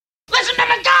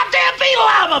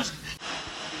problems.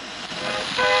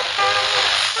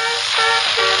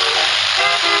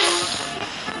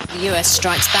 The US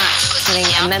strikes back, killing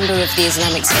a member of the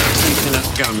Islamic State.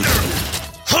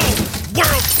 Whole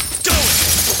world going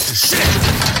to shit.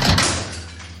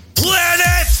 Planet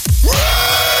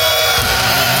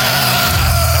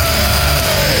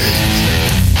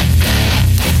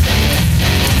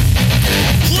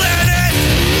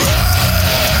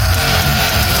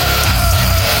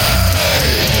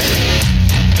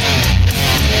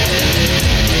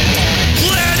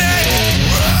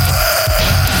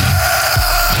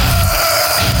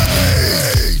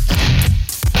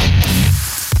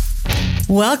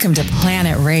Welcome to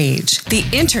Planet Rage, the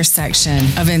intersection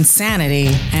of insanity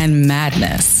and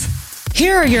madness.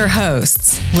 Here are your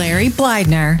hosts, Larry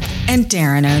Blydner and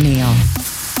Darren O'Neill.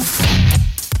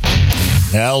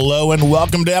 Hello and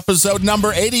welcome to episode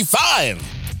number 85.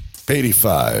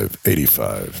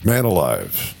 85, man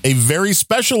alive. A very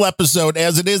special episode,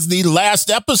 as it is the last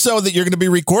episode that you're going to be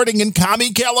recording in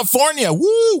Commie, California.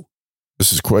 Woo!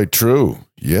 This is quite true.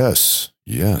 Yes,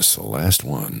 the last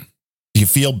one. Do you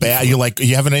feel bad?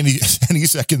 You haven't any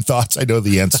second thoughts? I know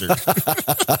the answer.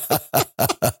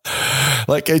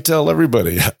 Like I tell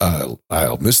everybody,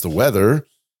 I'll miss the weather,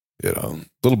 a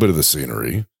little bit of the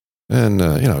scenery, and,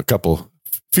 a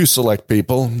few select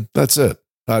people. That's it.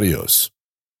 Adios.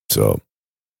 So.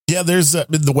 Yeah,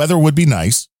 the weather would be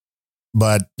nice,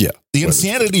 but yeah, the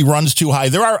insanity runs too high.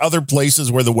 There are other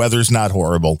places where the weather's not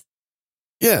horrible.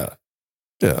 Yeah.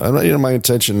 My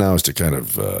intention now is to kind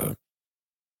of,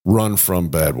 run from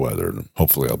bad weather, and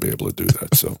hopefully I'll be able to do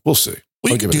that. So we'll see.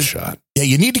 I'll give it a shot. Yeah,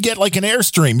 you need to get like an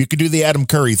Airstream. You could do the Adam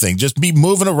Curry thing. Just be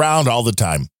moving around all the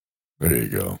time. There you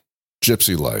go.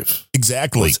 Gypsy life.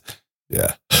 Exactly.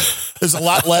 Yeah. There's a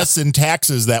lot less in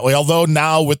taxes that way. Although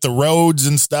now with the roads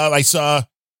and stuff, I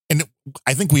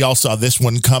think we all saw this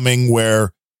one coming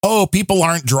where, people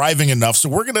aren't driving enough. So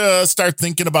we're going to start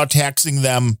thinking about taxing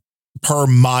them per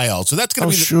mile. So that's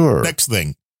going to be the next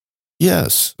thing.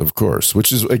 Yes, of course.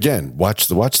 Which is, again, watch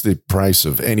the price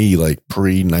of any like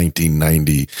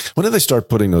pre-1990. When did they start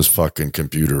putting those fucking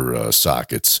computer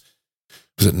sockets?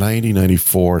 Was it 90,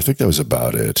 94? I think that was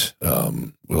about it.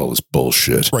 With all this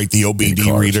bullshit. Right, the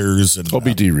OBD readers. And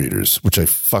OBD readers, which I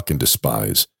fucking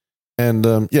despise. And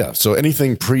so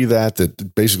anything pre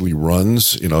that basically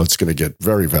runs, it's going to get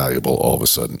very valuable all of a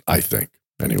sudden, I think.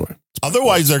 Anyway.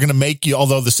 Otherwise, they're going to make you,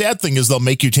 although the sad thing is they'll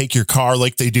make you take your car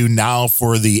like they do now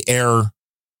for the air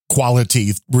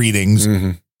quality readings.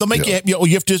 Mm-hmm. They'll make you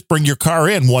have to just bring your car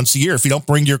in once a year. If you don't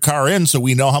bring your car in, so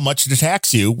we know how much to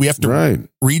tax you, we have to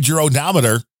read your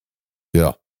odometer.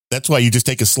 Yeah. That's why you just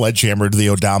take a sledgehammer to the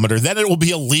odometer. Then it will be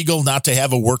illegal not to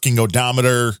have a working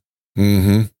odometer.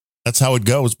 Mm-hmm. That's how it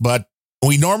goes. But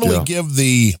we normally give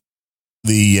the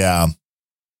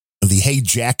Hey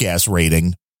Jackass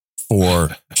rating for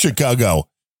Chicago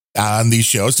on these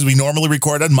shows, because we normally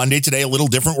record on Monday. Today, a little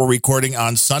different. We're recording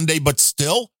on Sunday, but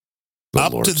still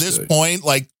up to this point,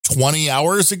 like 20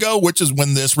 hours ago, which is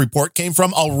when this report came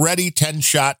from, already 10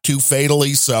 shot, 2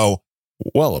 fatally. So,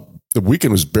 well, the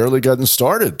weekend was barely gotten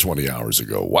started 20 hours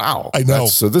ago. Wow. I know.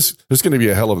 So this is going to be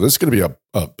this is going to be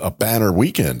a banner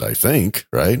weekend, I think,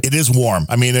 right? It is warm.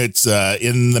 I mean, it's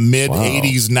in the mid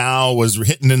 80s now, was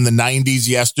hitting in the 90s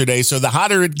yesterday. So the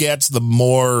hotter it gets, the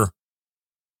more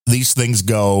these things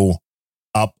go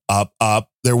up, up, up.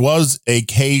 There was a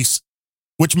case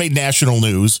which made national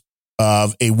news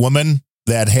of a woman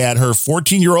that had her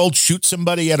 14-year-old shoot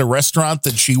somebody at a restaurant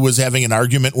that she was having an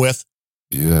argument with.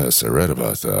 Yes, I read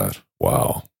about that.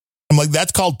 Wow. I'm like,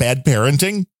 that's called bad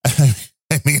parenting.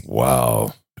 I mean,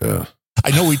 wow. Yeah. I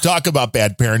know we talk about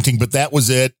bad parenting, but that was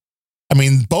it. I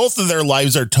mean, both of their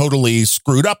lives are totally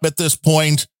screwed up at this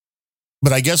point.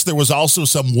 But I guess there was also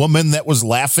some woman that was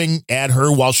laughing at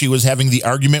her while she was having the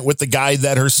argument with the guy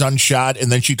that her son shot.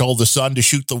 And then she told the son to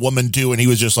shoot the woman too. And he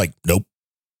was just like, nope.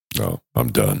 No,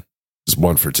 I'm done. It's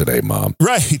one for today, Mom.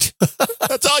 Right.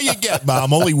 That's all you get,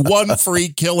 Mom. Only one free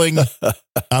killing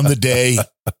on the day.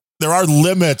 There are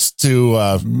limits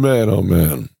to man. Oh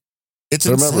man. It's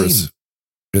insane. Remember,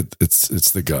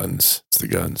 it's the guns. It's the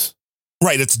guns.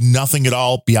 Right. It's nothing at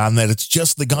all beyond that. It's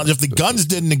just the guns. If the guns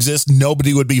didn't exist,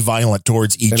 nobody would be violent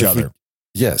towards each other.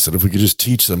 Yes. And if we could just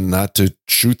teach them not to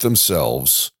shoot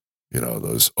themselves,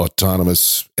 those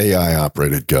autonomous AI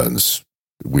operated guns,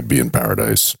 we'd be in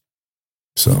paradise.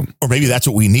 So, or maybe that's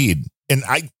what we need. And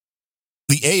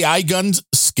the AI guns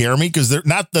scare me because they're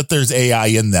not that there's AI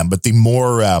in them, but the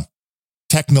more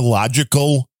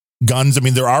technological guns. I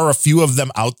mean, there are a few of them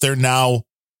out there now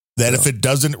that if it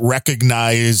doesn't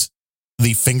recognize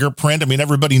the fingerprint, I mean,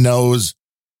 everybody knows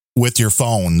with your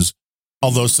phones,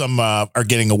 although some are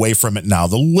getting away from it now.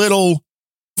 The little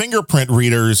fingerprint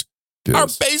readers are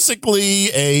basically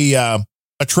a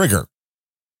trigger.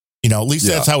 You know, at least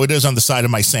that's how it is on the side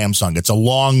of my Samsung. It's a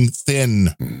long, thin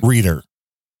reader.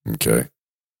 Okay.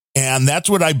 And that's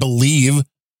what I believe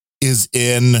is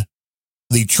in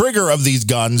the trigger of these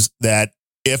guns, that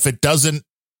if it doesn't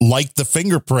like the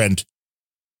fingerprint,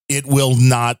 it will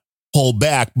not pull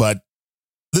back. But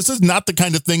this is not the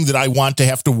kind of thing that I want to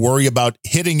have to worry about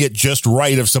hitting it just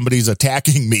right if somebody's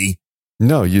attacking me.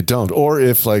 No, you don't. Or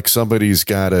if like somebody's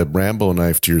got a Rambo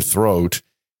knife to your throat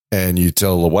and you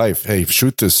tell the wife, hey,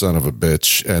 shoot this son of a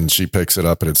bitch, and she picks it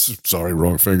up and it's, sorry,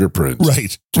 wrong fingerprint.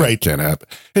 Right. Can't happen.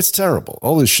 It's terrible.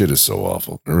 All this shit is so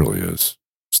awful. It really is.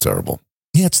 It's terrible.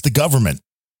 Yeah, it's the government.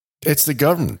 It's the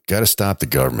government. Got to stop the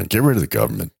government. Get rid of the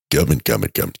government. Government. Got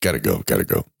to go.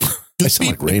 I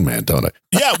sound like Rain Man, don't I?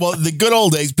 Yeah, well, the good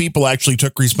old days, people actually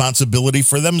took responsibility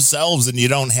for themselves, and you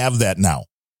don't have that now.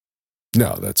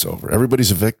 No, that's over.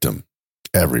 Everybody's a victim.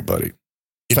 Everybody.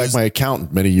 In fact, my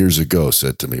accountant many years ago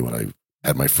said to me when I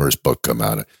had my first book come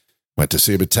out, I went to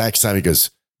see him at tax time. He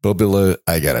goes, Bill,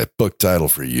 I got a book title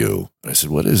for you. And I said,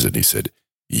 what is it? And he said,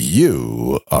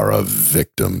 you are a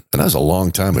victim. And that was a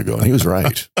long time ago. And he was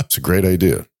right. It's a great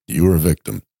idea. You were a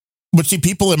victim. But see,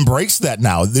 people embrace that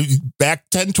now. Back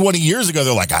 10, 20 years ago,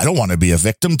 they're like, I don't want to be a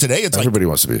victim. Today, it's everybody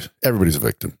wants to be. Everybody's a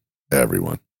victim.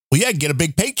 Everyone. Well, yeah, get a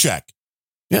big paycheck.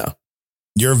 Yeah.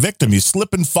 You're a victim. You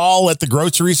slip and fall at the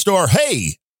grocery store.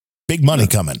 Hey, big money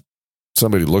coming.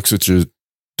 Somebody looks at you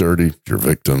dirty. You're a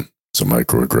victim. It's a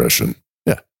microaggression.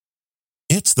 Yeah.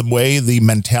 It's the way the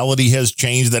mentality has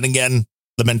changed. Then again,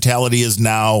 the mentality is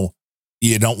now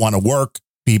you don't want to work.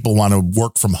 People want to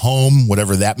work from home,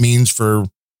 whatever that means for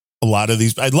a lot of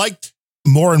these. I'd like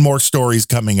more and more stories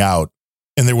coming out.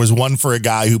 And there was one for a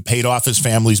guy who paid off his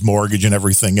family's mortgage and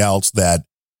everything else, that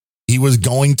he was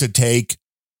going to take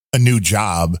a new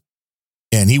job,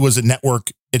 and he was a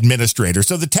network administrator.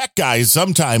 So the tech guys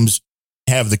sometimes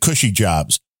have the cushy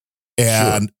jobs.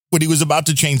 And when he was about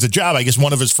to change the job, I guess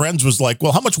one of his friends was like,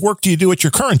 well, how much work do you do at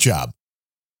your current job?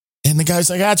 And the guy's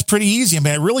like, it's pretty easy. I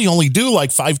mean, I really only do like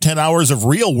 5-10 hours of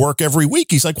real work every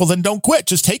week. He's like, well, then don't quit.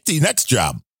 Just take the next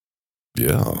job.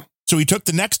 Yeah. So he took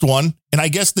the next one, and I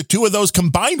guess the two of those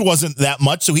combined wasn't that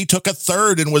much. So he took a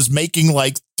third and was making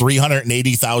like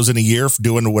 $380,000 a year for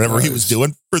doing whatever he was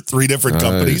doing for 3 different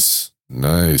companies.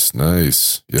 Nice.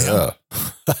 Yeah.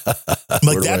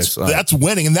 Like that's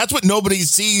winning. And that's what nobody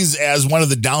sees as one of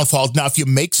the downfalls. Now, if you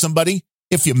make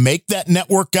that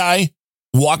network guy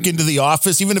walk into the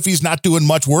office, even if he's not doing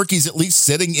much work, he's at least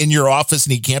sitting in your office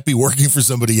and he can't be working for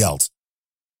somebody else.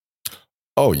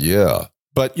 Oh, yeah.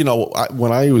 But, you know,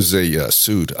 when I was a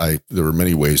suit, there were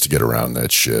many ways to get around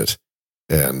that shit.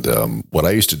 And what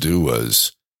I used to do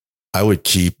was I would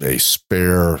keep a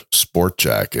spare sport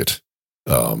jacket,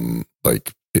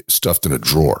 like stuffed in a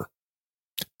drawer.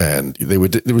 And it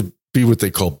would be what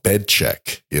they call bed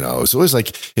check. You know, so it was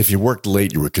like if you worked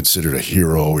late, you were considered a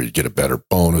hero, or you get a better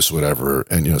bonus, whatever.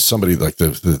 And, you know, somebody like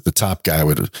the top guy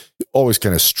would always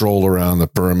kind of stroll around the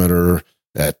perimeter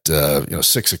at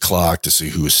 6 o'clock to see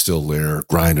who was still there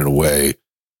grinding away.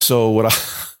 So what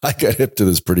I got hip to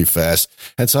this pretty fast.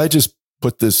 And so I just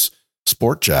put this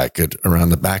sport jacket around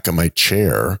the back of my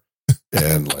chair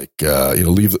and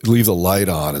leave the light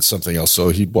on and something else.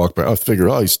 So he'd walk by, I figure,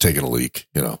 he's taking a leak,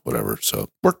 whatever. So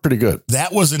worked pretty good.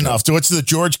 That was enough. So it's the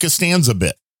George Costanza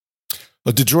bit.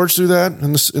 Did George do that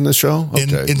in the show?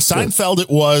 Okay. In Seinfeld, it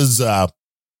was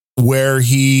where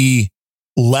he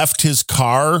left his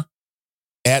car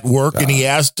at work, and he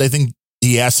asked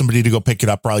somebody to go pick it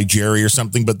up, probably Jerry or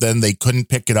something, but then they couldn't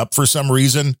pick it up for some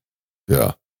reason.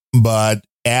 Yeah. But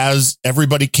as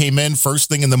everybody came in first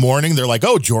thing in the morning, they're like,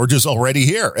 oh, George is already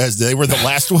here, as they were the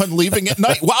last one leaving at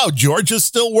night. Wow, George is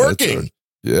still working. Right.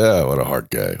 Yeah, what a hard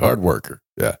guy. Hard worker.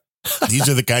 Yeah. These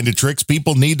are the kind of tricks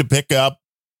people need to pick up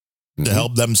to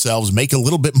help themselves make a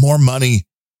little bit more money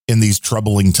in these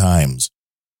troubling times.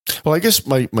 Well, I guess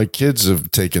my kids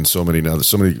have taken so many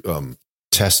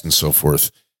tests and so forth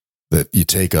that you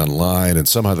take online, and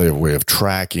somehow they have a way of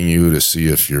tracking you to see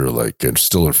if you're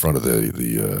still in front of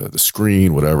the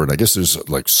screen, whatever. And I guess there's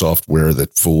like software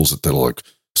that fools it that'll like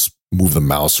move the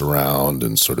mouse around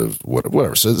and sort of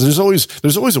whatever. So there's always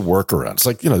a workaround. It's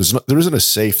like, there isn't a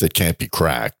safe that can't be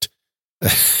cracked.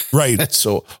 Right. And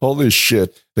so all this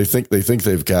shit, they think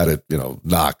they've got it,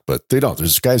 knocked, but they don't.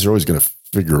 There's guys are always going to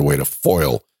figure a way to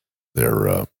foil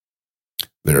their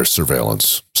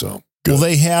surveillance. So good. Well,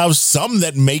 they have some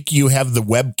that make you have the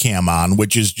webcam on,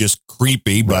 which is just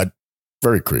creepy, but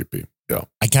very creepy. Yeah.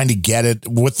 I kind of get it.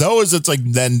 With those, it's like,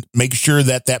 then make sure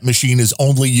that machine is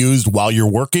only used while you're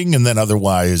working, and then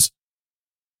otherwise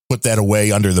put that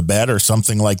away under the bed or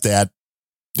something like that.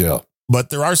 Yeah. But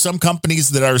there are some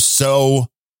companies that are so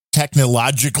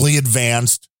technologically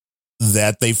advanced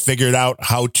that they figured out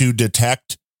how to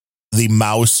detect the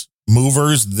mouse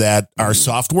movers that are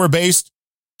software based.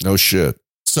 No shit.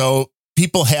 So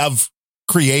people have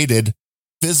created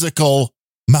physical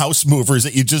mouse movers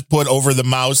that you just put over the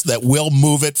mouse that will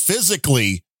move it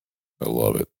physically. I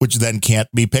love it. Which then can't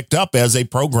be picked up as a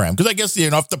program. Because I guess,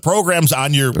 if the program's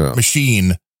on your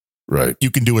machine, right,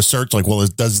 you can do a search like, well,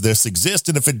 does this exist?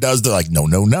 And if it does, they're like,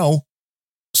 no.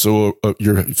 So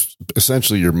you're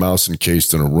essentially your mouse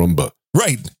encased in a Roomba.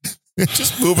 Right.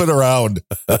 Just move it around.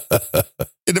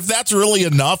 And if that's really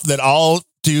enough, that all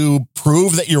to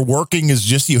prove that you're working is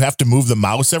just you have to move the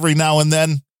mouse every now and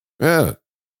then. Yeah.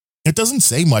 It doesn't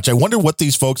say much. I wonder what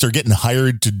these folks are getting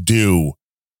hired to do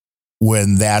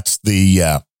when that's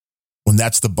the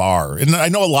bar. And I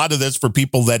know a lot of this for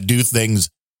people that do things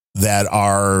that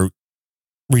are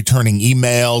returning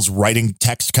emails, writing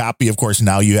text copy. Of course,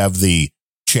 now you have the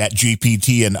Chat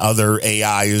GPT and other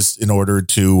AIs in order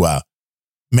to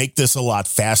make this a lot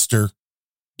faster.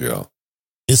 Yeah.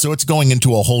 So it's going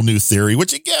into a whole new theory,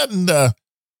 which again,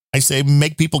 I say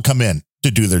make people come in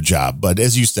to do their job. But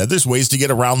as you said, there's ways to get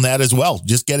around that as well.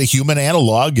 Just get a human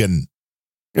analog and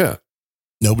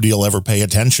nobody will ever pay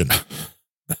attention.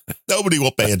 Nobody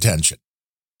will pay attention.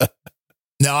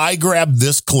 Now, I grabbed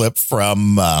this clip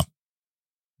from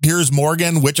Piers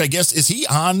Morgan, which I guess, is he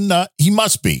on? He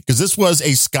must be, because this was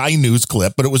a Sky News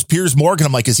clip, but it was Piers Morgan.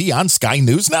 I'm like, is he on Sky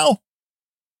News now?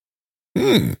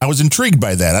 I was intrigued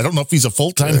by that. I don't know if he's a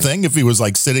full-time thing, if he was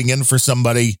like sitting in for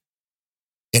somebody.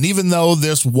 And even though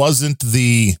this wasn't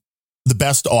the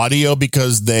best audio,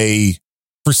 because I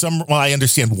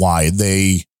understand why.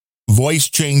 They voice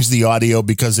changed the audio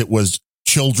because it was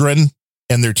children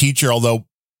and their teacher, although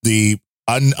the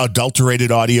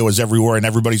unadulterated audio is everywhere and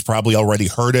everybody's probably already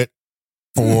heard it.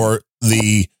 For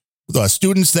the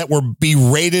students that were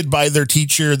berated by their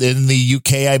teacher in the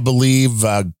UK, I believe,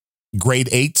 grade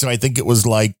 8. So I think it was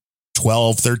like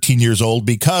 12, 13 years old,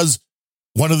 because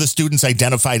one of the students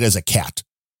identified as a cat.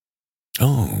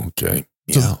 Oh, okay.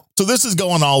 Yeah. So this is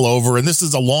going all over, and this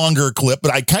is a longer clip,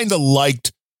 but I kind of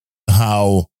liked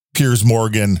how Piers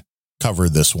Morgan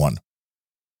covered this one.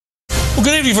 Well,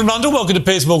 good evening from London. Welcome to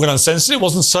Piers Morgan Uncensored. It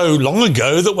wasn't so long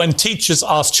ago that when teachers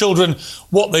asked children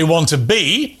what they want to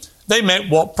be, they meant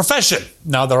what profession.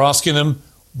 Now they're asking them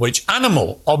which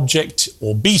animal, object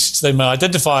or beast they may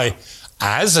identify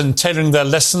as, and tailoring their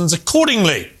lessons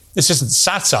accordingly. This isn't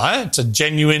satire. It's a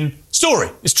genuine story.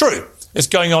 It's true. It's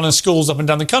going on in schools up and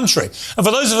down the country. And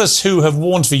for those of us who have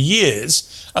warned for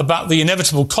years about the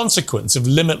inevitable consequence of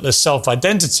limitless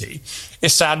self-identity, it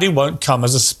sadly won't come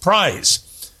as a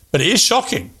surprise. But it is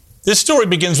shocking. This story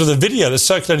begins with a video that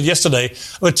circulated yesterday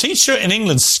of a teacher in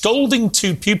England scolding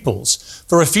two pupils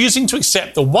for refusing to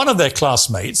accept that one of their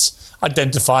classmates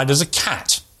identified as a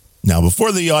cat. Now,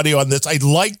 before the audio on this, I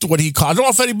liked what he called, I don't know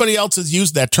if anybody else has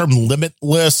used that term,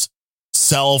 limitless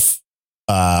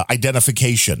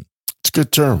self-identification. It's a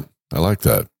good term. I like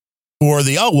that. Or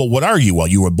what are you? Well,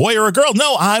 you a boy or a girl?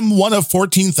 No, I'm one of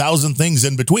 14,000 things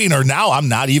in between, or now I'm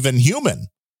not even human.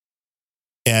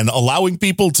 And allowing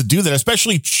people to do that,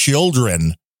 especially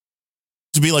children,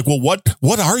 to be like, well,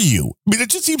 what are you? I mean, it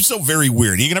just seems so very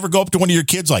weird. You can never go up to one of your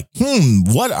kids like,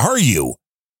 what are you?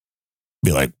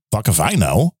 Be like, fuck if I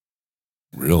know.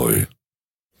 Really?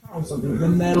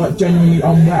 Then they're like genuinely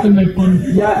unwell. And they're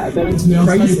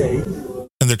crazy.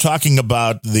 And they're talking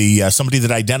about the somebody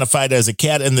that identified as a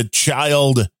cat, and the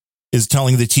child is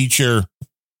telling the teacher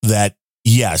that,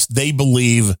 yes, they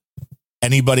believe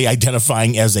anybody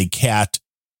identifying as a cat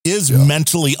is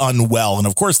mentally unwell. And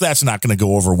of course, that's not going to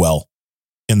go over well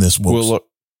in this movie. Well,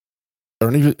 are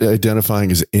any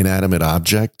identifying as inanimate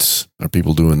objects? Are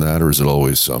people doing that, or is it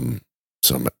always some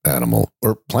animal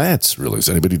or plants? Really, does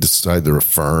anybody decide they're a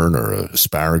fern or an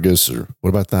asparagus, or what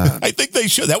about that? I think they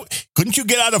should. Couldn't you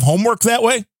get out of homework that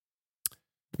way?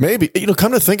 Maybe.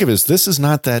 Come to think of it, this is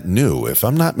not that new. If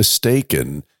I'm not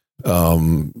mistaken,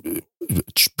 King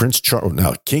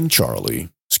Charlie,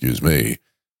 excuse me,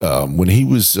 when he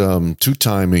was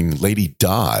two-timing Lady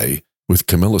Di with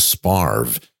Camilla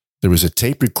Sparv, there was a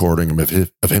tape recording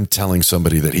of him telling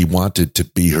somebody that he wanted to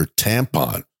be her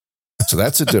tampon. So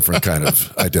that's a different kind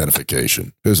of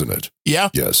identification, isn't it? Yeah.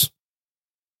 Yes.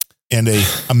 And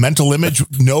a mental image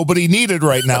nobody needed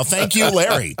right now. Thank you,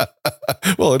 Larry.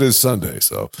 Well, it is Sunday,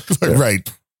 so. Yeah.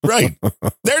 Right.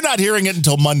 They're not hearing it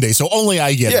until Monday, so only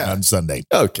I get it on Sunday.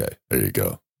 Okay, there you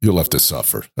go. You'll have to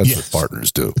suffer. That's what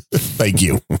partners do. Thank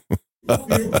you.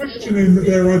 You're questioning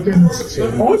their identity.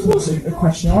 I wasn't a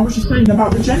question. I was just saying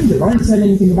about the gender. I didn't say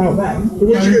anything about them. But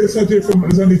where do you get this idea from?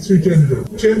 There's only two genders.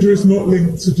 Gender is not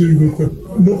linked to do with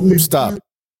the. Stop.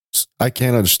 I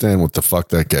can't understand what the fuck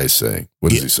that guy's saying.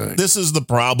 What is he saying? This is the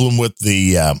problem with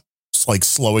the like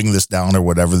slowing this down or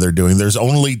whatever they're doing. There's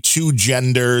only two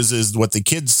genders, is what the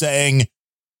kid's saying,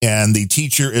 and the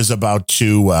teacher is about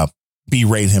to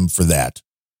berate him for that.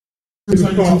 It's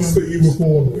the parts that you were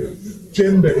born with.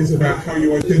 Gender is about how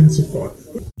you identify.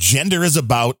 Gender is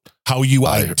about how you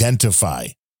identify.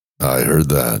 I heard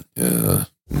that. Yeah.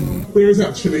 There is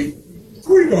actually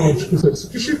three large concepts,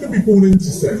 because you can be born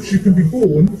intersex. You can be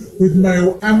born with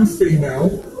male and female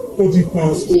body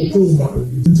parts or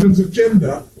hormones. In terms of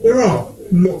gender, there are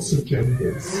lots of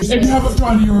genders. If you have a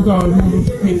friend you're a girl, you have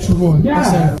a picture one.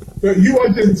 Yeah. But you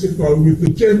identify with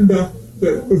the gender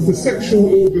of the sexual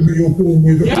organ that you're born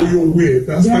with or you're with.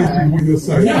 That's basically what you're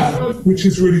saying, which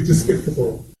is really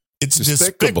despicable. It's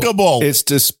despicable. It's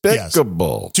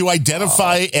despicable. Yes. To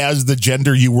identify as the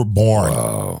gender you were born.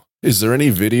 Wow. Is there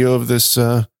any video of this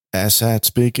asshat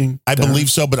speaking? I believe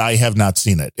so, but I have not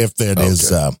seen it. If that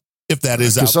is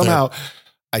out somehow, there.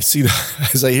 I see,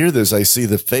 as I hear this, I see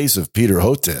the face of Peter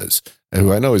Hotez,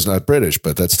 who I know is not British,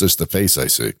 but that's just the face I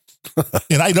see.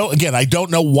 And I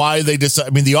don't know why they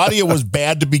decided. I mean, the audio was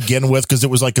bad to begin with because it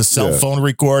was like a cell phone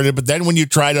recorded. But then when you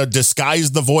try to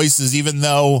disguise the voices, even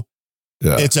though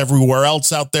it's everywhere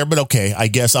else out there. But okay, I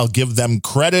guess I'll give them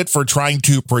credit for trying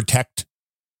to protect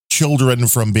children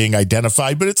from being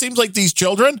identified. But it seems like these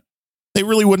children, they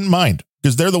really wouldn't mind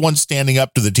because they're the ones standing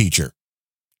up to the teacher.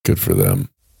 Good for them.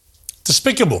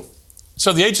 Despicable. So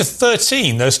at the age of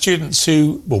 13, those students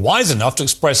who were wise enough to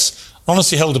express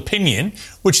honestly held opinion,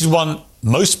 which is one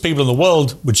most people in the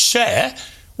world would share,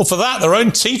 well, for that, their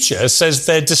own teacher says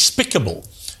they're despicable.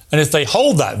 And if they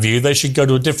hold that view, they should go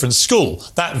to a different school.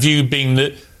 That view being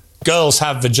that girls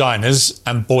have vaginas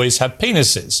and boys have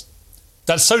penises.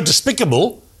 That's so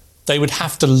despicable, they would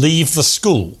have to leave the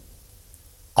school.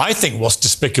 I think what's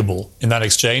despicable in that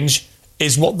exchange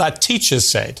is what that teacher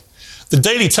said. The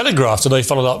Daily Telegraph today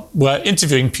followed up, were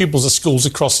interviewing pupils at schools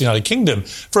across the United Kingdom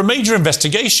for a major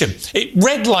investigation. It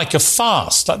read like a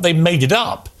farce, like they made it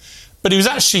up, but it was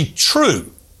actually true.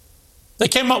 They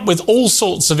came up with all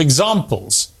sorts of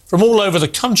examples from all over the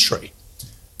country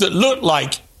that looked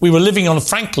like we were living on,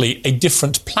 frankly, a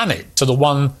different planet to the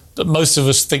one that most of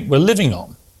us think we're living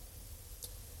on.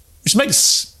 Which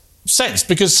makes sense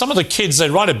because some of the kids they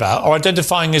write about are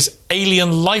identifying as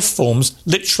alien life forms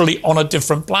literally on a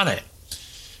different planet.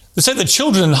 They say that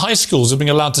children in high schools are being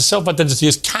allowed to self-identity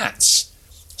as cats,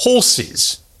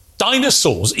 horses,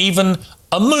 dinosaurs, even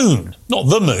a moon. Not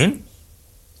the moon,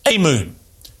 a moon.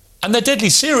 And they're deadly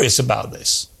serious about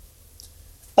this.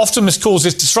 Often this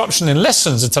causes disruption in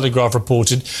lessons, the Telegraph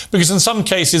reported, because in some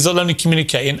cases they'll only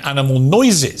communicate in animal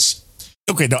noises.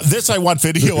 Okay, now this I want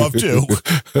video of too.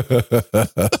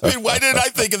 I mean, why didn't I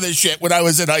think of this shit when I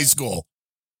was in high school?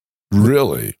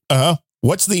 Really? Uh-huh.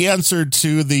 What's the answer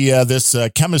to the this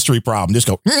chemistry problem? Just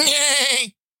go.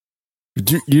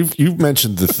 You've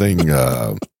mentioned the thing.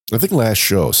 I think last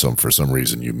show, for some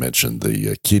reason you mentioned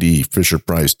the Kitty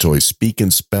Fisher-Price toy Speak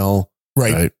and Spell.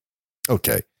 Right.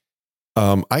 Okay.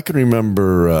 I can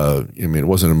remember. I mean, it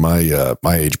wasn't in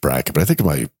my age bracket, but I think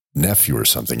my nephew or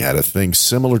something had a thing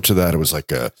similar to that. It was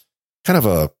like a kind of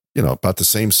a about the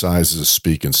same size as a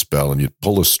Speak and Spell, and you'd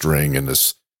pull a string, and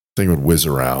this thing would whiz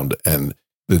around, and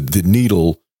the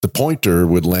needle, the pointer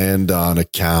would land on a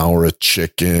cow or a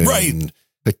chicken, right?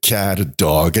 A cat, a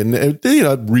dog,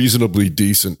 and reasonably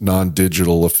decent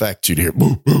non-digital effects. You'd hear,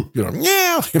 boo, boo,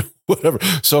 yeah, whatever.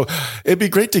 So it'd be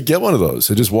great to get one of those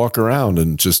and just walk around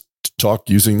and just talk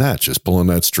using that, just pulling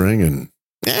that string and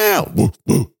yeah, boo,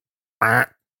 boo.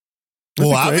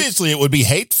 Well, obviously it would be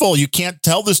hateful. You can't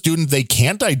tell the student they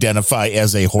can't identify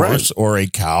as a horse or a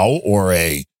cow or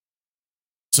a.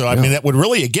 So, I mean, that would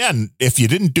really, again, if you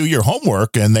didn't do your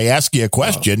homework and they ask you a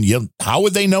question, how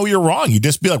would they know you're wrong? You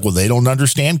just be like, well, they don't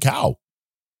understand cow.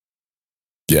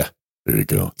 Yeah, there you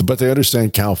go. But they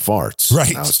understand cow farts.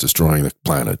 Right. Now it's destroying the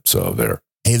planet. So there.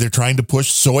 Hey, they're trying to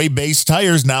push soy-based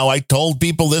tires now. I told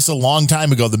people this a long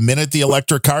time ago. The minute the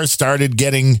electric cars started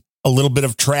getting a little bit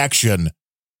of traction,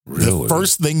 the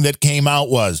first thing that came out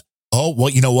was, oh, well,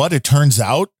 you know what? It turns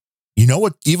out, you know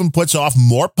what even puts off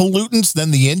more pollutants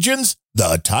than the engines?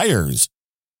 The tires.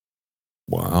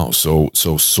 Wow. So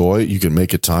soy, you can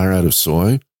make a tire out of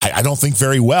soy? I don't think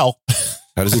very well.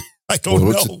 How does it? I don't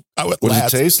know how it what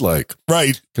lasts. Does it taste like?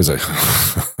 Right. Because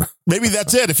maybe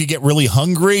that's it. If you get really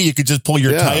hungry, you could just pull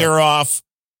your tire off.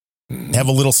 Have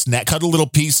a little snack, cut a little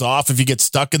piece off. If you get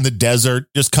stuck in the desert,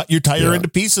 just cut your tire into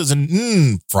pieces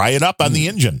and fry it up on the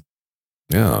engine.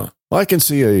 Yeah. Well, I can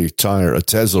see a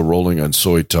Tesla rolling on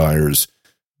soy tires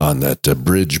on that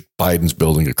bridge Biden's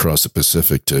building across the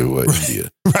Pacific to India.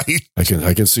 Right.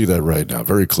 I can see that right now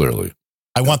very clearly.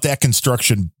 I want that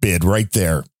construction bid right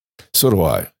there. So do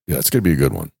I. Yeah, it's going to be a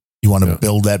good one. You want to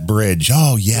build that bridge?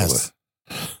 Oh, yes.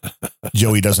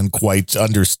 Joey doesn't quite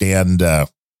understand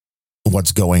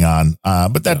what's going on,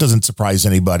 but that doesn't surprise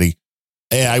anybody.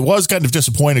 And I was kind of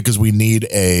disappointed because we need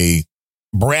a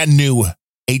brand new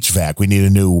HVAC. We need a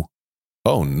new.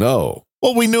 Oh, no.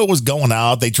 Well, we knew it was going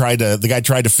out. The guy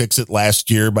tried to fix it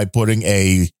last year by putting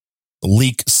a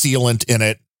leak sealant in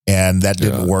it, and that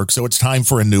didn't work. So it's time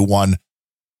for a new one.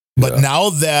 But now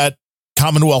that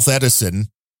Commonwealth Edison,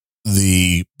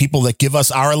 the people that give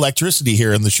us our electricity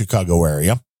here in the Chicago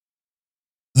area,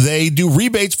 they do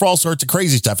rebates for all sorts of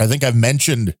crazy stuff. I think I've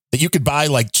mentioned that you could buy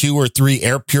like 2 or 3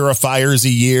 air purifiers a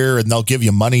year and they'll give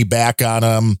you money back on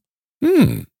them.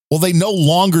 Well, they no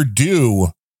longer do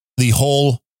the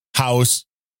whole house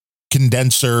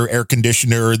condenser, air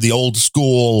conditioner, the old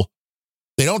school.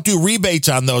 They don't do rebates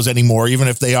on those anymore, even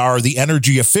if they are the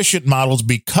energy efficient models,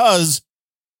 because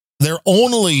they're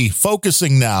only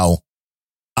focusing now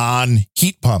on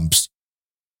heat pumps,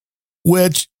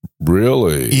 which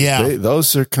really,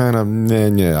 those are kind of,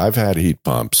 I've had heat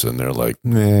pumps and they're like,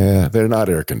 they're not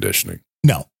air conditioning.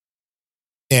 No.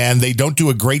 And they don't do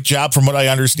a great job, from what I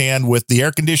understand, with the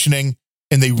air conditioning.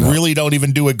 And they really don't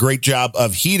even do a great job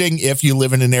of heating if you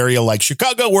live in an area like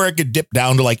Chicago where it could dip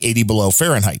down to like 80 below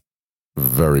Fahrenheit.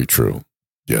 Very true.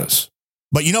 Yes.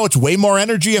 But it's way more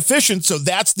energy efficient. So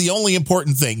that's the only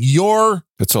important thing.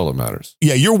 That's all that matters.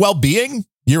 Yeah. Your well-being,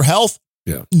 your health.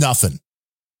 Yeah. Nothing.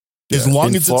 As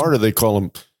long as Florida, they call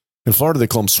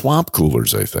them swamp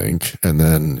coolers, I think. And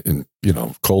then in,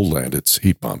 cold land, it's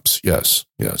heat pumps. Yes.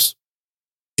 Yes.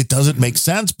 It doesn't make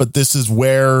sense, but this is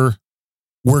where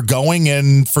we're going.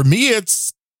 And for me,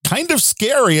 it's kind of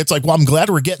scary. It's like, well, I'm glad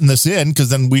we're getting this in, because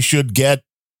then we should get,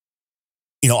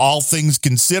 all things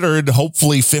considered,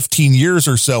 hopefully 15 years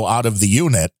or so out of the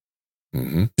unit.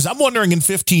 Because I'm wondering in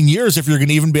 15 years if you're going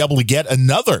to even be able to get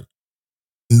another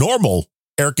normal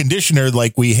air conditioner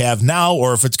like we have now,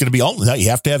 or if it's going to be only you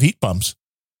have to have heat pumps.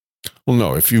 Well,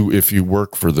 no, if you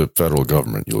work for the federal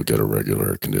government, you'll get a regular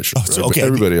air conditioner. Oh, so, right? okay. But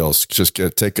everybody else, just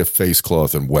take a face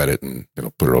cloth and wet it and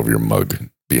put it over your mug and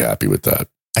be happy with that.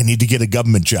 I need to get a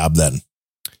government job then.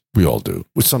 We all do.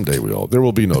 Well, someday there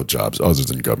will be no jobs other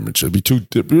than government. Should be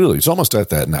really, it's almost at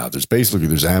that now.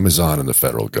 There's Amazon and the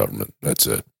federal government. That's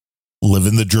it.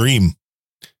 Living the dream.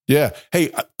 Yeah.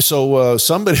 Hey, so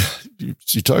somebody,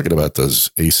 you're talking about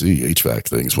those AC HVAC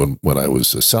things. When I was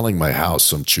selling my house,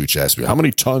 some chooch asked me, how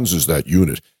many tons is that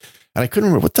unit? And I couldn't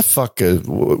remember what the fuck,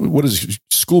 what is,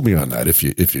 school me on that if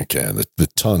you can,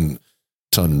 the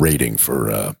ton rating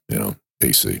for,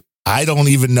 AC. I don't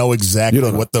even know exactly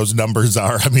what those numbers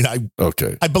are. I mean,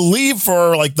 I believe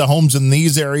for like the homes in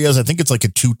these areas, I think it's like a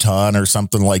 2 ton or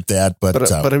something like that.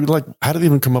 But I would like, how did they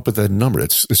even come up with that number?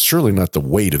 It's surely not the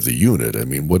weight of the unit. I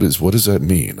mean, what does that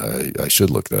mean? I should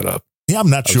look that up. Yeah,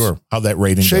 I'm not sure how that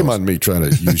rating Shame goes. on me trying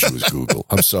to use you as Google.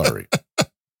 I'm sorry.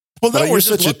 Well, no, you're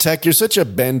such a tech. You're such a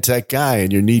Ben tech guy,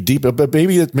 and you're knee deep. But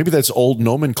maybe that's old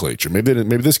nomenclature. Maybe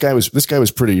this guy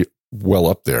was pretty well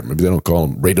up there. Maybe they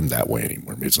don't rate him that way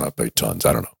anymore. Maybe it's not by tons.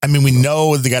 I don't know. I mean, we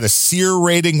know they got a SEER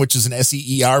rating, which is an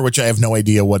SEER, which I have no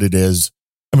idea what it is.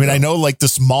 I mean, I know like the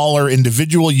smaller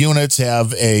individual units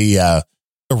have a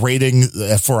rating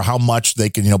for how much they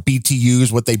can,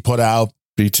 BTUs, what they put out.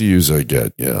 BTUs, I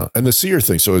get, yeah. And the SEER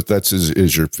thing. So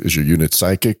is your unit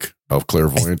psychic? How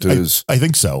clairvoyant it is? I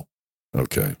think so.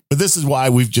 Okay. But this is why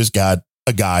we've just got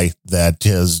a guy that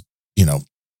is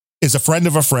a friend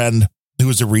of a friend who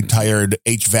is a retired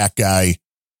HVAC guy.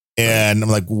 And I'm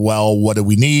like, well, what do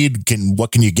we need?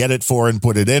 What can you get it for and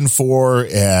put it in for?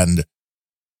 And,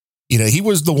 he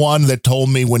was the one that told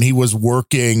me when he was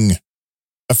working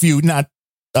not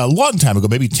a long time ago,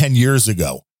 maybe 10 years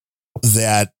ago,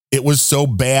 that it was so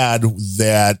bad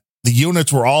that the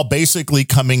units were all basically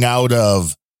coming out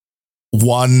of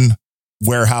one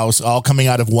warehouse, all coming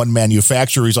out of one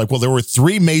manufacturer. He's like, well, there were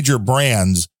 3 major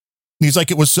brands. And he's like,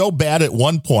 it was so bad at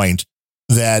one point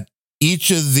that each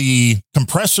of the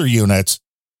compressor units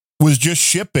was just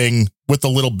shipping with a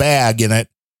little bag in it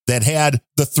that had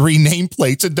the 3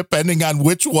 nameplates. And depending on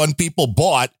which one people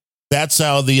bought, that's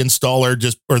how the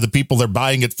installer or the people they're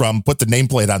buying it from put the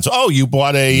nameplate on. So, you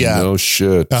bought a... no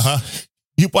shit.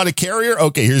 You bought a Carrier?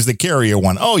 Okay, here's the Carrier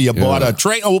one. Oh, you bought a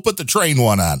Train? Oh, we'll put the Train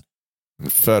one on.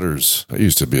 Fetters. That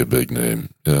used to be a big name.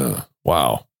 Yeah.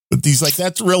 Wow. He's like,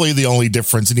 that's really the only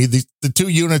difference. And the 2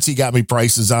 units he got me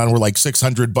prices on were like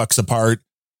 $600 apart.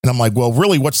 And I'm like, well,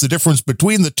 really, what's the difference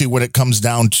between the two when it comes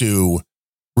down to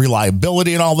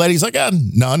reliability and all that? He's like,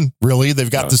 none, really.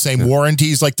 They've got the same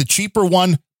warranties. Like the cheaper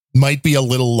one might be a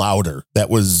little louder. That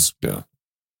was, and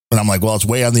I'm like, well, it's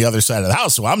way on the other side of the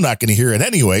house, so I'm not going to hear it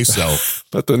anyway. So,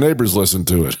 but the neighbors listen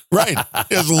to it. Right.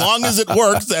 As long as it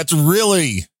works, that's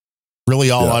really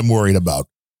all I'm worried about.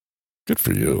 Good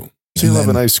for you. So you'll have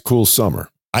a nice, cool summer.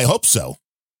 I hope so.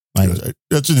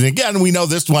 Again, we know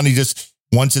this one,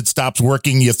 once it stops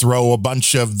working, you throw a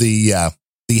bunch of the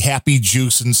happy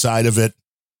juice inside of it,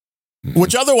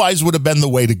 which otherwise would have been the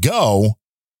way to go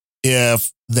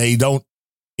if they don't,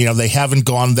 they haven't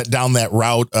gone down that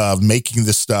route of making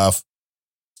this stuff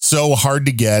so hard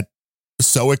to get,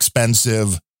 so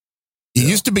expensive. It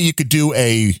used to be you could do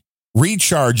a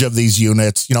recharge of these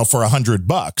units, for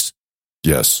 $100.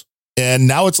 Yes. And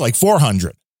now it's like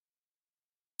 $400.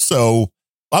 So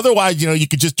otherwise, you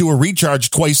could just do a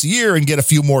recharge twice a year and get a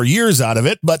few more years out of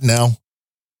it. But no,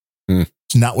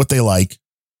 it's not what they like.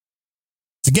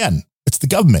 It's the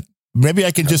government. Maybe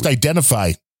I can just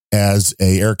identify as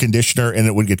a air conditioner and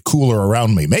it would get cooler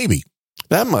around me. Maybe.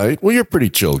 That might. Well, you're a pretty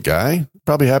chill guy.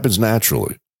 Probably happens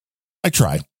naturally. I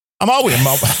try. I'm always,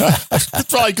 it's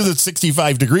probably because it's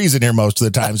 65 degrees in here most of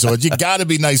the time. So you got to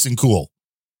be nice and cool.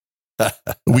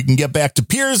 We can get back to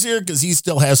Piers here because he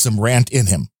still has some rant in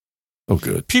him. Oh,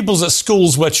 good. Pupils at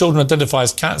schools where children identify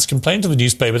as cats complain to the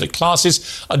newspaper that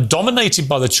classes are dominated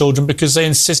by the children because they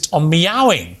insist on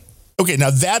meowing. Okay,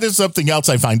 now that is something else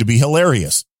I find to be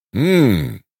hilarious.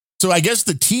 So I guess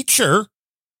the teacher,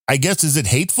 is it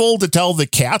hateful to tell the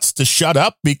cats to shut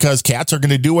up because cats are going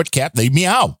to do what they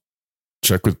meow?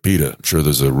 Check with PETA. I'm sure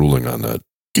there's a ruling on that.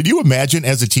 Could you imagine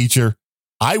as a teacher?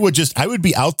 I would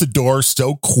be out the door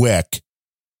so quick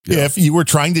if you were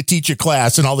trying to teach a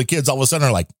class and all the kids all of a sudden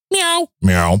are like, meow,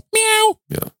 meow, meow.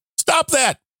 Yeah. Stop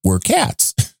that. We're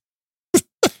cats.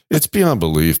 It's beyond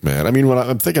belief, man. I mean, when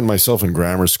I'm thinking myself in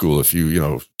grammar school, if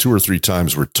you, 2 or 3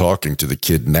 times were talking to the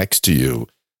kid next to you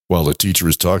while the teacher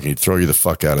was talking, he'd throw you the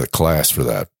fuck out of the class for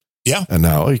that. Yeah. And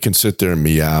now you can sit there and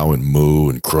meow and moo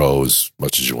and crow as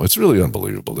much as you want. It's really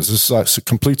unbelievable. This is a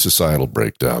complete societal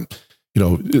breakdown.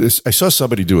 I saw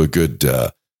somebody do a good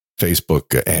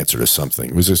Facebook answer to something.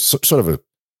 It was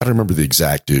I don't remember the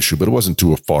exact issue, but it wasn't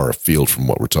too far afield from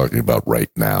what we're talking about right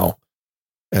now.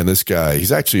 And this guy,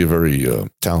 he's actually a very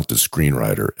talented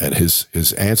screenwriter. And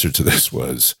his answer to this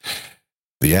was,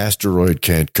 the asteroid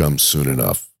can't come soon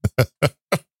enough.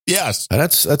 Yes. And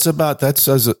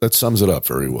that sums it up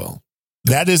very well.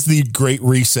 That is the great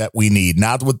reset we need.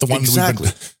 Not with the one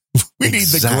exactly. We need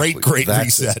the great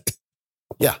reset. It.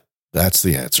 Yeah. That's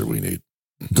the answer we need.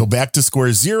 Go back to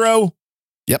square zero.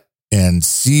 Yep. And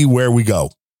see where we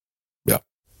go. Yeah.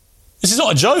 This is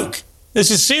not a joke.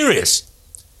 This is serious.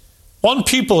 One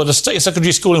pupil at a state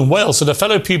secondary school in Wales said a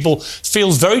fellow pupil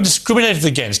feels very discriminated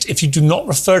against if you do not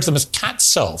refer to them as cat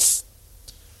self.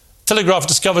 Telegraph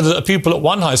discovered that a pupil at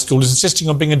one high school is insisting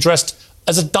on being addressed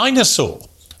as a dinosaur,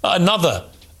 another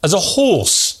as a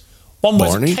horse. One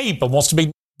wears a cape and wants to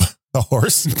be a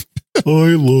horse. I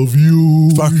love you.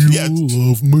 You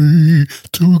love me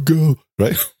to go.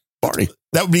 Right? Barney.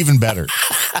 That would be even better.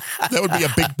 That would be a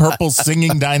big purple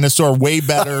singing dinosaur. Way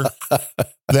better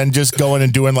than just going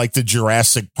and doing like the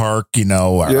Jurassic Park,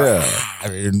 the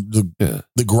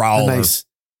growl.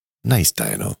 Nice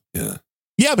dino. Yeah.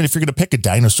 Yeah, but if you're going to pick a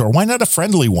dinosaur, why not a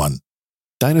friendly one?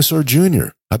 Dinosaur Jr.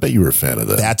 I bet you were a fan of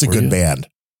that. That's a good band.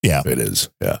 Yeah. It is.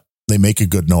 Yeah. They make a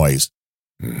good noise.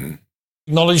 Mm-hmm.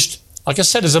 Acknowledged, like I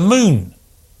said, as a moon.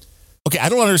 Okay, I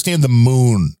don't understand the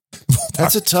moon.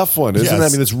 That's a tough one, isn't it? I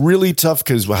mean, it's really tough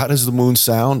because how does the moon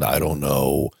sound? I don't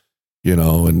know.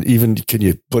 And even can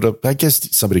you put up, I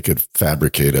guess somebody could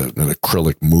fabricate an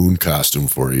acrylic moon costume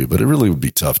for you, but it really would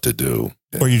be tough to do.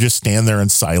 Or you just stand there in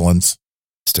silence.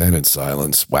 Stand in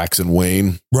silence, wax and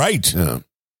wane. Right. Yeah.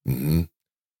 Mm-hmm.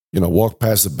 Walk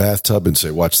past the bathtub and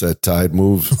say, watch that tide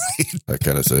move. Right. That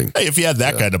kind of thing. Hey, if you had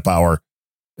that kind of power,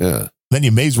 then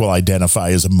you may as well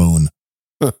identify as a moon.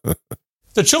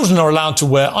 The children are allowed to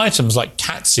wear items like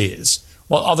cat's ears,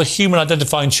 while other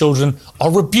human-identifying children are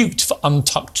rebuked for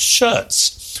untucked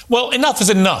shirts. Well, enough is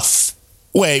enough.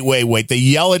 Wait. They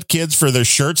yell at kids for their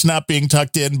shirts not being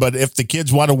tucked in, but if the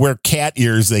kids want to wear cat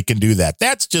ears, they can do that.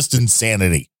 That's just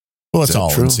insanity. Well, it's all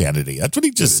true? Insanity. That's what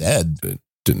he just said.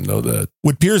 Didn't know that.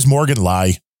 Would Piers Morgan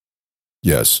lie?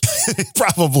 Yes.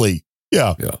 Probably.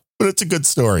 Yeah. But it's a good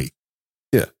story.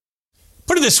 Yeah.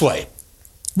 Put it this way.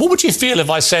 What would you feel if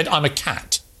I said I'm a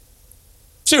cat?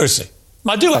 Seriously.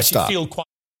 I do actually feel quite...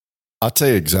 I'll tell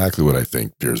you exactly what I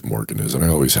think Piers Morgan is, and I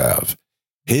always have.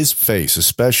 his face,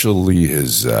 especially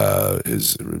his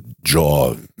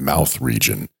jaw, mouth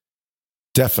region,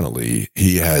 definitely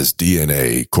he has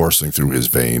DNA coursing through his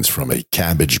veins from a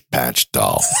Cabbage Patch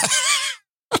doll.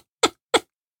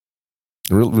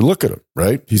 We look at him,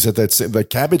 right? He's at that same. The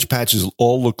Cabbage Patches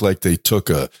all look like they took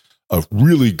a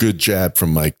really good jab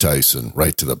from Mike Tyson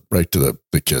right to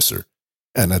the kisser,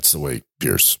 and that's the way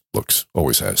Pierce looks.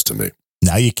 Always has to me.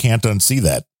 Now you can't unsee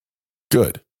that.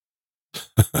 Good.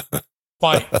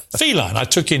 My feline, I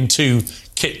took in 2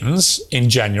 kittens in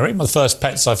January. My first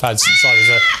pets I've had since I was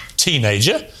a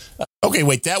teenager. Okay,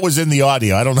 wait, that was in the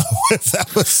audio. I don't know if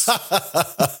that was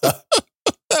that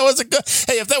was a good.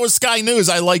 Hey, if that was Sky News,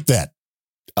 I like that.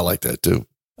 I like that too.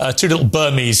 2 little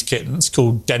Burmese kittens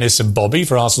called Dennis and Bobby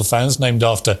for Arsenal fans, named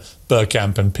after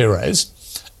Bergkamp and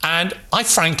Pires. And I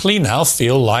frankly now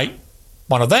feel like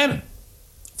one of them.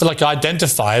 I feel like I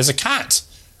identify as a cat.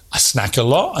 I snack a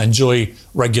lot. I enjoy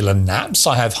regular naps.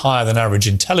 I have higher than average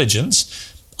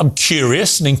intelligence. I'm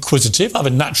curious and inquisitive. I have a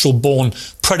natural born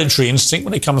predatory instinct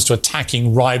when it comes to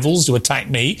attacking rivals who attack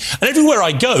me. And everywhere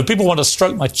I go, people want to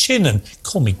stroke my chin and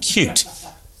call me cute.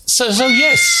 So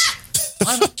yes,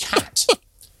 I'm a cat.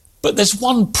 But there's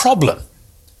one problem.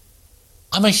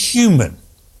 I'm a human,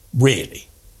 really.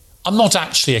 I'm not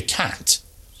actually a cat.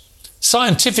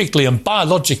 Scientifically and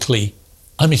biologically,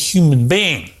 I'm a human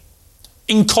being.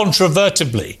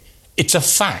 Incontrovertibly, it's a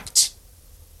fact.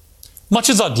 Much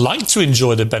as I'd like to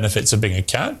enjoy the benefits of being a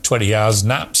cat, 20 hours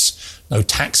naps, no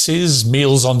taxes,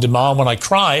 meals on demand when I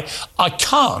cry, I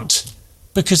can't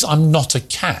because I'm not a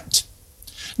cat.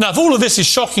 Now, if all of this is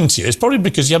shocking to you, it's probably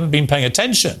because you haven't been paying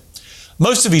attention.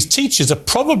 Most of these teachers are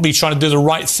probably trying to do the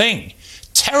right thing,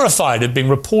 terrified of being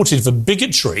reported for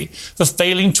bigotry for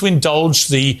failing to indulge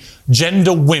the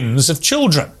gender whims of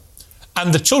children.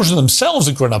 And the children themselves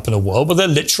have grown up in a world where they're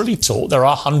literally taught there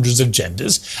are hundreds of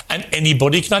genders and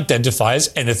anybody can identify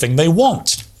as anything they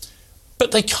want.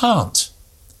 But they can't.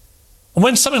 And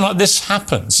when something like this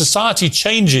happens, society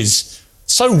changes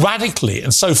so radically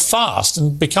and so fast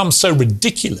and becomes so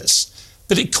ridiculous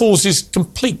that it causes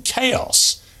complete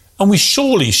chaos. And we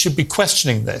surely should be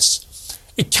questioning this.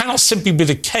 It cannot simply be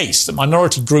the case that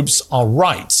minority groups are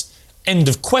right. End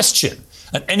of question.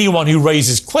 And anyone who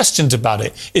raises questions about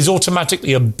it is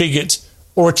automatically a bigot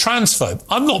or a transphobe.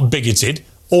 I'm not bigoted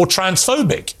or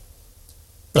transphobic.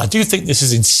 But I do think this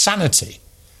is insanity.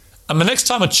 And the next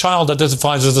time a child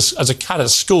identifies as a cat at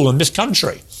school in this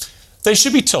country, they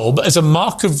should be told that as a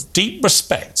mark of deep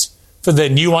respect for their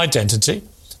new identity,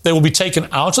 they will be taken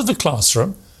out of the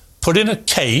classroom, put in a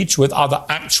cage with other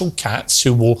actual cats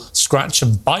who will scratch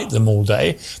and bite them all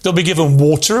day. They'll be given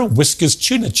water, Whisker's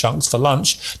tuna chunks for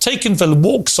lunch, taken for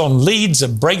walks on leads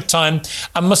at break time,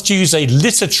 and must use a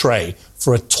litter tray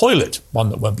for a toilet, one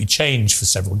that won't be changed for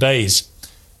several days.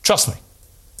 Trust me,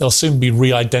 they'll soon be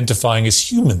re-identifying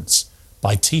as humans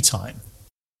by tea time.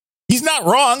 He's not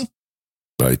wrong.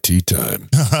 By tea time.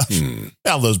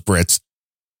 Now those Brits.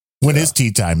 When is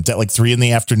tea time? Is that like 3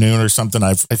 p.m. or something?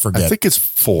 I forget. I think it's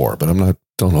 4, but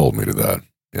don't hold me to that.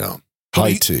 Yeah.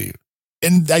 High tea.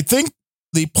 And I think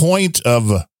the point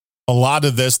of a lot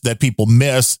of this that people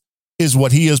miss is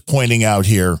what he is pointing out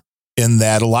here, in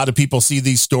that a lot of people see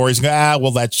these stories and go,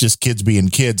 well, that's just kids being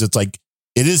kids. It's like,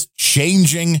 it is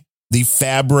changing the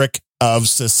fabric of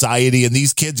society, and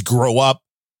these kids grow up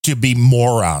to be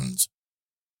morons.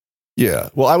 Yeah.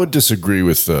 Well, I would disagree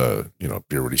with,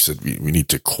 Beer, what he said. We need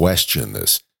to question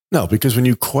this. No, because when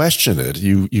you question it,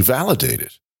 you validate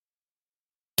it.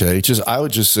 Okay. I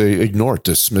would just say, ignore it,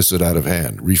 dismiss it out of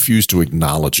hand, refuse to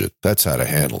acknowledge it. That's how to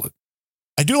handle it.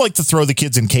 I do like to throw the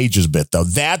kids in cages bit, though.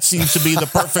 That seems to be the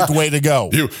perfect way to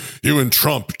go. You and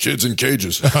Trump, kids in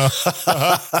cages.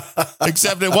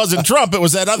 Except it wasn't Trump. It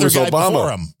was that other guy Obama.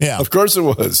 Before him. Yeah. Of course it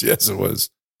was. Yes, it was.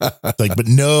 But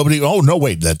nobody, no,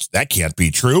 wait, that can't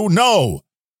be true. No.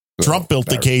 Trump built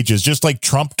the cages, just like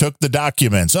Trump took the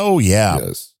documents. Oh, yeah.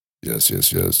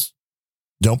 Yes.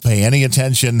 Don't pay any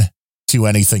attention to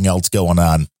anything else going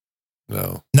on.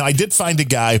 No. Now, I did find a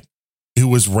guy who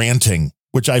was ranting,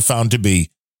 which I found to be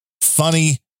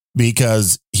funny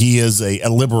because he is a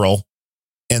liberal.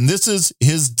 And this is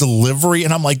his delivery.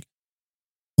 And I'm like,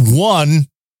 one,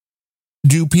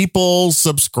 do people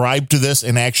subscribe to this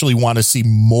and actually want to see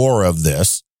more of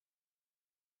this?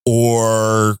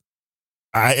 Or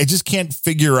I just can't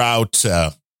figure out,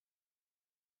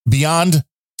 beyond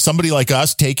somebody like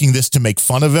us taking this to make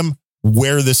fun of him,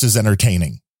 where this is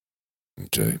entertaining.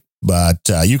 Okay. But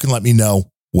you can let me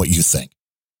know what you think.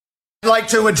 I'd like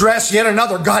to address yet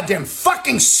another goddamn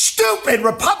fucking stupid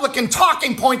Republican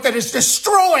talking point that is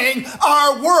destroying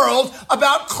our world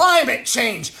about climate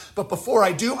change. But before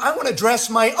I do, I want to address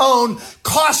my own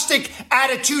caustic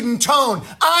attitude and tone.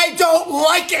 I don't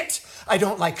like it. I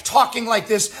don't like talking like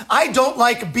this. I don't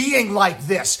like being like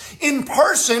this. In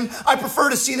person, I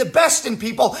prefer to see the best in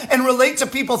people and relate to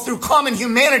people through common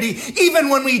humanity, even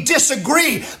when we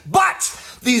disagree. But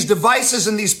these devices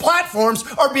and these platforms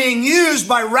are being used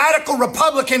by radical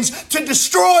Republicans to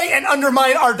destroy and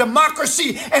undermine our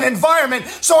democracy and environment.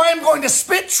 So I am going to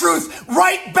spit truth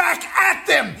right back at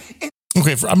them.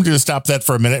 Okay, I'm going to stop that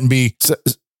for a minute and be...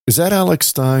 Is that Alex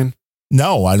Stein?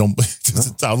 No, I don't. Does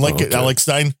it sound like it, Alex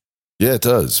Stein? Yeah, it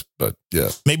does. But yeah.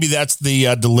 Maybe that's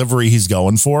the delivery he's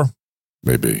going for.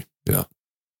 Maybe, yeah.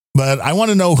 But I want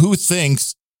to know who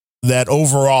thinks that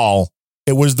overall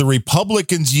it was the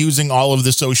Republicans using all of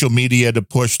the social media to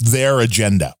push their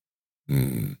agenda.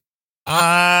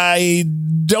 I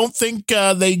don't think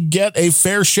they get a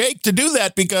fair shake to do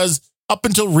that, because up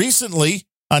until recently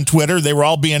on Twitter, they were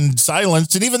all being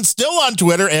silenced. And even still on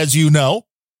Twitter, as you know.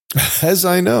 As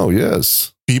I know,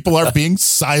 yes. People are being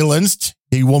silenced.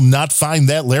 He will not find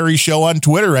that Larry show on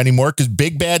Twitter anymore because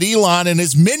Big Bad Elon and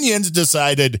his minions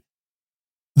decided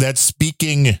that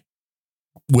speaking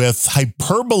with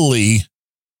hyperbole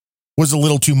was a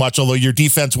little too much, although your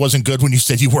defense wasn't good when you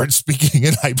said you weren't speaking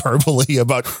in hyperbole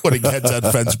about putting heads on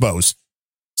fence posts.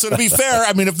 So to be fair,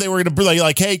 I mean, if they were going to be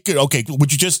like, hey, okay,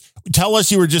 would you just tell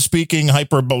us you were just speaking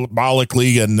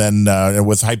hyperbolically and then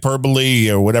with hyperbole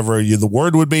or whatever the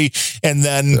word would be, and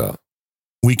then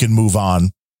we can move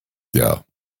on. Yeah.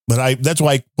 But that's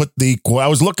why I put I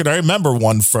was looking, I remember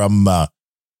one from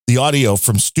the audio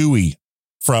from Stewie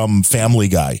from Family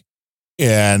Guy.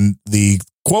 And the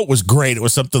quote was great. It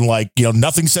was something like,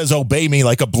 nothing says obey me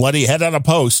like a bloody head on a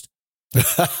post. And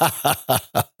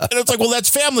it's like, well, that's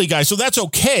Family Guy, so that's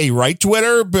okay, right,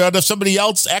 Twitter? But if somebody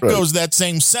else echoes that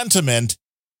same sentiment,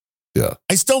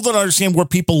 I still don't understand where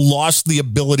people lost the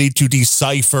ability to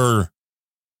decipher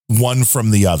one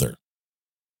from the other.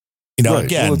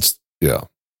 Again, well,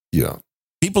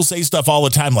 people say stuff all the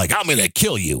time like, I'm going to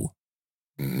kill you.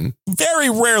 Mm-hmm. Very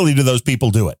rarely do those people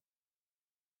do it.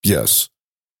 Yes.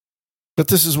 But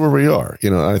this is where we are.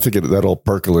 I think that all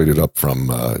percolated up from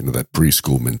that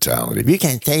preschool mentality. You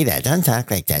can't say that. Don't talk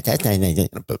like that.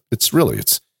 But it's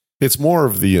more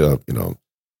of the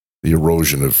the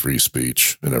erosion of free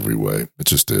speech in every way. It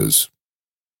just is.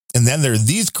 And then there are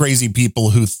these crazy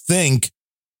people who think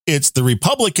it's the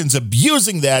Republicans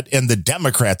abusing that and the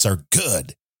Democrats are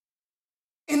good.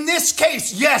 In this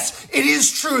case, yes, it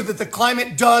is true that the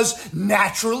climate does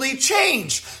naturally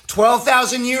change.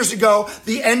 12,000 years ago,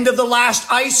 the end of the last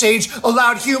ice age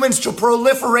allowed humans to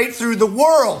proliferate through the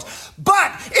world.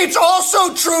 But it's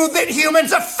also true that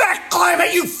humans affect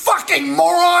climate, you fucking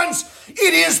morons!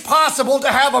 It is possible to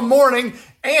have a morning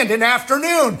and an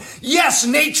afternoon. Yes,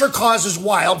 nature causes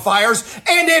wildfires,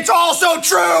 and it's also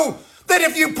true that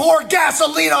if you pour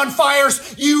gasoline on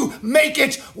fires, you make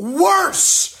it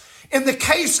worse. In the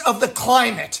case of the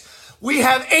climate, we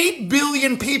have 8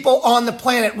 billion people on the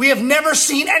planet. We have never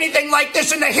seen anything like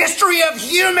this in the history of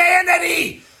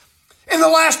humanity. In the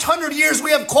last 100 years,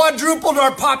 we have quadrupled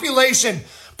our population.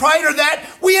 Prior to that,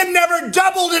 we had never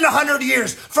doubled in 100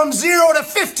 years. From 0 to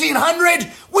 1,500,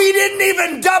 we didn't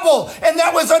even double. And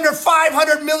that was under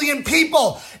 500 million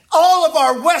people. All of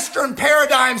our Western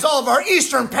paradigms, all of our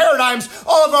Eastern paradigms,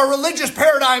 all of our religious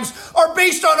paradigms are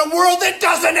based on a world that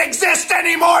doesn't exist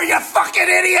anymore, you fucking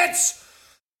idiots!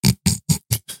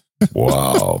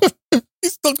 Wow. He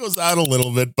still goes out a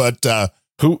little bit, but...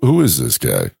 Who is this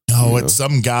guy? Oh, it's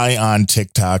some guy on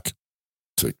TikTok.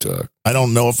 I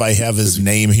don't know if I have his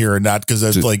name here or not, because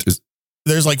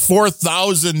there's like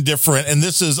 4,000 different, and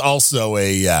this is also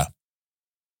a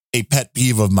pet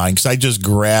peeve of mine, because I just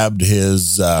grabbed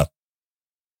his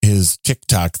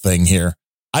TikTok thing here.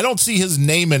 I don't see his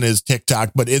name in his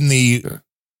TikTok, but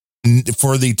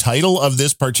for the title of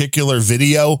this particular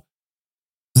video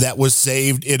that was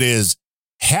saved, it is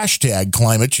hashtag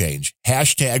climate change,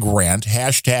 hashtag rant,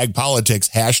 hashtag politics,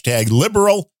 hashtag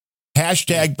liberal,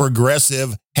 hashtag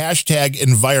progressive, hashtag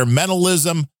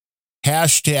environmentalism,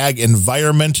 hashtag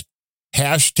environment,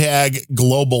 hashtag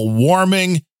global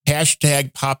warming,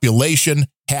 hashtag population,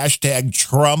 hashtag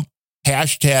Trump,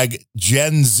 hashtag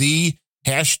Gen Z,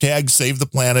 hashtag save the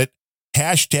planet,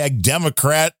 hashtag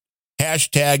Democrat,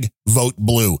 hashtag vote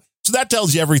blue. So that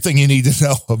tells you everything you need to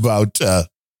know about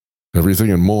everything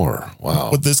and more.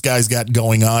 Wow. What this guy's got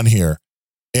going on here.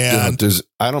 And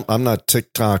I'm not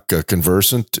TikTok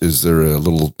conversant. Is there a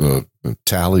little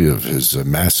tally of his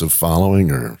massive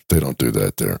following, or they don't do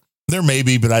that there? There may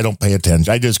be, but I don't pay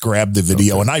attention. I just grab the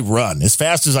video and I run as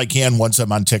fast as I can once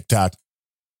I'm on TikTok.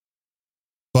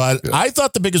 But I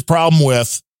thought the biggest problem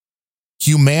with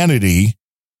humanity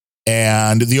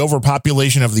and the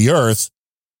overpopulation of the earth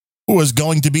was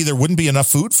going to be there wouldn't be enough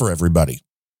food for everybody.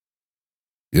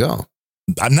 Yeah.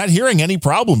 I'm not hearing any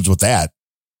problems with that.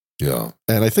 Yeah.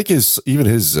 And I think his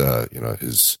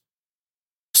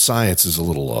science is a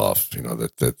little off,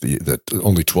 that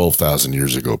only 12,000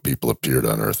 years ago people appeared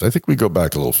on Earth. I think we go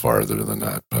back a little farther than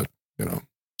that, but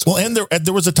Well, and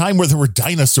there was a time where there were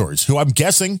dinosaurs who I'm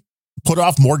guessing put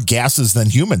off more gases than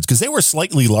humans because they were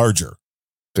slightly larger.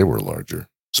 They were larger,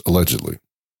 allegedly.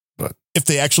 But if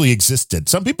they actually existed,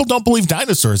 some people don't believe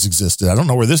dinosaurs existed. I don't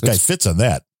know where this guy fits on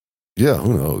that. Yeah,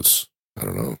 who knows? I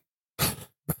don't know.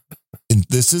 And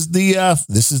this is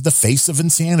the face of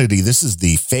insanity. This is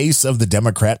the face of the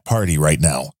Democrat Party right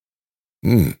now.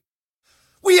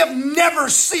 We have never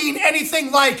seen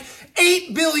anything like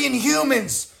 8 billion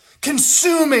humans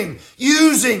consuming,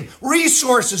 using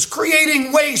resources,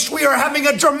 creating waste. We are having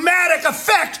a dramatic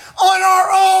effect on our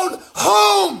own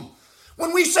home.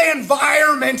 When we say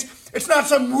environment, it's not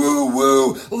some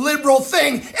woo-woo liberal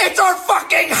thing. It's our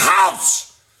fucking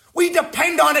house. We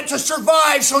depend on it to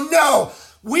survive, so no,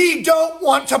 we don't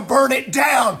want to burn it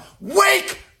down.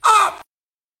 Wake up!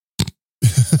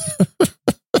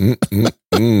 You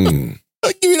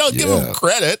don't give him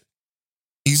credit.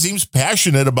 He seems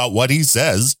passionate about what he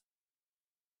says.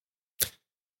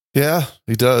 Yeah,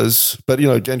 he does. But,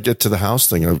 again, get to the house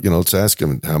thing. Let's ask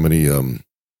him how many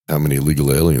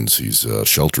illegal aliens he's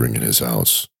sheltering in his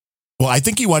house. Well, I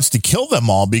think he wants to kill them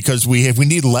all because we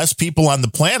need less people on the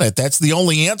planet. That's the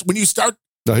only answer. When you start...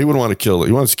 No, he wouldn't want to kill...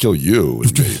 He wants to kill you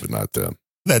and me, but not them.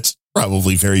 That's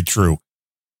probably very true.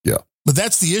 Yeah. But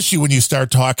that's the issue when you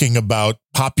start talking about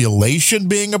population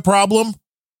being a problem.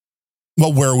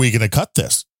 Well, where are we going to cut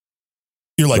this?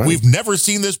 You're like, We've never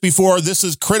seen this before. This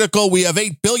is critical. We have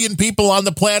 8 billion people on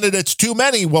the planet. It's too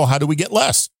many. Well, how do we get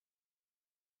less?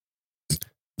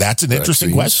 That's an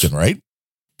interesting question, right?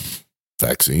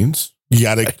 Vaccines. We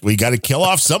got to kill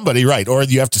off somebody, right? Or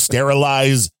you have to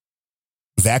sterilize.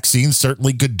 Vaccines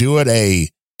certainly could do it. A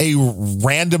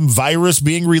random virus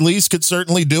being released could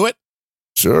certainly do it.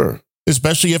 Sure.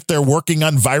 Especially if they're working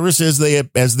on viruses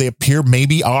as they appear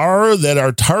maybe are that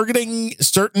are targeting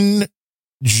certain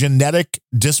genetic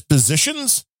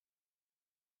dispositions.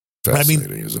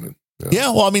 Fascinating, isn't it? Yeah.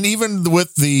 Well, I mean, even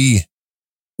with the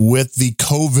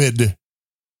COVID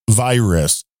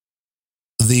virus,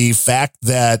 the fact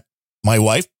that my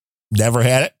wife never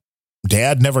had it,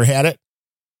 dad never had it,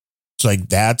 it's like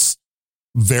that's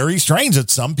very strange that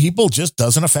some people just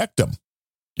doesn't affect them.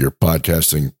 Your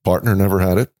podcasting partner never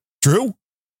had it? True.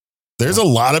 There's a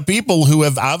lot of people who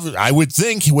have, I would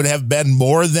think, would have been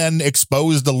more than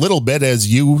exposed a little bit,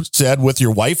 as you said, with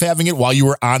your wife having it while you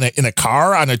were in a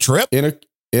car on a trip. In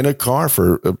a car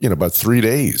for about 3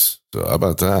 days. So how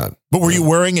about that? But were you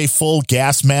wearing a full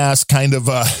gas mask kind of?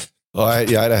 I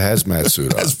had a hazmat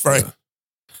suit on. That's right.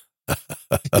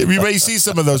 You may see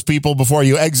some of those people before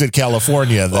you exit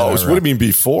California. What do you mean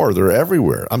before? They're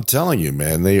everywhere. I'm telling you,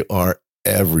 man, they are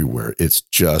everywhere. It's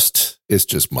just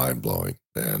mind blowing,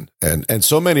 man. And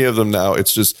so many of them now,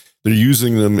 it's just, they're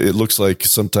using them. It looks like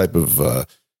some type of,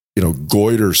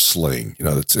 goiter sling,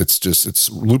 it's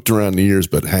looped around the ears,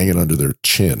 but hanging under their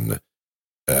chin.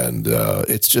 And,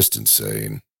 it's just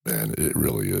insane, man. It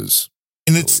really is.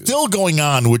 And it's still going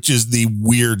on, which is the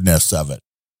weirdness of it.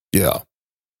 Yeah.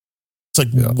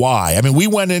 It's like, why? I mean, we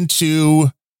went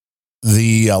into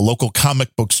the local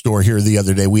comic book store here the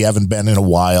other day. We haven't been in a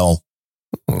while.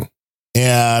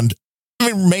 And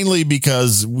I mean, mainly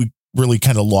because we really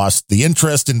kind of lost the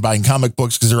interest in buying comic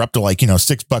books because they're up to like,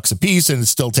 $6 a piece and it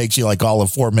still takes you like all of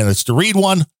 4 minutes to read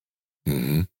one.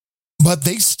 Mm-hmm. But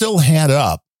they still had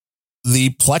up the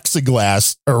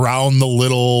plexiglass around the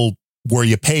little where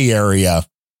you pay area.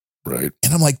 Right.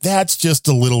 And I'm like, that's just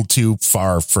a little too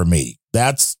far for me.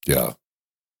 That's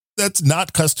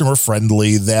not customer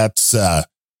friendly. That's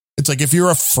it's like, if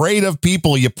you're afraid of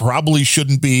people, you probably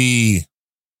shouldn't be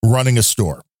running a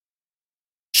store.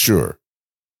 Sure.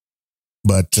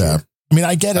 But I mean,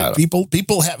 I get it.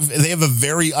 People have a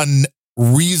very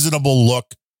unreasonable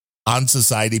look on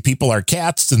society. People are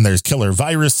cats and there's killer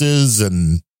viruses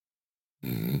and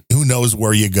who knows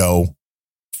where you go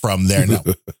from there. Now,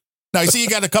 I see you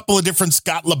got a couple of different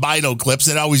Scott Libido clips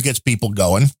that always gets people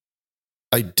going.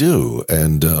 I do.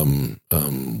 And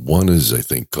one is, I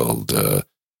think, called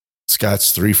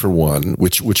Scott's 3 for 1,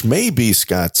 which may be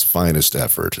Scott's finest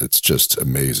effort. It's just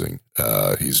amazing.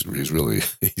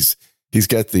 He's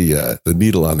got the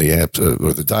needle on the amp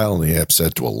or the dial on the amp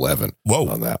set to 11. Whoa.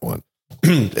 On that one.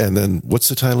 And then what's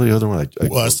the title of the other one?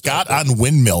 Scott on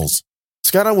Windmills.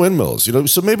 Scott on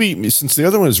Windmills. So maybe since the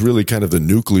other one is really kind of the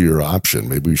nuclear option,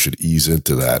 maybe we should ease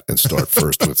into that and start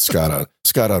first with Scott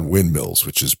on Windmills,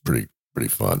 which is pretty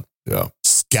fun. Yeah.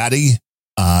 Scotty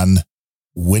on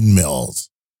Windmills.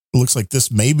 It looks like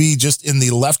this may be just in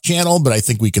the left channel, but I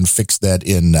think we can fix that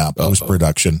in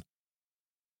post-production.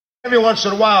 Every once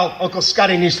in a while, Uncle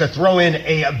Scotty needs to throw in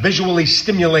a visually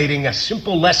stimulating, a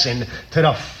simple lesson to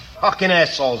the fucking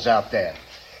assholes out there.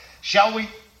 Shall we?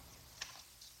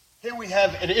 Here we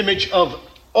have an image of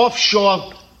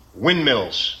offshore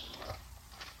windmills.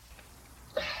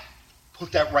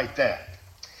 Put that right there.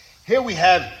 Here we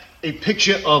have a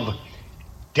picture of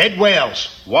dead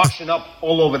whales washing up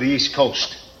all over the East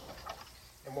Coast.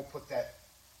 And we'll put that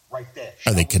right there.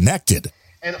 Are they connected?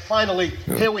 And finally,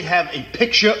 here we have a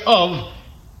picture of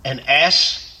an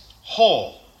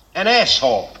asshole. An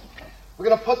asshole. We're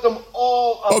going to put them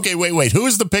all up. Okay, wait. Who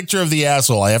is the picture of the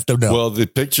asshole? I have to know. Well, the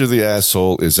picture of the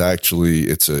asshole is actually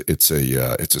it's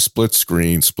a split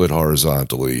screen, split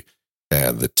horizontally,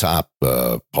 and the top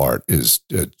part is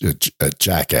a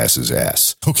jackass's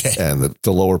ass. Okay, and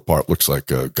the lower part looks like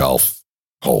a golf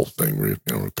hole thing where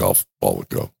a golf ball would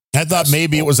go. I thought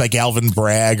maybe it was like Alvin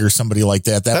Bragg or somebody like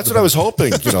that. That's what I was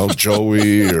hoping,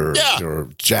 Joey or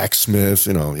Jack Smith,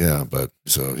 but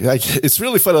so, yeah, it's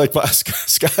really funny. Like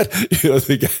Scott,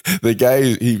 the guy,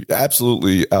 he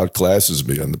absolutely outclasses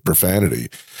me on the profanity.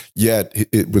 Yet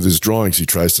with his drawings, he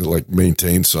tries to like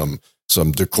maintain some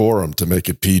decorum to make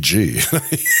it PG.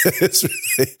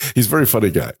 He's a very funny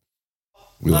guy.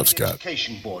 We love Scott.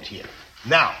 Education board here.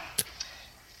 Now,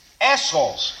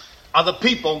 assholes are the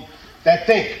people that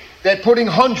think they're putting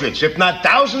hundreds, if not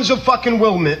thousands of fucking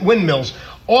windmills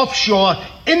offshore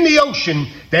in the ocean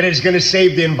that is going to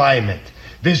save the environment.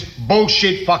 This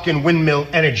bullshit fucking windmill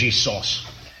energy source.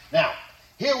 Now,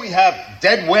 here we have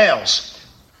dead whales.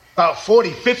 About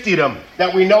 40, 50 of them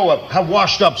that we know of have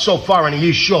washed up so far on the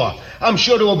East Shore. I'm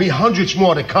sure there will be hundreds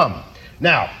more to come.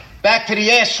 Now, back to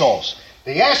the assholes.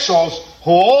 The assholes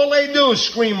who all they do is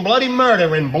scream bloody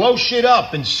murder and blow shit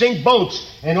up and sink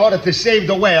boats in order to save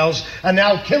the whales are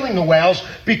now killing the whales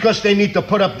because they need to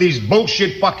put up these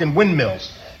bullshit fucking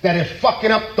windmills that is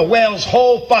fucking up the whales'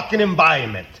 whole fucking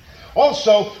environment.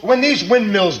 Also, when these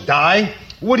windmills die,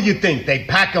 what do you think? They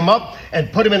pack them up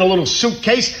and put them in a little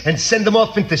suitcase and send them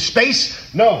off into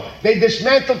space? No, they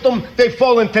dismantle them, they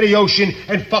fall into the ocean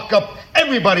and fuck up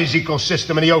everybody's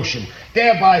ecosystem in the ocean,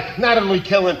 thereby not only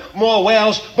killing more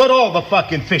whales, but all the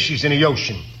fucking fishies in the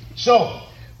ocean. So,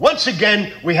 once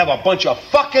again, we have a bunch of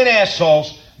fucking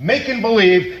assholes making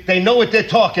believe they know what they're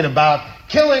talking about,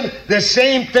 killing the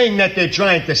same thing that they're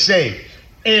trying to save,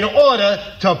 in order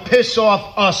to piss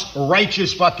off us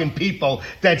righteous fucking people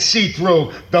that see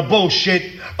through the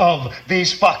bullshit of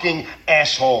these fucking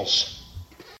assholes.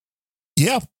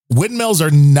 Yeah, windmills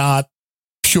are not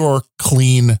pure,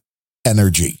 clean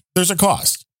energy. There's a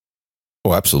cost.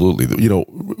 Oh, absolutely.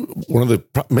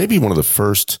 Maybe one of the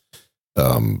first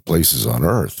places on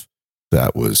Earth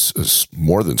that was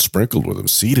more than sprinkled with them,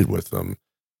 seeded with them,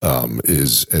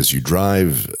 is as you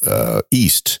drive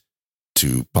east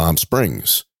to Palm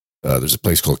Springs. There's a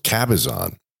place called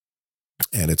Cabazon,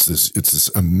 and it's this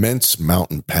immense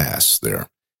mountain pass there.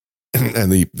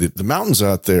 And the mountains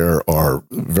out there are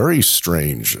very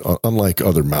strange, unlike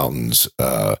other mountains.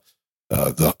 The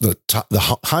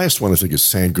highest one I think is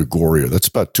San Gregorio. That's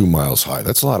about 2 miles high.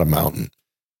 That's a lot of mountain,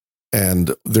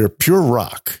 and they're pure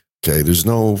rock. Okay, there's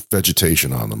no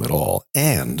vegetation on them at all,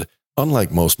 and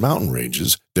unlike most mountain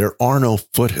ranges, there are no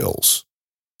foothills,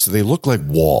 so they look like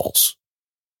walls.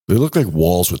 They look like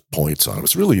walls with points on them.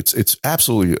 It's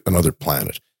absolutely another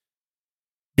planet.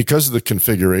 Because of the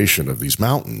configuration of these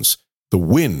mountains, the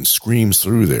wind screams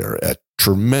through there at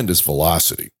tremendous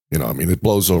velocity. It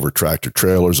blows over tractor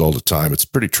trailers all the time. It's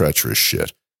pretty treacherous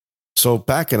shit. So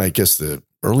back in, I guess, the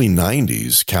early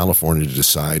 90s, California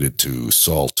decided to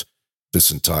salt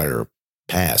this entire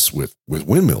pass with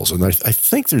windmills. And I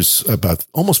think there's about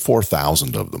almost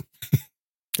 4,000 of them.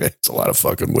 It's a lot of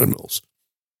fucking windmills.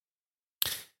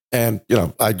 And,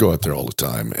 I'd go out there all the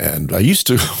time. And I used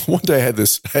to, one day I had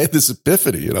this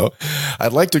epiphany,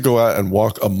 I'd like to go out and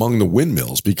walk among the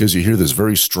windmills because you hear this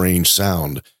very strange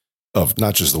sound of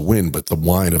not just the wind, but the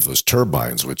whine of those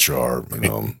turbines, which are,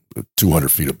 200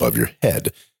 feet above your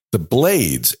head. The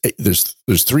blades, there's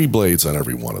 3 blades on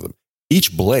every one of them.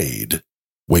 Each blade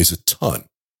weighs a ton.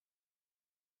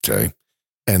 Okay.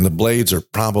 And the blades are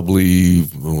probably,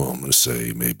 I'm going to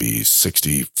say maybe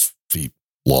 60 feet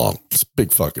long. It's a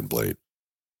big fucking blade.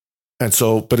 And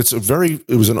so, but it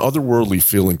was an otherworldly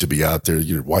feeling to be out there.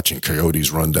 You're watching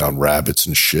coyotes run down rabbits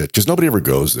and shit because nobody ever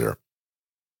goes there.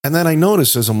 And then I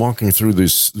notice as I'm walking through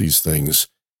these things,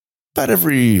 about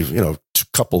every,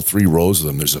 couple, 3 rows of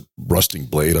them, there's a rusting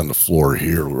blade on the floor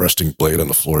here, rusting blade on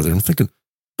the floor there. I'm thinking,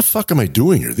 the fuck am I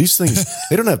doing here? These things,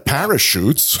 they don't have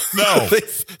parachutes. No.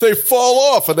 they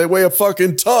fall off and they weigh a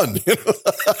fucking ton.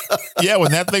 Yeah,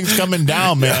 when that thing's coming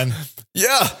down, man.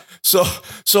 Yeah. So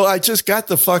I just got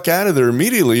the fuck out of there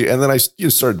immediately. And then I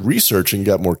started researching,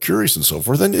 got more curious and so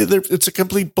forth. And it's a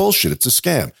complete bullshit. It's a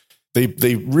scam.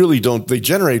 They really don't. They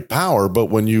generate power, but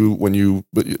when you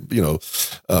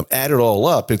add it all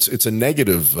up, it's a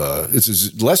negative.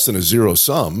 It's less than a zero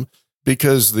sum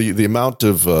because the amount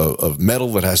of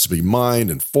metal that has to be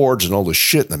mined and forged and all the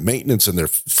shit and the maintenance, and they're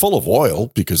full of oil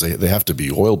because they have to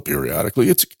be oiled periodically.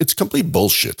 It's complete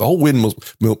bullshit. The whole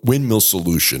windmill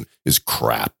solution is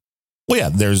crap. Well, yeah,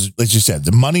 there's, as you said,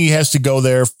 the money has to go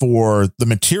there for the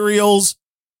materials,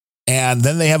 and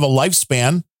then they have a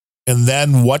lifespan. And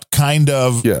then what kind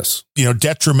of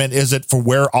detriment is it for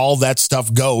where all that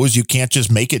stuff goes? You can't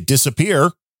just make it disappear.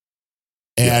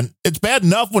 And it's bad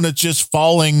enough when it's just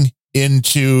falling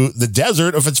into the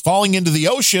desert. If it's falling into the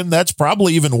ocean, that's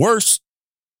probably even worse.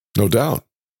 No doubt.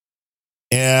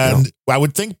 And I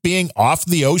would think being off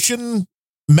the ocean,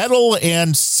 metal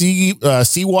and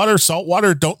seawater, salt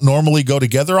water don't normally go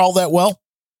together all that well.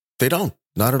 They don't.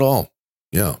 Not at all.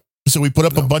 Yeah. So we put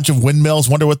up a bunch of windmills,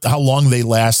 wonder how long they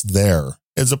last there,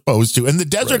 as opposed to in the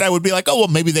desert. Right. I would be like, oh, well,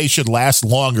 maybe they should last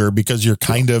longer because you're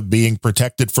kind of being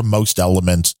protected from most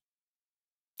elements.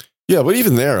 Yeah, but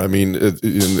even there, I mean,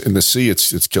 in the sea,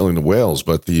 it's killing the whales,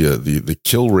 but the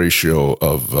kill ratio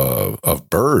of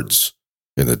birds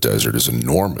in the desert is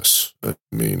enormous. I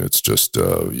mean, it's just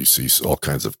you see all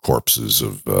kinds of corpses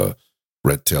of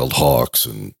red-tailed hawks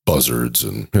and buzzards,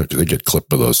 and they get clipped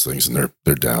by those things, and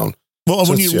they're down. Well,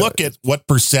 so when you look at what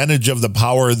percentage of the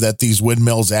power that these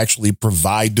windmills actually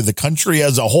provide to the country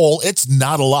as a whole, it's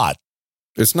not a lot.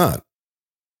 It's not.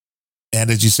 And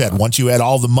as you said, once you add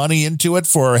all the money into it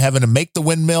for having to make the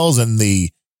windmills and the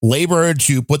labor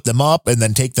to put them up and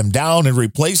then take them down and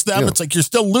replace them, it's like you're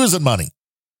still losing money.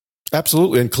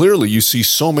 Absolutely. And clearly you see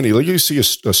so many, like you see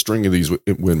a string of these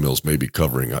windmills maybe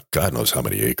covering God knows how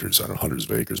many acres, I don't know, hundreds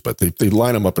of acres, but they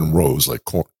line them up in rows like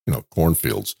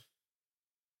cornfields.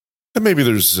 And maybe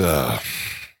there's, I'm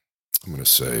going to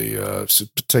say,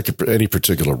 take any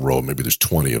particular row, maybe there's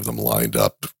 20 of them lined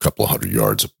up, a couple of 100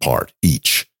 yards apart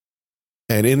each.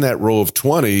 And in that row of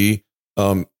 20,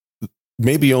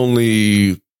 maybe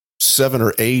only 7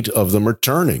 or 8 of them are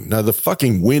turning. Now, the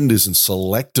fucking wind isn't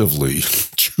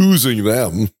selectively choosing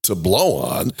them to blow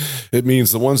on. It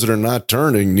means the ones that are not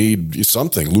turning need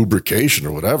something, lubrication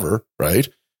or whatever, right?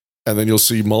 And then you'll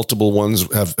see multiple ones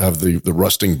have the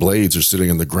rusting blades are sitting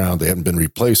in the ground. They haven't been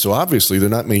replaced. So obviously they're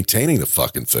not maintaining the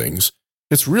fucking things.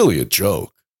 It's really a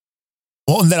joke.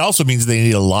 Well, and that also means they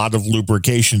need a lot of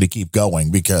lubrication to keep going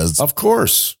because... Of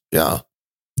course. Yeah.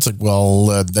 It's like,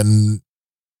 well, then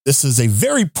this is a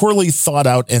very poorly thought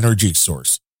out energy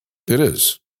source. It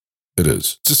is.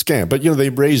 It's a scam. But, they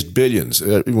raised billions.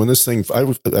 When this thing...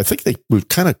 I think they were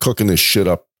kind of cooking this shit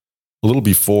up a little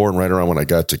before and right around when I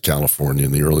got to California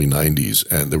in the early 90s,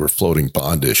 and they were floating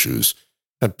bond issues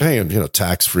and paying,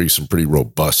 tax-free, some pretty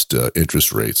robust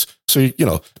interest rates. So,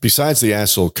 besides the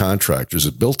asshole contractors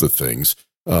that built the things,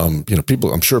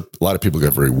 people, I'm sure a lot of people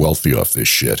got very wealthy off this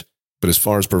shit. But as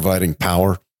far as providing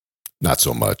power, not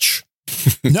so much.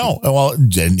 No. Well,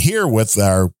 and here with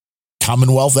our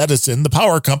Commonwealth Edison, the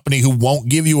power company who won't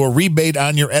give you a rebate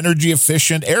on your energy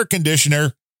efficient air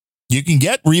conditioner, you can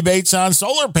get rebates on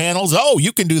solar panels. Oh,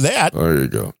 you can do that. There you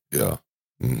go. Yeah.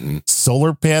 Mm-hmm.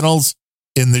 Solar panels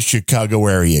in the Chicago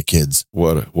area, kids.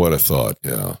 What a thought.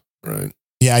 Yeah. Right.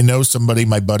 Yeah. I know somebody,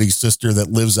 my buddy's sister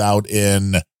that lives out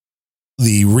in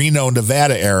the Reno,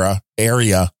 Nevada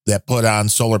area that put on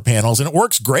solar panels, and it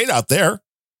works great out there.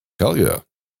 Hell yeah.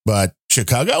 But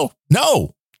Chicago?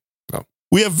 No.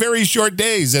 We have very short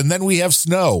days and then we have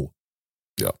snow.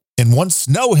 Yeah. And once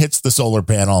snow hits the solar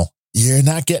panel, you're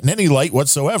not getting any light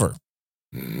whatsoever.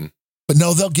 Mm-hmm. But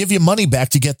no, they'll give you money back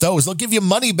to get those. They'll give you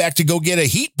money back to go get a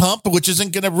heat pump, which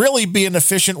isn't going to really be an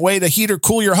efficient way to heat or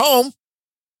cool your home.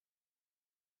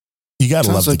 You got to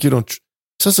love it.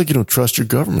 Sounds like you don't trust your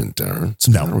government, Darren. What's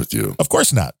the matter with you? Of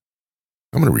course not.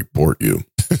 I'm going to report you.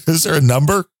 Is there a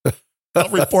number? I'll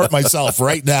report myself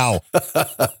right now.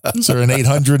 Is there an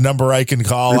 800 number I can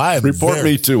call? Report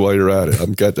me too while you're at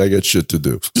it. I got shit to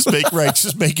do.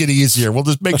 Just make it easier. We'll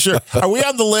just make sure. Are we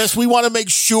on the list? We want to make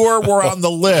sure we're on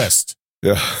the list.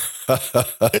 Yeah.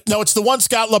 No, it's the one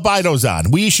Scott Labido's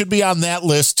on. We should be on that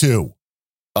list too.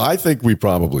 I think we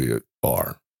probably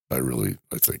are. I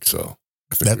think so.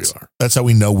 I think we are. That's how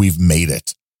we know we've made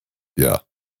it. Yeah.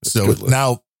 So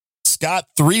now Scott,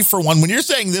 3 for 1. When you're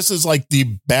saying this is like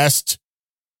the best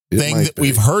thing that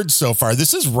we've heard so far,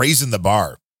 this is raising the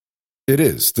bar. It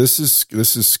is. This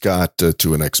is Scott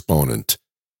to an exponent,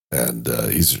 and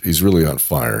he's really on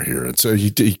fire here. And so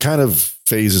he kind of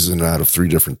phases in and out of 3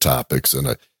 different topics, and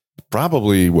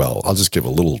I'll just give a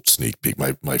little sneak peek.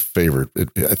 My favorite,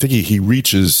 I think he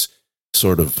reaches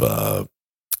sort of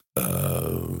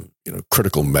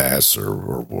critical mass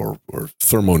or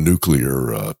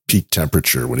thermonuclear peak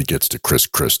temperature when he gets to Chris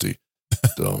Christie.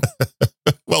 So,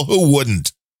 well, who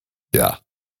wouldn't? Yeah.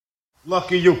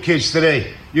 Lucky you kids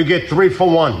today. You get 3 for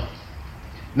 1.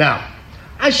 Now,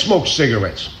 I smoke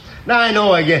cigarettes. Now I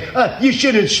know I get, you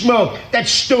shouldn't smoke. That's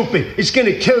stupid. It's going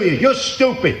to kill you. You're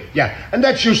stupid. Yeah, and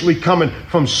that's usually coming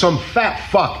from some fat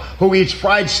fuck who eats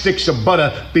fried sticks of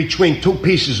butter between 2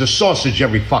 pieces of sausage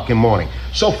every fucking morning.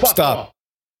 So fuck off.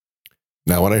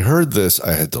 Now, when I heard this,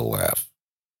 I had to laugh.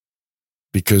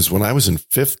 Because when I was in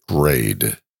 5th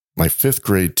grade, my 5th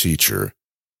grade teacher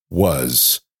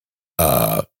was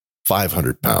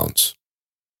 500 pounds.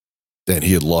 And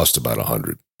he had lost about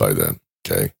 100 by then,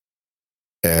 okay?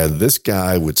 And this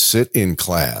guy would sit in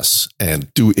class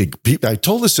and I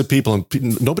told this to people, and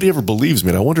nobody ever believes me.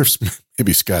 And I wonder if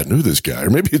maybe Scott knew this guy,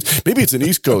 or maybe it's an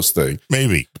East Coast thing.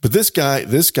 Maybe. But this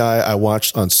guy I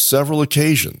watched on several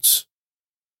occasions,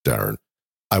 Darren.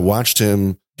 I watched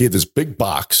him. He had this big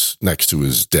box next to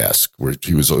his desk where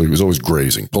he was always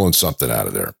grazing, pulling something out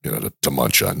of there, to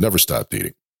munch on. Never stopped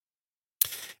eating.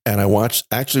 And I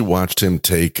actually watched him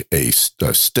take a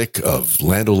stick of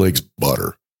Land O'Lakes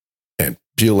butter and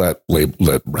peel that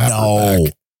wrapper back.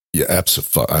 Yeah,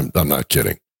 absolutely. I'm not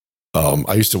kidding.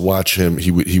 I used to watch him.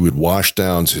 He would wash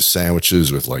down his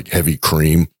sandwiches with like heavy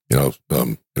cream,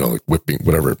 like whipping,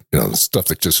 whatever, the stuff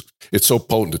that it's so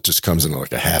potent it just comes in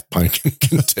like a half pint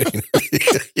container.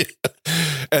 Yeah.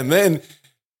 And then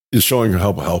is showing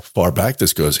how far back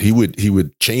this goes. He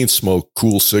would chain smoke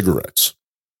cool cigarettes.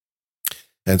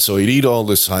 And so he'd eat all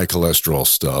this high cholesterol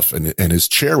stuff. And his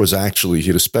chair was he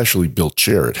had a specially built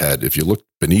chair. It had, if you looked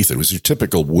beneath it, was your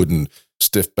typical wooden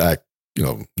stiff back,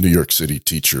 New York City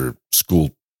teacher school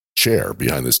chair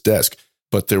behind this desk.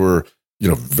 But there were,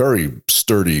 very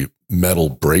sturdy metal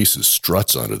braces,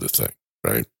 struts under the thing,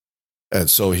 right? And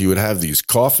so he would have these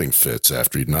coughing fits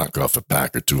after he'd knock off a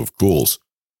pack or 2 of Cools.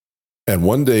 And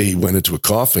one day he went into a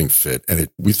coughing fit, and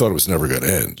we thought it was never going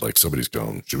to end. Like somebody's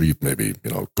going, should we maybe,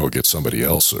 go get somebody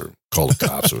else or call the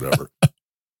cops or whatever?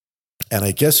 And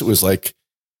I guess it was like,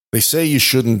 they say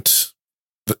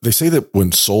that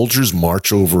when soldiers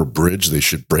march over a bridge, they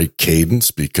should break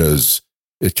cadence because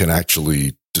it can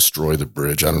actually destroy the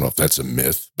bridge. I don't know if that's a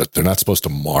myth, but they're not supposed to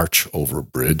march over a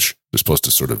bridge. They're supposed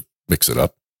to sort of mix it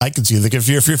up. I can see that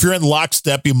if you're in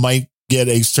lockstep, you might get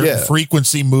a certain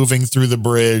frequency moving through the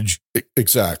bridge.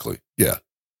 Exactly. Yeah.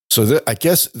 So I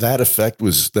guess that effect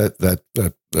was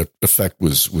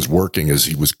was working as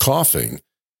he was coughing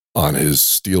on his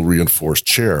steel reinforced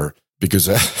chair, because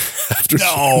after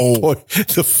some point,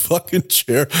 the fucking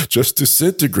chair just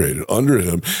disintegrated under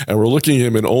him, and we're looking at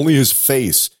him and only his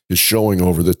face is showing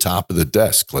over the top of the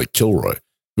desk like Kilroy. It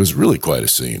was really quite a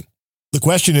scene. The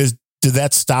question is, did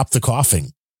that stop the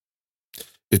coughing?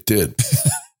 It did. See,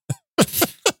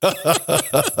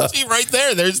 right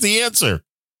there. There's the answer.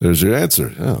 There's your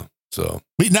answer. Yeah. So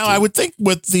now I would think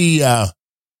with the,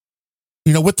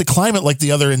 with the climate, like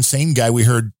the other insane guy we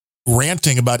heard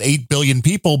ranting about 8 billion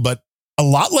people, but a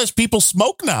lot less people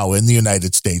smoke now in the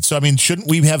United States. So, shouldn't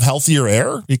we have healthier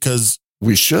air? Because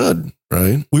we should,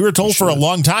 right? We were told for a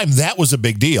long time that was a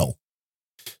big deal.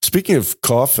 Speaking of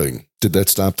coughing, did that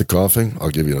stop the coughing? I'll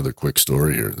give you another quick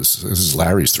story here. This is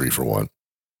Larry's 3 for 1.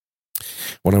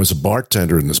 When I was a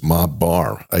bartender in this mob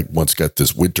bar, I once got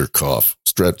this winter cough.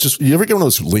 You ever get one of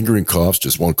those lingering coughs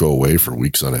just won't go away for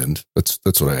weeks on end? That's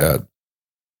what I had.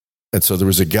 And so there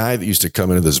was a guy that used to come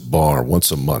into this bar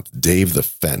once a month, Dave the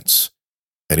Fence,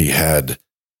 and he had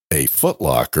a Foot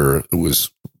Locker that was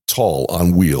tall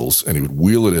on wheels, and he would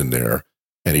wheel it in there,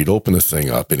 and he'd open the thing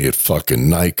up, and he had fucking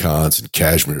Nikons and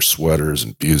cashmere sweaters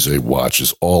and Piaget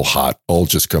watches, all hot, all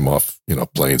just come off,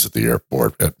 planes at the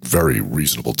airport at very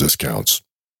reasonable discounts.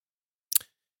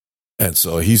 And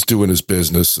so he's doing his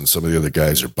business, and some of the other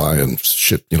guys are buying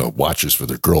shit, watches for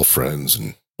their girlfriends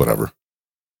and whatever.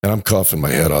 And I'm coughing my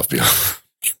head off behind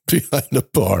the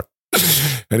bar.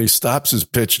 And he stops his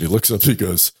pitch, and he looks up, and he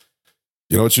goes,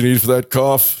 "You know what you need for that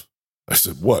cough?" I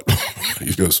said, "What?"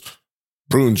 He goes,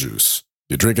 "Prune juice.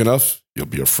 You drink enough, you'll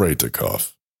be afraid to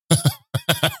cough."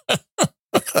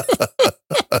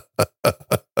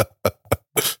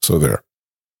 So there.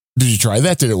 Did you try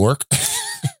that? Did it work?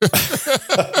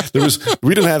 There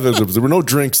were no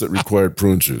drinks that required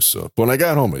prune juice. So, but when I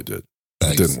got home, I did.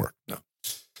 It didn't work. No.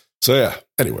 So yeah.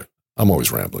 Anyway, I'm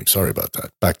always rambling. Sorry about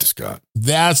that. Back to Scott.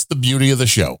 That's the beauty of the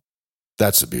show.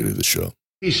 That's the beauty of the show.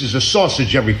 Pieces of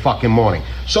sausage every fucking morning.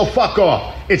 So fuck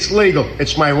off. It's legal.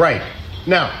 It's my right.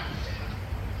 Now,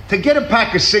 to get a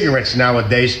pack of cigarettes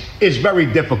nowadays is very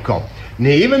difficult. Now,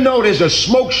 even though there's a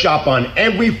smoke shop on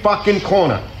every fucking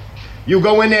corner, you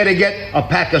go in there to get a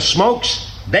pack of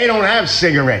smokes, they don't have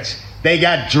cigarettes. They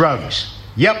got drugs.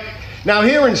 Yep. Now,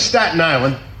 here in Staten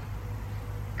Island,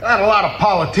 got a lot of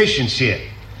politicians here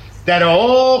that are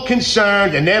all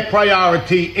concerned, and their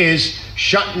priority is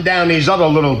shutting down these other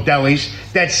little delis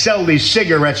that sell these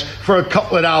cigarettes for a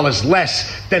couple of dollars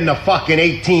less than the fucking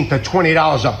 $18 to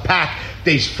 $20 a pack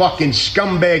these fucking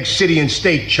scumbag city and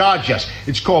state charge us.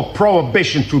 It's called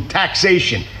prohibition through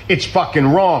taxation. It's fucking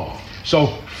wrong. So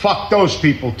fuck those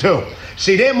people too.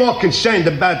 See, they're more concerned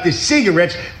about the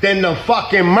cigarettes than the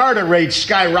fucking murder rate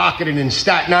skyrocketing in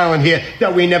Staten Island here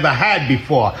that we never had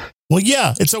before. Well,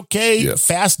 yeah, it's okay. Yeah.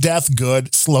 Fast death,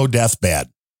 good. Slow death, bad.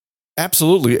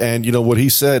 Absolutely. And you know what he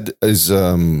said is he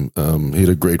had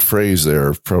a great phrase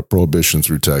there, prohibition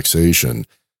through taxation.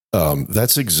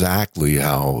 That's exactly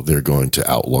how they're going to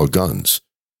outlaw guns.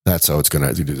 That's how it's going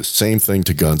to do the same thing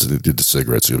to guns that they did to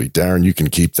cigarettes. It'll be, Darren, you can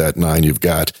keep that 9 you've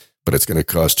got, but it's going to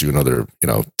cost you another,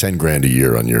 $10,000 a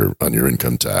year on your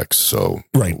income tax. So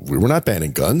right. We're not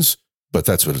banning guns, but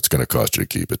that's what it's going to cost you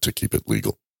to keep it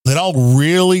legal. It all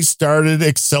really started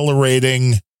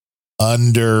accelerating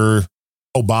under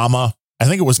Obama. I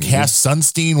think it was Cass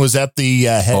Sunstein was at the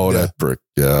head. Oh, that brick.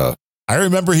 Yeah. I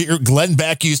remember Glenn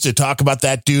Beck used to talk about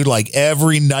that dude like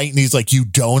every night. And he's like, you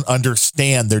don't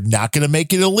understand. They're not going to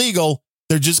make it illegal.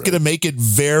 They're just going to make it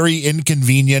very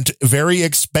inconvenient, very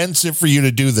expensive for you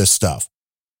to do this stuff.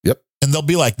 Yep. And they'll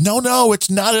be like, no, it's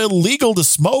not illegal to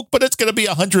smoke, but it's going to be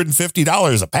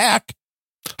 $150 a pack.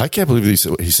 I can't believe he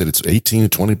said it's $18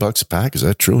 to $20 a pack. Is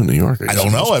that true in New York? I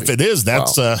don't know if it is.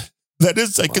 That's that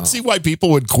is. I can see why people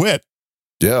would quit.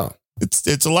 Yeah,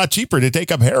 it's a lot cheaper to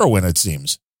take up heroin. It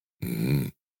seems.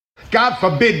 God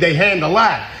forbid they handle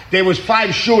that. There was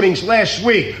 5 shootings last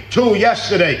week, 2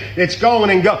 yesterday. It's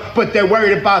going and go, but they're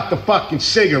worried about the fucking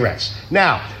cigarettes.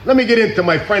 Now, let me get into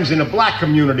my friends in the black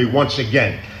community once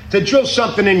again. To drill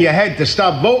something in your head to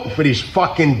stop voting for these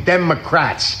fucking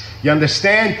Democrats. You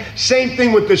understand? Same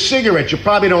thing with the cigarettes. You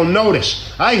probably don't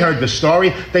notice. I heard the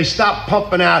story. They stopped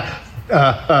pumping out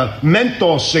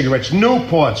menthol cigarettes,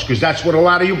 Newports, because that's what a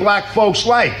lot of you black folks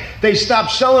like. They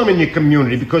stopped selling them in your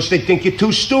community because they think you're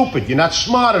too stupid. You're not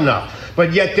smart enough.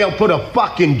 But yet they'll put a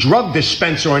fucking drug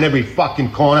dispenser on every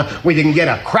fucking corner where you can get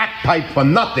a crack pipe for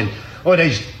nothing. Or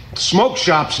there's smoke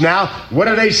shops now. What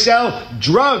do they sell?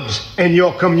 Drugs in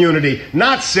your community,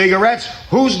 not cigarettes.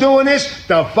 Who's doing this?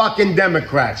 The fucking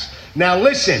Democrats. Now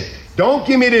listen, don't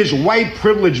give me this white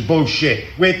privilege bullshit.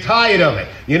 We're tired of it.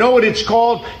 You know what it's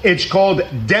called? It's called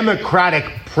democratic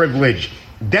privilege.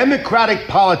 Democratic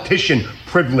politician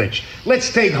privilege.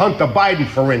 Let's take Hunter Biden,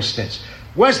 for instance.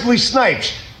 Wesley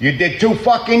Snipes, you did 2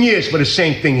 fucking years for the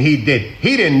same thing he did.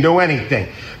 He didn't do anything.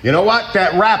 You know what?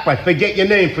 That rap, I forget your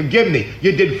name, forgive me.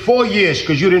 You did 4 years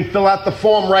because you didn't fill out the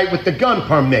form right with the gun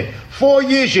permit. 4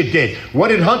 years you did. What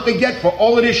did Hunter get for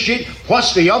all of this shit,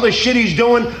 plus the other shit he's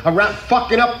doing around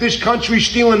fucking up this country,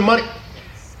 stealing money?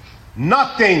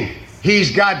 Nothing.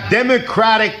 He's got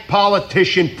democratic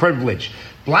politician privilege.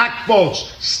 Black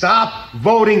folks, stop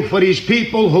voting for these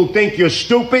people who think you're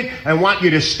stupid and want you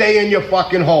to stay in your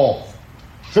fucking hole.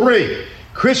 3,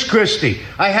 Chris Christie.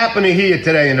 I happen to hear you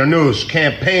today in the news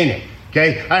campaigning,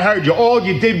 okay? I heard you. All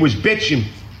you did was bitch and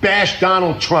bash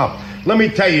Donald Trump. Let me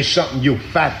tell you something, you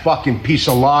fat fucking piece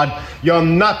of lard. You're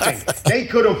nothing. They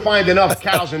couldn't find enough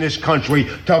cows in this country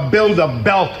to build a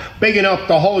belt big enough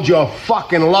to hold your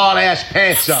fucking lard-ass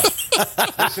pants up.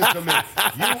 Listen to me.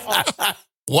 You are...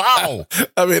 Wow.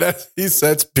 I mean,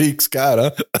 that's peak Scott,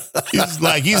 huh?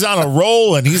 he's on a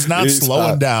roll and he's not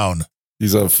slowing down.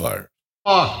 He's on fire.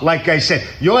 Oh, like I said,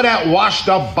 you're that washed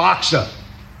up boxer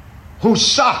who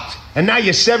sucked. And now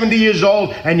you're 70 years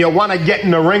old and you want to get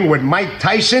in the ring with Mike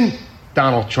Tyson,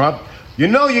 Donald Trump. You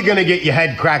know you're going to get your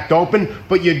head cracked open,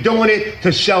 but you're doing it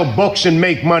to sell books and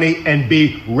make money and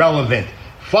be relevant.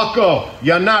 Fucko,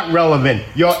 you're not relevant.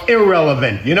 You're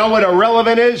irrelevant. You know what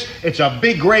irrelevant is? It's a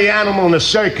big gray animal in a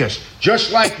circus,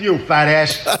 just like you, fat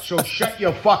ass. So shut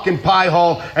your fucking pie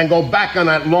hole and go back on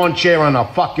that lawn chair on a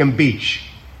fucking beach.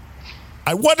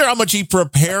 I wonder how much he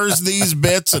prepares these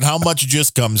bits and how much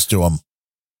just comes to him.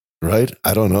 Right?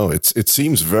 I don't know. It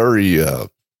seems very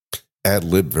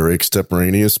ad-lib, very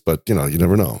extemporaneous, but you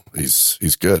never know.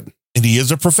 He's good. And he is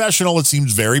a professional. It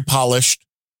seems very polished.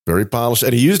 Very polished.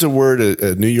 And he used a word,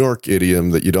 a New York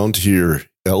idiom that you don't hear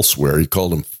elsewhere, he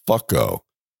called him fucko.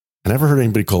 I never heard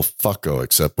anybody call fucko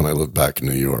except when I lived back in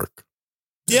New York.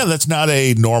 Yeah, that's not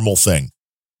a normal thing.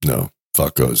 No,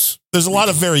 fuckos. There's a lot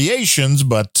of variations,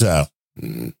 but I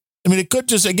mean, it could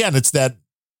just, again, it's that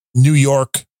New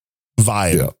York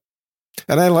vibe. Yeah.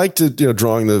 And I liked it,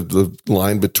 drawing the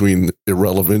line between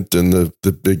irrelevant and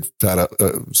the big fat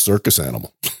circus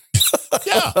animal.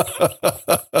 Yeah.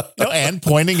 And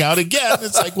pointing out again,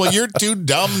 it's like, well, you're too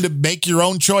dumb to make your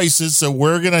own choices. So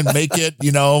we're going to make it,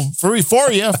 free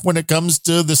for you when it comes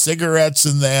to the cigarettes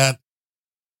and that.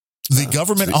 The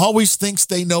government always thinks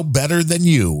they know better than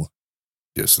you.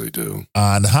 Yes, they do.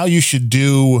 On how you should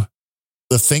do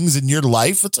the things in your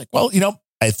life. It's like, well,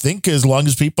 I think as long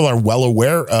as people are well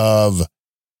aware of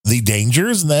the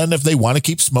dangers, and then if they want to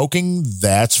keep smoking,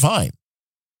 that's fine.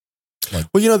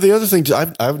 Well, the other thing,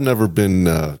 I've never been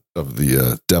of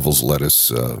the devil's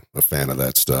lettuce, a fan of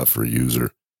that stuff or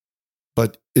user,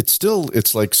 but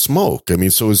it's like smoke. I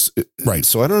mean, right.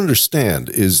 So I don't understand.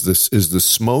 Is the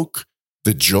smoke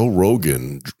that Joe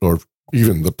Rogan or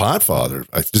even the Podfather,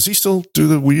 does he still do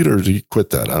the weed or did he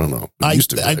quit that? I don't know. I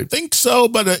think so,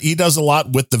 but he does a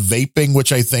lot with the vaping,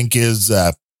 which I think is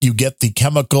you get the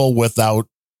chemical without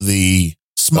the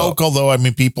smoke. Although, I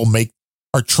mean, people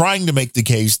are trying to make the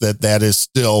case that is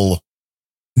still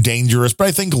dangerous, but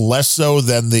I think less so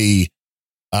than the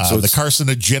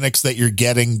carcinogenics that you're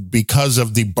getting because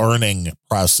of the burning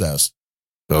process.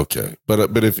 Okay.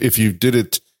 But if you did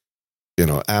it,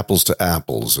 apples to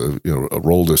apples,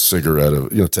 rolled a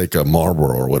cigarette, take a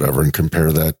Marlboro or whatever and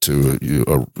compare that to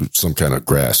some kind of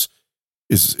grass,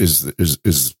 is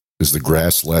the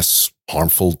grass less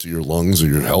harmful to your lungs or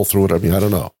your health or whatever? I mean, I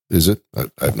don't know. Is it? I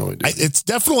have no idea. It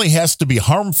definitely has to be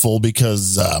harmful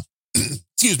because,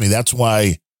 excuse me, that's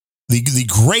why the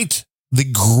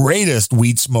greatest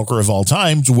weed smoker of all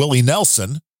time, Willie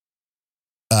Nelson,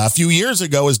 a few years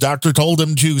ago, his doctor told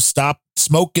him to stop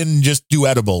smoking, just do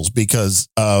edibles because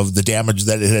of the damage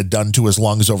that it had done to his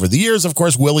lungs over the years. Of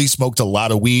course, Willie smoked a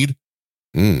lot of weed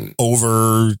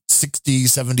over 60,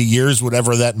 70 years,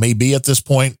 whatever that may be at this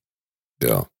point.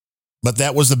 Yeah. But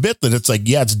that was the bit that it's like,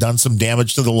 yeah, it's done some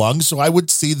damage to the lungs. So I would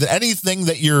see that anything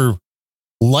that you're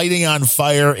lighting on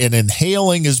fire and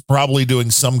inhaling is probably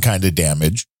doing some kind of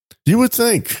damage. You would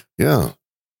think. Yeah.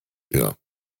 Yeah.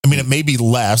 I mean, it may be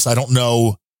less. I don't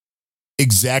know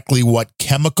exactly what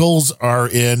chemicals are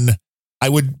in. I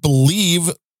would believe,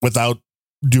 without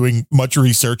doing much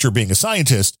research or being a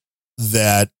scientist,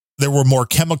 that there were more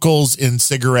chemicals in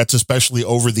cigarettes, especially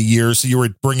over the years. So you were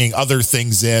bringing other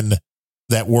things in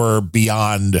that were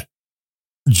beyond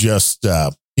just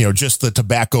the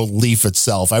tobacco leaf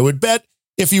itself. I would bet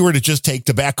if you were to just take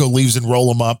tobacco leaves and roll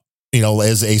them up,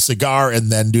 as a cigar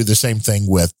and then do the same thing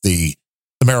with the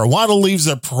marijuana leaves,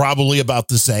 are probably about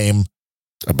the same.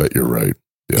 I bet you're right.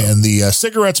 Yeah. And the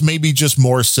cigarettes maybe just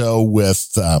more so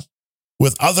with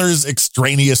others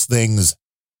extraneous things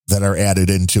that are added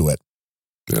into it.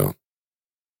 Yeah.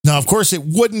 Now, of course, it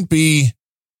wouldn't be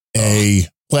a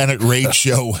Planet Rage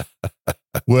show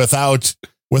without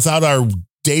our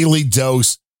daily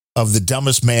dose of the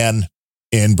dumbest man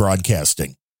in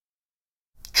broadcasting.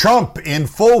 Trump in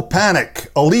full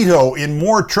panic. Alito in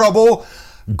more trouble.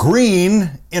 Green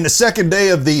in a second day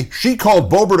of the "she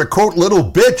called Boebert a quote little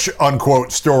bitch"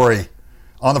 unquote story.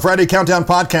 On the Friday Countdown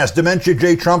podcast, Dementia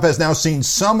J. Trump has now seen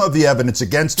some of the evidence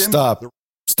against him.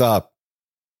 Stop.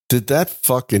 Did that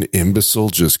fucking imbecile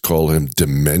just call him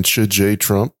Dementia J.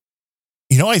 Trump?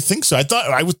 I think so.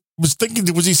 I was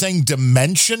thinking, was he saying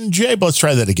Dimension J? But let's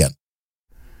try that again.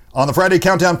 On the Friday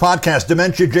Countdown podcast,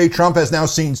 Dementia J. Trump has now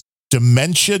seen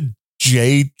Dementia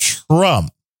J.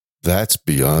 Trump. That's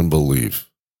beyond belief.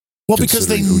 Well, because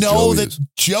they know that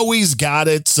Joey's got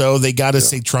it, so they got to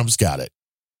say Trump's got it.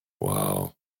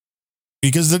 Wow.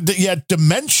 Because,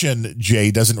 Dimension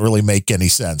J doesn't really make any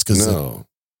sense. No.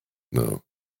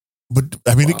 But,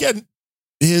 I mean, again,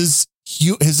 his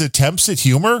attempts at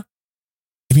humor,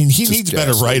 I mean, he needs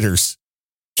better writers.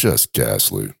 Just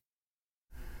ghastly.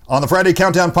 On the Friday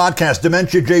Countdown podcast,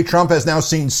 Dementia J. Trump has now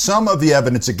seen some of the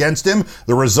evidence against him.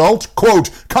 The result, quote,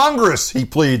 "Congress," he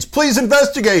pleads, "please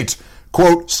investigate."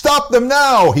 Quote, "Stop them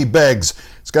now," he begs.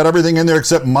 It's got everything in there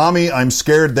except "Mommy, I'm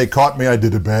scared they caught me. I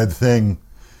did a bad thing."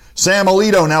 Sam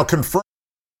Alito now confirmed.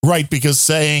 Right, because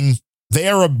saying they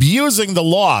are abusing the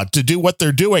law to do what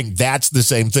they're doing, that's the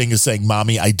same thing as saying,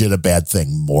 "Mommy, I did a bad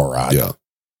thing, moron."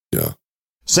 Yeah.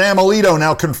 Sam Alito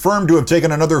now confirmed to have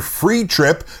taken another free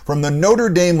trip from the Notre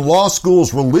Dame Law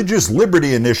School's Religious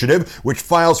Liberty Initiative, which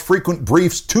files frequent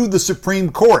briefs to the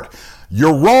Supreme Court.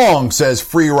 You're wrong, says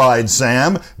Free Ride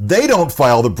Sam. They don't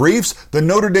file the briefs. The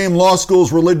Notre Dame Law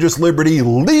School's Religious Liberty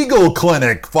Legal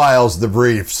Clinic files the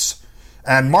briefs.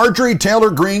 And Marjorie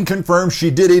Taylor Greene confirms she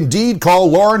did indeed call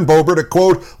Lauren Boebert a,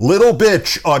 quote, little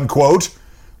bitch, unquote,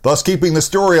 thus keeping the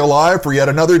story alive for yet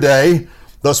another day,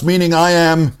 thus meaning I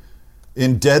am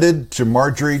indebted to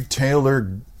Marjorie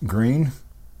Taylor Greene.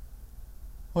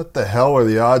 What the hell are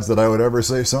the odds that I would ever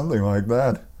say something like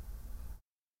that?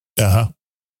 Uh-huh.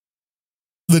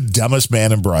 The dumbest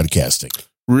man in broadcasting.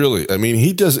 Really? I mean,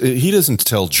 he doesn't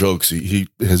tell jokes. He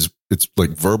has, it's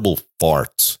like verbal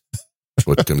farts.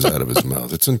 What comes out of his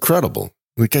mouth. It's incredible.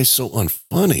 The guy's so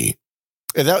unfunny.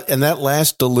 And that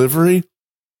last delivery,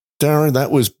 Darren,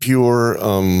 that was pure,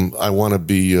 I want to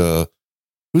be,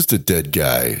 who's the dead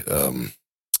guy?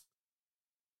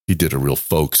 He did a real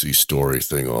folksy story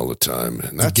thing all the time.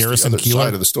 And that's Garrison the other Keillor?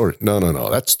 side of the story. No.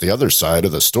 That's the other side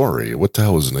of the story. What the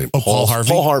hell was his name? Oh, Paul Harvey?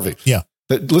 Paul Harvey. Yeah.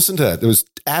 Listen to that. There was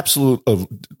absolute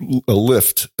a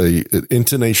lift, an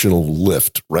intonational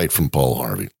lift right from Paul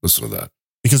Harvey. Listen to that.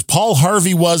 Because Paul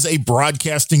Harvey was a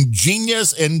broadcasting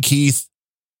genius and Keith,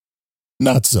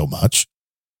 not so much.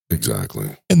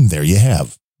 Exactly. And there you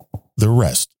have the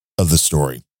rest of the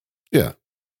story. Yeah.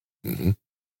 Mm-hmm.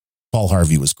 Paul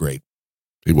Harvey was great.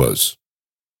 He was.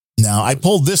 Now, I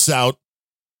pulled this out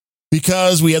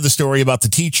because we had the story about the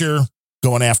teacher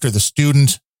going after the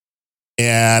student.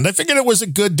 And I figured it was a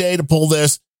good day to pull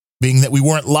this, being that we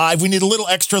weren't live. We need a little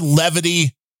extra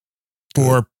levity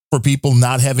for people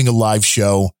not having a live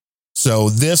show. So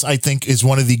this, I think, is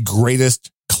one of the greatest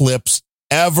clips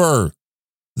ever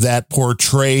that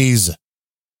portrays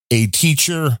a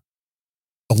teacher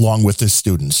along with his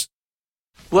students.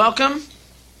 Welcome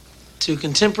to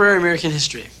Contemporary American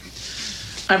History.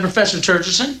 I'm Professor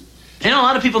Turgerson. I know a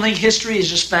lot of people think history is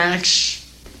just facts.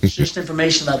 It's just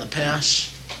information about the past.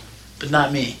 But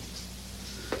not me.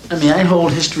 I mean, I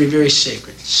hold history very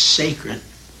sacred. Sacred.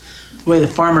 The way the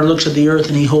farmer looks at the earth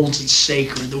and he holds it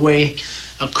sacred. The way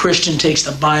a Christian takes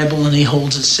the Bible and he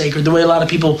holds it sacred. The way a lot of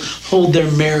people hold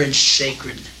their marriage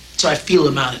sacred. So I feel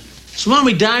about it. So why don't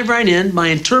we dive right in by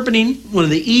interpreting one of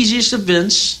the easiest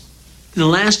events in the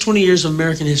last 20 years of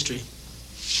American history.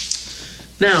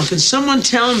 Now, can someone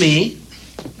tell me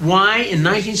why in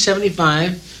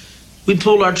 1975 we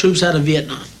pulled our troops out of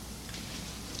Vietnam?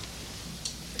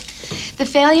 The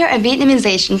failure of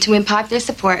Vietnamization to win popular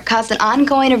support caused an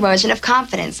ongoing erosion of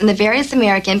confidence in the various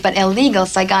American but illegal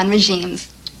Saigon regimes.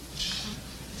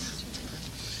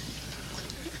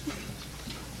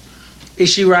 Is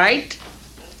she right?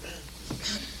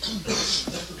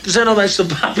 Because I know that's the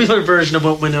popular version of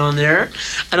what went on there.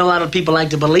 I know a lot of people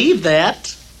like to believe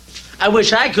that. I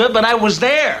wish I could, but I was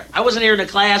there. I wasn't here in a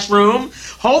classroom,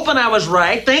 hoping I was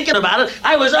right, thinking about it.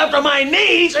 I was up to my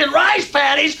knees in rice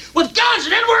paddies with guns,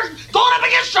 and then we're going up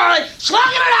against Charlie,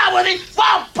 slugging it out with him,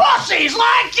 while pussies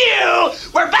like you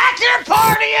were back here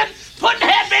partying, putting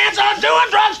headbands on, doing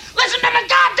drugs, listening to the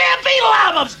goddamn Beatle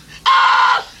albums.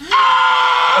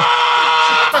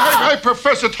 Hey,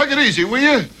 Professor, take it easy, will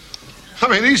you? I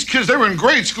mean, these kids, they were in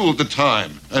grade school at the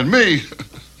time. And me,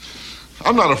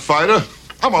 I'm not a fighter.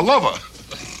 I'm a lover.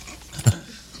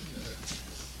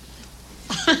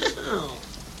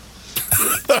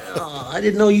 Oh, I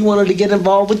didn't know you wanted to get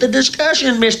involved with the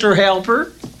discussion, Mr.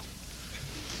 Helper.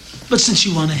 But since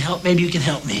you want to help, maybe you can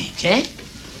help me, okay?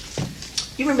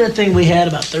 You remember that thing we had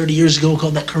about 30 years ago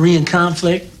called that Korean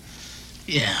conflict?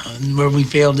 Yeah, where we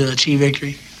failed to achieve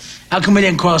victory. How come we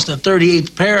didn't cross the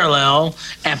 38th parallel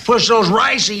and push those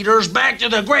rice eaters back to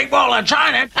the Great Wall of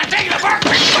China and take the brick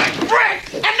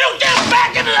and nuke them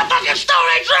back into the fucking Stone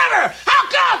Age River? How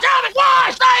come? Tell me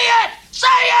why! Say it! Say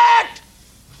it!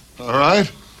 All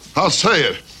right, I'll say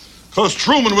it. Because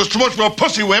Truman was too much of a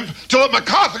pussy wimp to let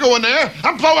MacArthur go in there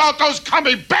and blow out those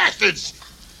commie bastards.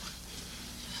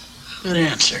 Good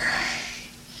answer.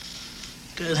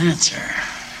 Good answer.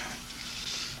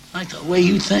 I like the way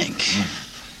you think.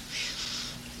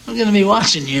 I'm gonna be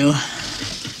watching you.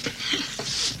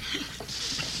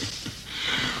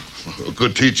 A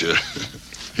good teacher.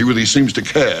 He really seems to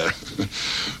care.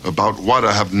 About what,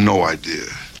 I have no idea.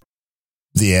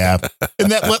 Yeah.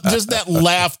 And just that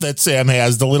laugh that Sam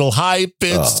has, the little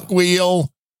high-pitched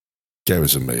squeal. Guy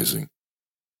was amazing.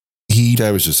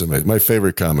 Guy was just amazing. My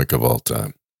favorite comic of all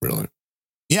time, really.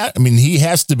 Yeah, I mean, he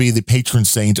has to be the patron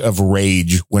saint of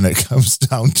rage when it comes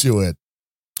down to it.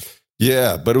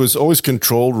 Yeah, but it was always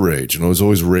controlled rage, and it was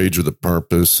always rage with a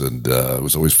purpose, and it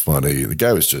was always funny. The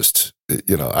guy was just,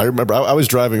 I remember I was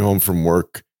driving home from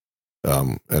work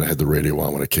And I had the radio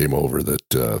on when I came over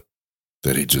that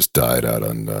he just died out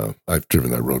on. I've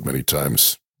driven that road many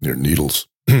times near Needles,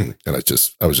 and I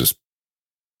was just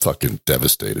fucking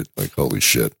devastated. Like, holy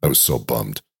shit! I was so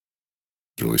bummed.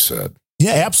 It's really sad.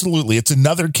 Yeah, absolutely. It's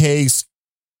another case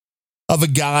of a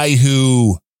guy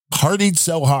who partied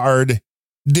so hard,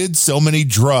 did so many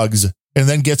drugs, and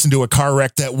then gets into a car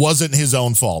wreck that wasn't his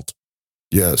own fault.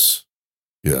 Yes.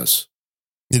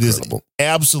 It is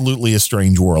absolutely a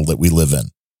strange world that we live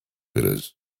in. It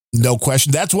is. No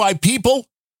question. That's why people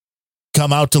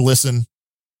come out to listen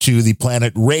to the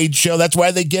Planet Rage show. That's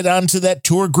why they get onto that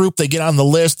tour group. They get on the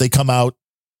list. They come out.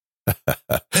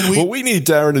 What we need,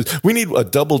 Darren, is we need a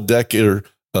double-decker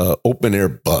open air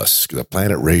bus, the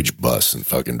Planet Rage bus, and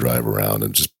fucking drive around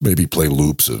and just maybe play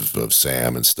loops of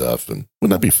Sam and stuff. And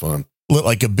wouldn't that be fun?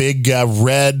 Like a big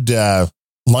red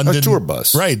London a tour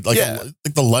bus, right? Like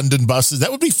the London buses.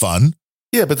 That would be fun.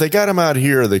 Yeah, but they got them out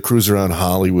here. They cruise around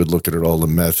Hollywood looking at all the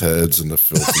meth heads and the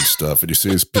filthy stuff. And you see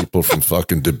these people from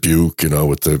fucking Dubuque,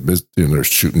 with they're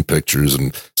shooting pictures,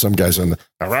 and some guys on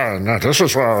this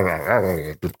is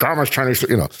the communist Chinese,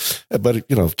 But,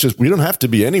 just we don't have to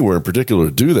be anywhere in particular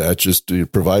to do that. Just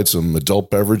provide some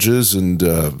adult beverages and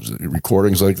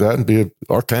recordings like that and be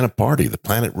our kind of party, the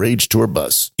Planet Rage tour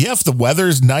bus. Yeah, if the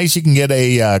weather's nice, you can get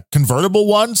a convertible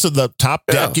one. So the top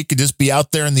deck, you could just be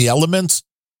out there in the elements.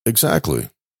 Exactly.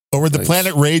 Or would the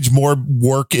Planet Rage more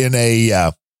work in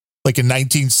a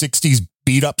 1960s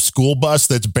beat up school bus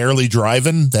that's barely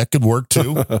driving? That could work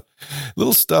too.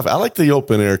 Little stuff. I like the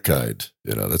open air kind.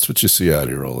 That's what you see out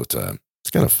here all the time. It's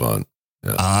kind of fun.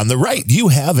 Yeah. On the right, you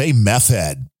have a meth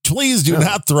head. Please do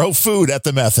not throw food at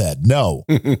the meth head. No.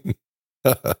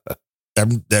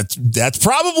 That's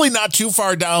probably not too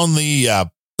far down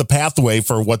the pathway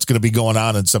for what's going to be going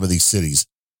on in some of these cities.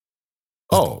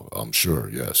 Oh, I'm sure.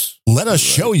 Yes. Let us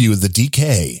show you the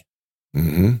decay.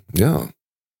 Mm-hmm. Yeah.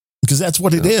 Because that's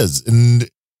what it is. And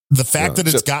the fact that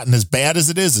it's gotten as bad as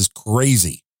it is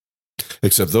crazy.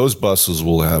 Except those buses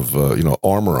will have,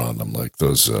 armor on them, like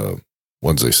those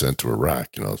ones they sent to Iraq,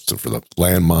 so for the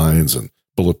landmines and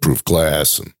bulletproof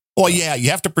glass. And yeah, you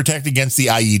have to protect against the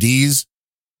IEDs.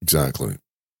 Exactly.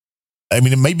 I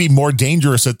mean, it may be more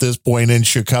dangerous at this point in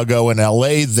Chicago and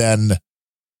LA than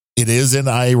it is in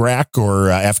Iraq or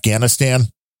Afghanistan.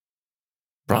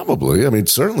 Probably. I mean,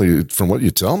 certainly from what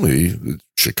you tell me,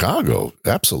 Chicago,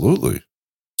 absolutely.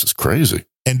 This is crazy.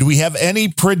 And do we have any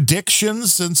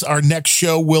predictions, since our next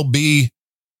show will be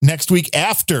next week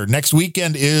after? Next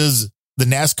weekend is the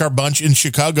NASCAR bunch in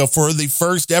Chicago for the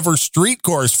first ever street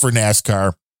course for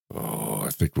NASCAR. Oh,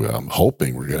 I'm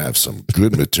hoping we're going to have some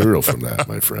good material from that,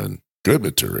 my friend. Good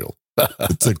material.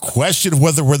 It's a question of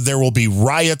whether there will be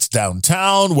riots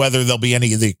downtown, whether there'll be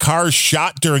any of the cars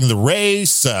shot during the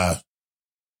race. I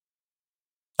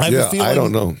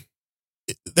don't know.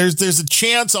 There's a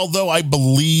chance, although I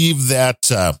believe that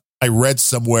I read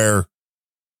somewhere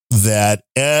that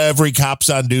every cop's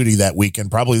on duty that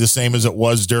weekend, probably the same as it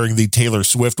was during the Taylor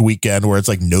Swift weekend, where it's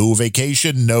like no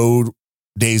vacation, no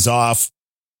days off.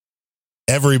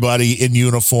 Everybody in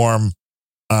uniform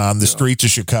on the streets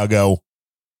of Chicago.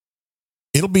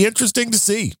 It'll be interesting to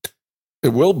see. It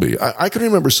will be. I can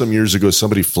remember some years ago,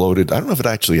 somebody floated. I don't know if it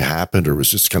actually happened or it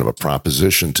was just kind of a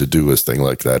proposition to do a thing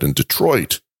like that in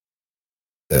Detroit.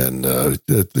 And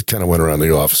it kind of went around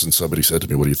the office and somebody said to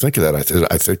me, what do you think of that?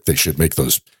 I think they should make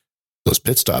those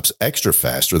pit stops extra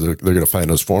faster. They're going to find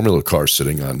those Formula cars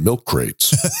sitting on milk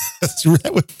crates.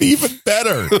 That would be even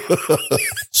better.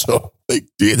 So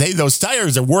those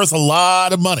tires are worth a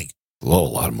lot of money. A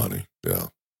lot of money. Yeah.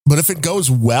 But if it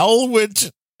goes well,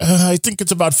 which I think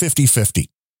it's about 50-50.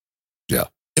 Yeah.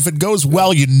 If it goes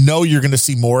well, you're going to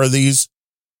see more of these.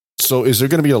 So is there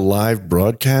going to be a live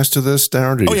broadcast to this,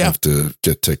 Darren? Do you have to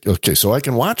get tickets? Okay, so I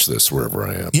can watch this wherever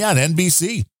I am. Yeah, on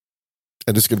NBC.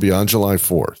 And it's going to be on July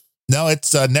 4th. No,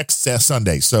 it's next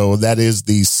Sunday. So that is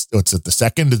the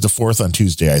 2nd? It's the 4th on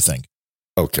Tuesday, I think.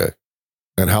 Okay.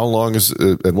 And how long is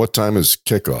and what time is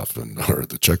kickoff or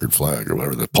the checkered flag or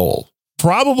whatever, the poll?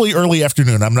 Probably early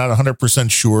afternoon. I'm not 100%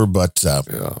 sure, but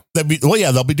they'll be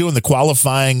doing the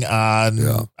qualifying on,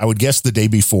 I would guess, the day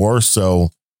before. So,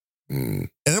 and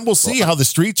then we'll see how the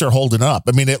streets are holding up.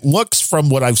 I mean, it looks from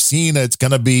what I've seen, it's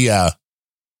going to be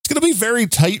very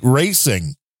tight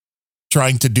racing,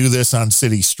 trying to do this on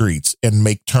city streets and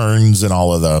make turns and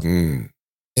all of the.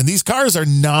 And these cars are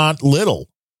not little.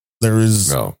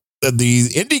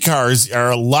 The Indy cars are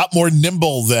a lot more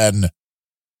nimble than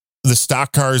the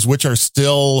stock cars, which are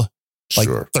still like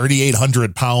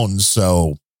 3,800 pounds.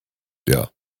 So yeah,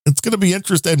 it's going to be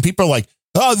interesting. And people are like,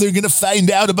 oh, they're going to find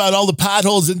out about all the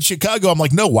potholes in Chicago. I'm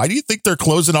like, no, why do you think they're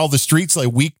closing all the streets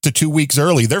like week to 2 weeks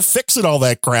early? They're fixing all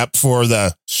that crap for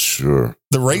the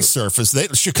race surface.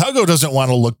 Chicago doesn't want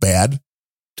to look bad.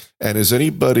 And has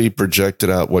anybody projected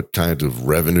out what kind of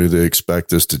revenue they expect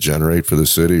this to generate for the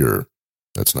city, or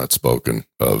that's not spoken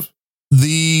of?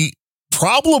 The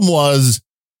problem was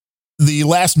the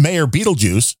last mayor,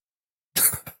 Beetlejuice,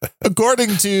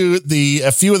 according to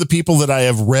a few of the people that I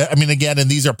have read, I mean, again, and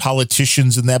these are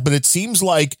politicians and that, but it seems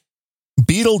like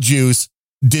Beetlejuice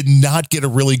did not get a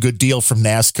really good deal from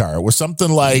NASCAR. It was something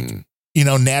like,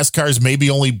 NASCAR's maybe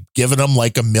only giving them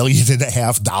like $1.5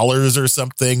 million or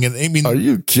something. And I mean, are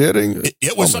you kidding?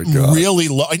 It was something really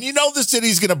low. And the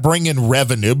city's going to bring in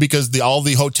revenue because all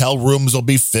the hotel rooms will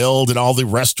be filled and all the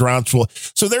restaurants will.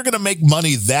 So they're going to make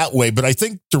money that way. But I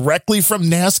think directly from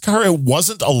NASCAR, it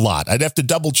wasn't a lot. I'd have to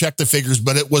double check the figures,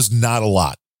 but it was not a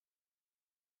lot.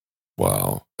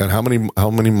 Wow. And how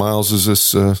many miles is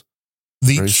this?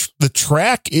 The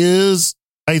track is,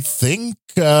 I think,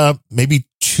 maybe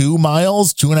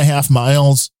 2.5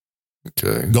 miles.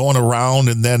 Okay. Going around,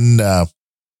 and then I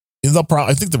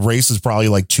think the race is probably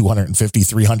like 250,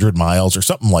 300 miles or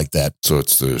something like that. So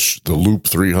it's the Loop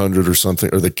 300 or something.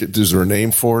 Or is there a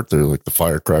name for it? They're like the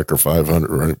Firecracker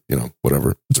 500 or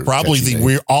whatever. It's probably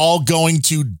we're all going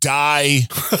to die.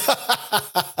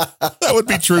 That would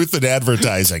be truth in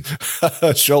advertising.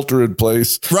 Shelter in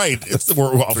place. Right.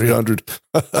 We're 300.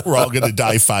 We're all going to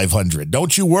die 500.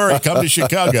 Don't you worry. Come to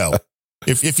Chicago.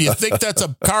 If you think that's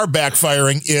a car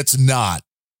backfiring, it's not.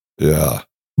 Yeah.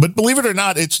 But believe it or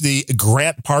not, it's the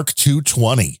Grant Park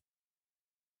 220.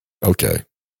 Okay.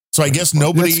 So I guess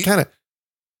nobody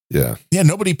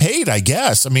nobody paid, I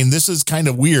guess. I mean, this is kind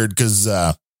of weird because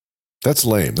that's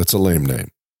lame. That's a lame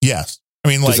name. Yes. I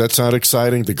mean, does that sound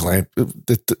exciting?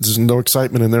 There's no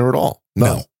excitement in there at all.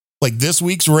 No. Like this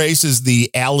week's race is the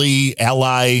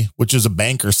Ally, which is a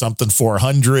bank or something,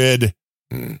 400.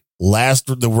 The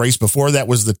race before that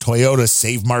was the Toyota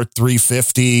Save Mart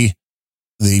 350.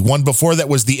 The one before that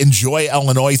was the Enjoy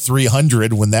Illinois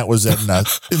 300 when that was in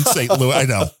St. Louis. I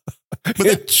know. But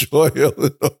Enjoy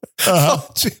Illinois.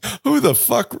 Who the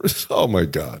fuck? Oh my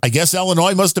God. I guess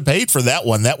Illinois must have paid for that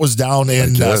one. That was down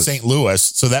in St. Louis.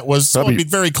 So that was probably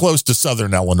very close to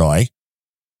Southern Illinois.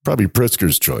 Probably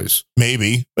Pritzker's choice.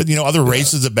 Maybe. But, other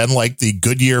races have been like the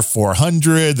Goodyear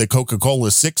 400, the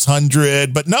Coca-Cola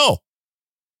 600. But no.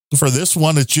 For this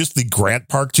one, it's just the Grant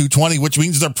Park 220, which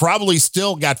means they're probably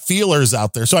still got feelers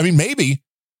out there. So, I mean,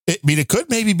 it could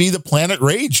maybe be the Planet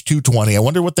Rage 220. I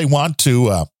wonder what they want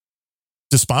to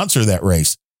sponsor that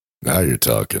race. Now you're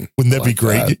talking. Wouldn't that be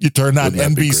great? You turn on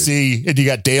NBC and you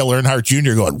got Dale Earnhardt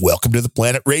Jr. going, welcome to the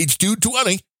Planet Rage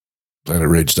 220.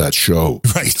 PlanetRage.show.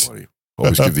 Right.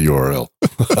 Always give the URL.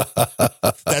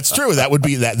 That's true. That would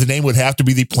be that. The name would have to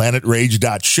be the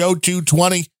PlanetRage.show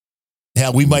 220.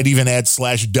 Hell, we might even add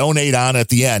 /donate on at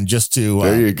the end just to.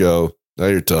 There you go. Now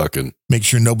you're talking. Make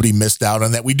sure nobody missed out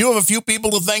on that. We do have a few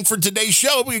people to thank for today's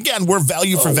show. Again, we're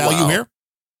value for value here.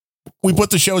 We put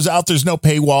the shows out. There's no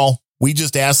paywall. We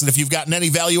just ask that if you've gotten any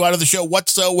value out of the show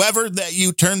whatsoever, that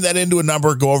you turn that into a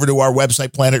number, go over to our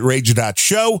website,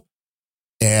 planetrage.show,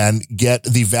 and get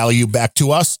the value back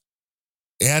to us.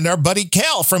 And our buddy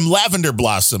Cal from Lavender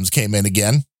Blossoms came in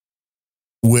again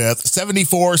with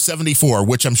 7474,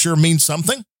 which I'm sure means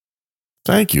something.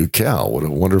 Thank you, Cal. What a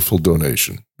wonderful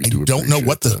donation. I don't know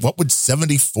what would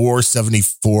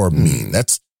 7474 mean.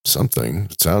 That's something.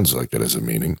 It sounds like it has a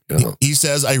meaning. He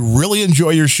says, I really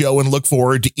enjoy your show and look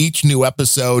forward to each new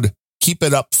episode. Keep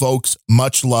it up, folks.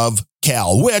 Much love,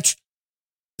 Cal, which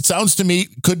it sounds to me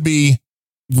could be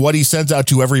what he sends out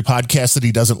to every podcast that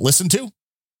he doesn't listen to.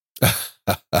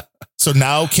 So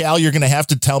now, Cal, you're going to have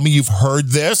to tell me you've heard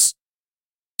this.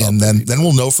 And then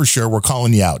we'll know for sure we're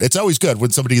calling you out. It's always good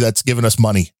when somebody that's given us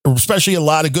money, especially a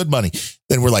lot of good money.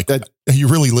 Then we're like, are you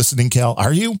really listening, Cal?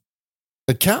 Are you?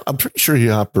 Cal, I'm pretty sure he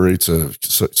operates a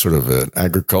sort of an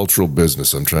agricultural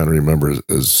business. I'm trying to remember.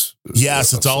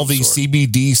 Yes, it's all these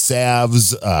CBD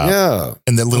salves. And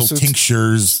then little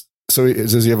tinctures. So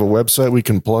does he have a website we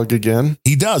can plug again?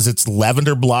 He does. It's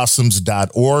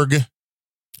lavenderblossoms.org.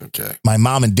 Okay. My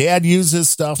mom and dad use his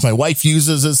stuff. My wife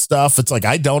uses his stuff. It's like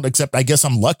I don't, except I guess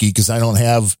I'm lucky because I don't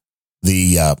have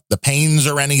the pains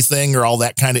or anything or all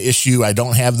that kind of issue. I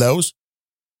don't have those.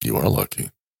 You are lucky.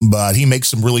 But he makes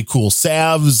some really cool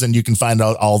salves, and you can find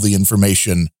out all the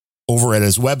information over at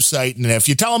his website. And if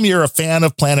you tell him you're a fan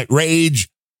of Planet Rage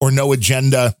or No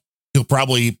Agenda, he'll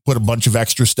probably put a bunch of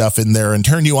extra stuff in there and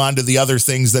turn you on to the other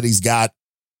things that he's got.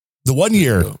 The one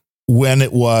year when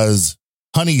it was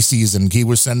honey season, he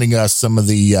was sending us some of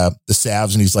the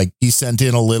salves, and he sent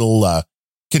in a little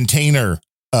container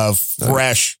of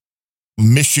fresh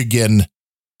Michigan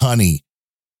honey.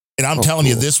 And I'm telling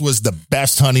you, this was the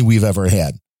best honey we've ever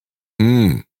had.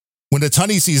 When it's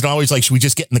honey season, always like, should we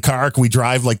just get in the car? Can we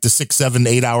drive like the 6, 7,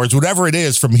 8 hours, whatever it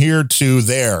is from here to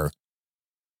there?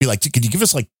 Be like, could you give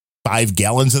us like 5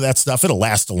 gallons of that stuff? It'll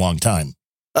last a long time.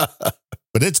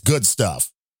 But it's good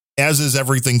stuff, as is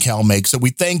everything Cal makes. So we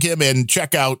thank him and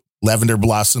check out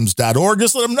lavenderblossoms.org.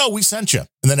 Just let him know we sent you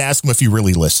and then ask him if he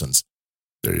really listens.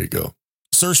 There you go.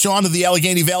 Sir Sean of the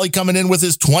Allegheny Valley coming in with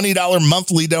his $20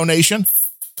 monthly donation.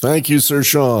 Thank you, Sir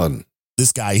Sean.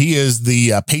 This guy, he is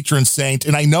the patron saint.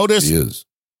 And I noticed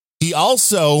he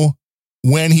also,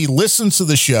 when he listens to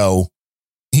the show,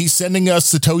 he's sending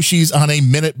us Satoshis on a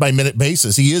minute-by-minute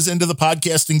basis. He is into the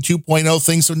podcasting 2.0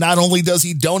 thing. So not only does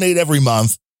he donate every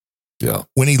month,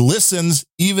 when he listens,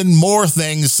 even more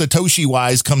things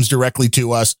Satoshi-wise comes directly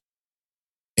to us.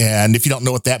 And if you don't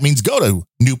know what that means, go to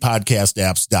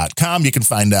newpodcastapps.com. You can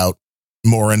find out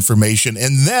more information.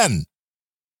 And then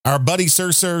our buddy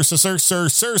Sir Seat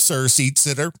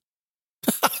Sitter.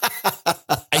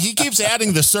 He keeps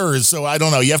adding the sirs, so I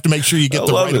don't know. You have to make sure you get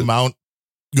the right amount.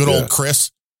 Good old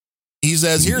Chris. He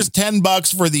says, here's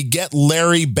 $10 for the Get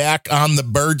Larry Back on the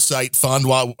Bird Site Fund.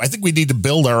 Well, I think we need to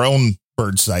build our own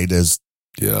bird site is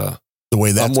the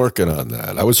way that I'm working on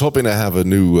that. I was hoping to have a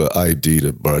new ID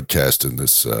to broadcast in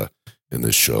this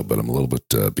show, but I'm a little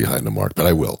bit behind the mark, but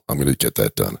I will. I'm going to get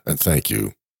that done. And thank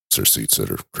you, Sir Seat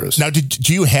Sitter, Chris. Now,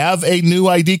 do you have a new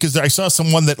ID? Because I saw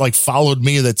someone that like followed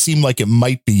me that seemed like it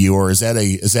might be you, or is that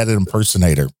an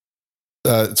impersonator?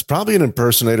 It's probably an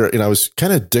impersonator. And I was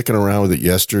kind of dicking around with it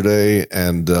yesterday,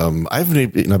 and I've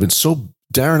been so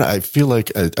Darren, I feel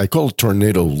like I call it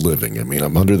tornado living. I mean,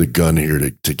 I'm under the gun here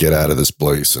to get out of this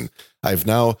place, and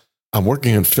I'm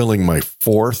working on filling my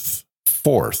fourth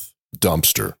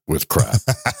dumpster with crap.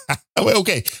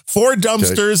 Okay, 4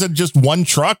 dumpsters and just one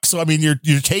truck. So I mean,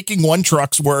 you're taking one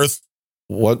truck's worth.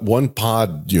 One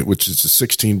pod, which is a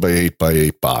 16 by 8 by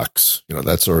 8 box.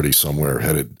 That's already somewhere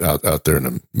headed out there in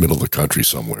the middle of the country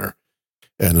somewhere.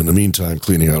 And in the meantime,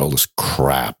 cleaning out all this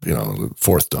crap. The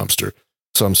 4th dumpster.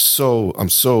 So I'm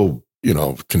so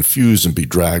confused and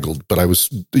bedraggled. But I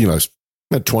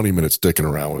spent 20 minutes dicking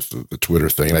around with the Twitter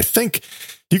thing, and I think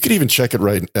you could even check it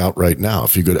right now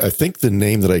if you could. I think the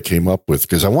name that I came up with,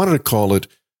 because I wanted to call it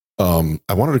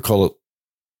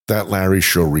That Larry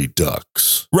Show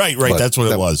Redux. Right. That's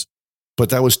what it was.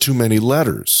 But that was too many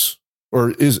letters,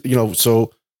 or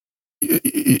so.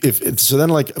 So then,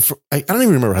 like, I don't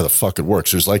even remember how the fuck it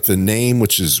works. There's like the name,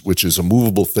 which is a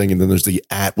movable thing, and then there's the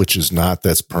 @ which is not.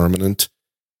 That's permanent.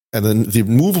 And then the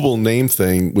movable name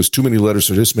thing was too many letters,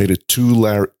 so I just made it to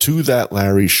That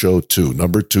Larry Show 2,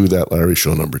 number 2, That Larry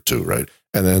Show number 2, right?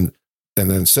 And then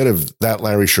instead of That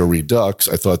Larry Show Redux,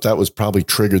 I thought that was probably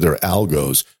triggered their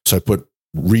algos, so I put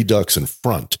Redux in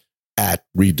front,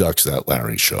 @Redux That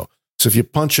Larry Show. So if you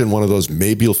punch in one of those,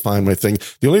 maybe you'll find my thing.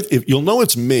 You'll know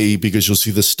it's me because you'll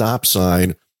see the stop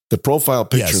sign. The profile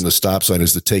picture in the stop sign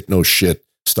is the take no shit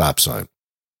stop sign.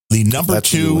 The number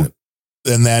 2,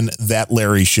 and then That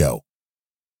Larry Show.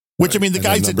 Which, right. I mean, the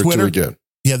guys at Twitter,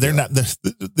 they're not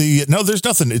no, there's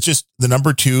nothing. It's just the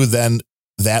number 2, then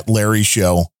That Larry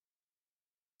Show.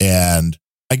 And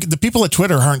the people at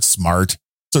Twitter aren't smart.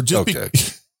 So just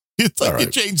it's like you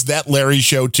change That Larry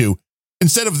Show to,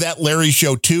 instead of That Larry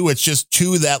Show 2, it's just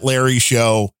to That Larry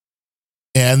Show.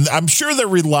 And I'm sure they're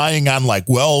relying on like,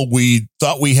 well, we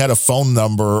thought we had a phone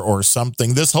number or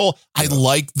something. This whole, I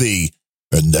like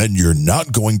and then you're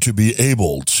not going to be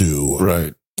able to.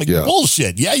 Right. Like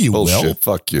bullshit. Yeah, you will.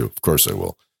 Fuck you. Of course I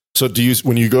will. So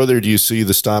when you go there, do you see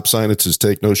the stop sign? It says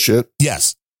take no shit?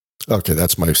 Yes. Okay,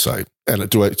 that's my site.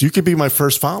 And you could be my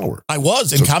first follower. I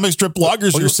was. And Comic Strip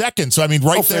Bloggers, you're second. So, I mean,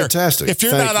 there. Fantastic. If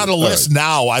you're not on a list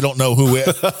now, I don't know who is.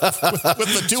 with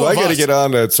the two so of I got to get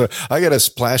on that. So I got to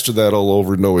splash to that all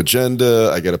over No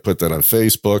Agenda. I got to put that on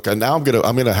Facebook. And now I'm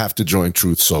gonna have to join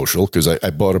Truth Social because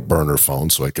I bought a burner phone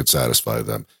so I could satisfy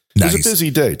them. Nice. It's a busy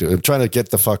day, dude. I'm trying to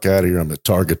get the fuck out of here. I'm at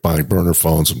Target buying burner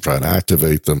phones. I'm trying to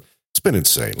activate them. It's been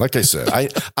insane. Like I said,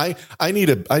 I need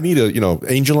a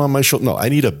angel on my shoulder. No, I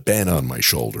need a Ben on my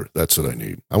shoulder. That's what I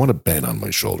need. I want a Ben on my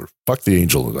shoulder. Fuck the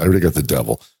angel. I already got the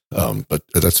devil. But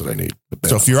that's what I need.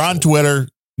 So if you're on Twitter,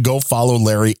 go follow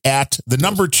Larry at the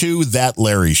number 2, That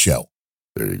Larry Show.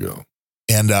 There you go.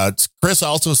 And Chris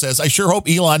also says, I sure hope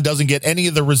Elon doesn't get any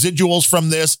of the residuals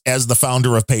from this as the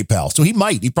founder of PayPal. So he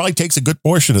might. He probably takes a good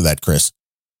portion of that, Chris.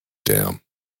 Damn.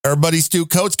 Our buddy Stu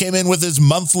Coates came in with his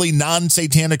monthly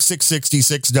non-satanic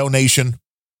 $6.66 donation.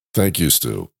 Thank you,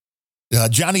 Stu.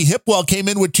 Johnny Hipwell came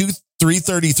in with 2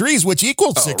 333s, which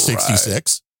equals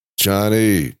 $6.66.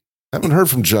 Johnny, Haven't heard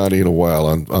from Johnny in a while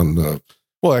on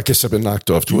well, I guess I've been knocked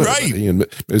off Twitter. Right.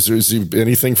 Is he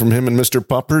anything from him and Mr.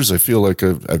 Puppers? I feel like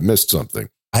I've missed something.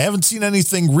 I haven't seen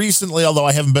anything recently, although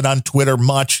I haven't been on Twitter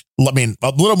much. I mean,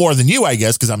 a little more than you, I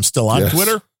guess, because I'm still on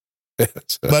Twitter.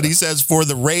 Yes. But he says, for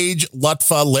the Rage,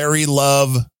 Lutfa, Larry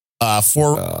Love,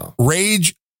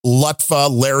 Rage, Lutfa,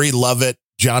 Larry Lovett,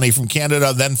 Johnny from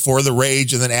Canada, then for the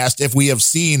Rage, and then asked if we have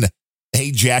seen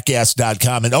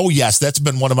HeyJackass.com. And oh, yes, that's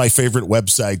been one of my favorite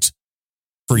websites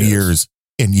for years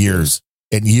and years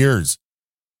and years.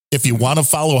 If you want to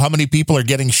follow how many people are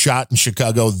getting shot in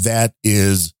Chicago, that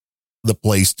is the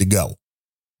place to go.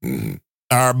 Mm-hmm.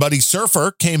 Our buddy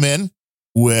Surfer came in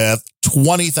with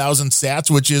 20,000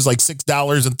 sats, which is like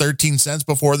 $6.13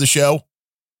 before the show.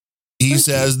 He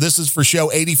says, this is for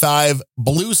show 85,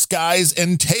 Blue Skies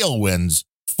and Tailwinds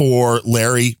for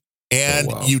Larry and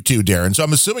you too, Darren. So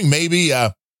I'm assuming maybe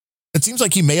it seems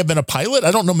like he may have been a pilot.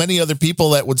 I don't know many other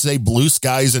people that would say blue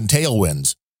skies and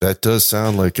tailwinds. That does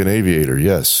sound like an aviator.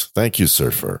 Yes. Thank you,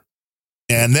 Surfer.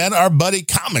 And then our buddy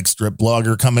comic strip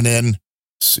blogger coming in.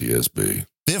 CSB.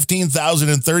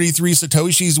 15,033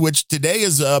 Satoshis, which today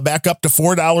is back up to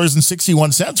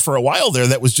 $4.61. For a while there,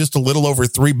 that was just a little over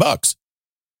 $3.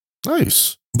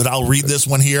 Nice. But I'll read this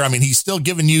one here. I mean, he's still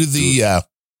giving you the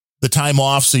time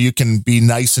off so you can be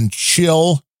nice and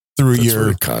chill through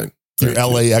your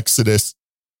LA exodus.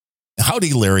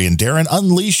 Howdy, Larry and Darren.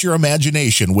 Unleash your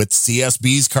imagination with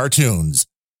CSB's cartoons.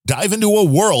 Dive into a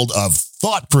world of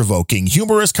thought-provoking,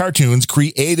 humorous cartoons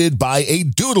created by a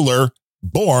doodler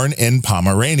born in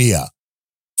Pomerania.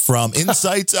 From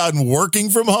insights on working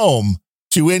from home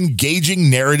to engaging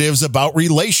narratives about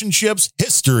relationships,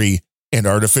 history, and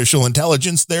artificial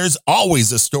intelligence, there's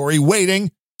always a story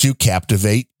waiting to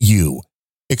captivate you.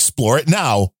 Explore it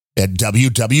now at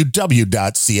www.csb.lol.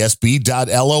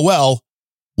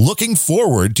 Looking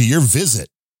forward to your visit.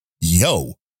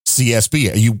 Yo,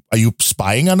 CSB, are you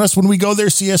spying on us when we go there,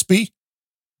 CSB?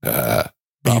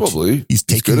 Probably. He's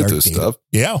taking good at our this data. stuff.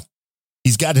 Yeah.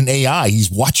 He's got an AI. He's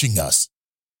watching us.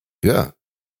 Yeah.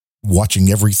 Watching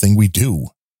everything we do.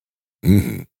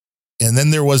 Mm-hmm. And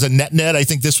then there was a net. I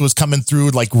think this was coming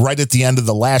through like right at the end of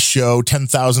the last show.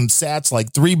 10,000 sats,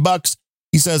 like $3.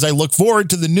 He says, I look forward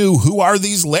to the new Who Are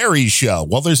These Larrys show.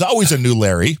 Well, there's always a new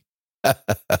Larry.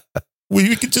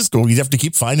 We could just go. You'd have to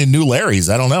keep finding new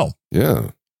Larrys. I don't know. Yeah.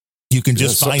 You can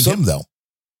just find him, though.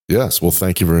 Yes. Well,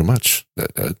 thank you very much.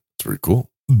 That's very cool.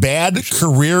 Bad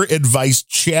career advice.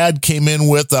 Chad came in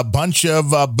with a bunch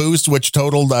of boosts, which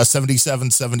totaled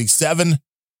 $77.77,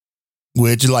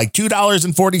 which is like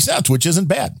 $2.40, which isn't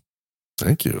bad.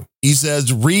 Thank you. He says,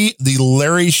 the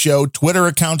Larry Show Twitter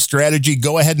account strategy.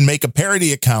 Go ahead and make a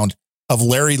parody account of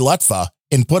Larry Lutfa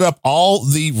and put up all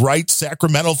the right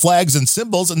Sacramento flags and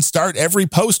symbols and start every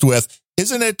post with,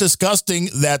 isn't it disgusting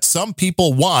that some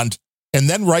people want, and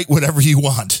then write whatever you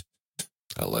want.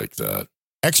 I like that.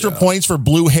 Extra points for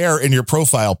blue hair in your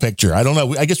profile picture. I don't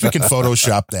know. I guess we can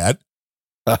Photoshop that.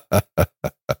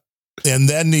 And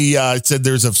then he said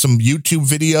there's some YouTube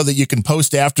video that you can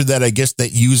post after that, I guess,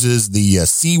 that uses the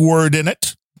C word in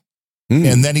it.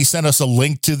 And then he sent us a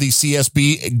link to the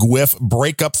CSB GWIF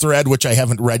breakup thread, which I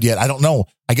haven't read yet. I don't know.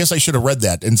 I guess I should have read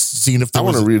that and seen if there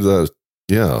was. I want to read that.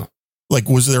 Yeah. Like,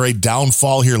 was there a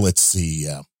downfall here? Let's see.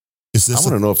 Is this? I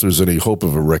want to know if there's any hope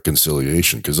of a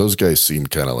reconciliation, because those guys seem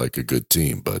kind of like a good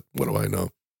team, but what do I know?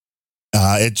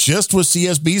 It just was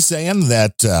CSB saying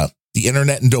that the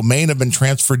internet and domain have been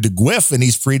transferred to GWIF and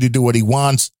he's free to do what he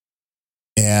wants.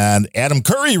 And Adam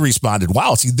Curry responded,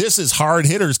 wow, see, this is hard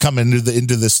hitters coming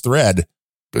into this thread.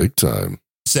 Big time.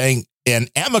 Saying, an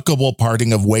amicable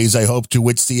parting of ways, I hope, to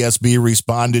which CSB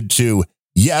responded to,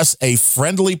 yes, a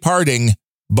friendly parting,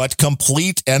 but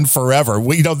complete and forever.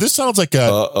 Well, this sounds like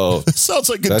a, that's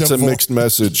divorce. A mixed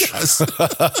message. Yes.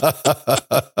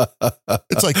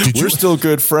 It's like, we're still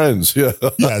good friends. Yeah.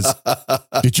 Yes.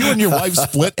 Did you and your wife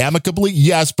split amicably?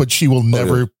 Yes, but she will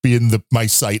never be in my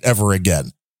sight ever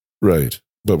again. Right.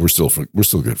 But we're still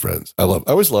good friends. I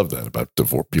always love that about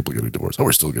people getting divorced. Oh,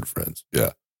 we're still good friends.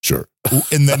 Yeah, sure.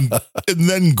 And then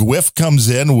GWIF comes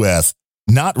in with,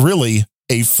 not really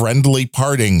a friendly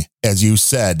parting, as you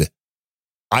said.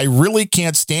 I really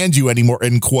can't stand you anymore,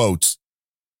 in quotes.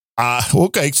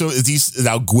 Okay, so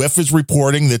now GWIF is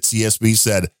reporting that CSB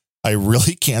said, I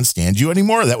really can't stand you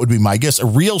anymore. That would be my guess. A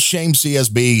real shame,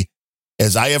 CSB,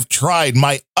 as I have tried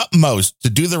my utmost to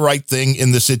do the right thing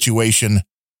in the situation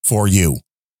for you.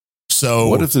 So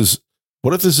what if this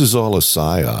is all a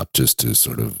psyop just to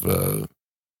sort of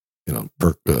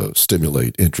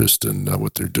stimulate interest in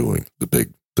what they're doing, the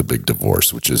big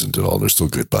divorce, which isn't at all. They're still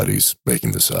good buddies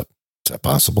making this up. Is that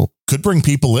possible? Could bring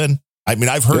people in. I mean,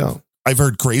 I've heard I've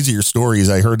heard crazier stories.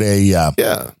 I heard AJ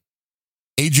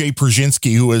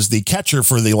Przynski, who was the catcher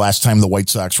for the last time the White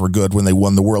Sox were good when they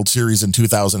won the World Series in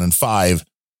 2005.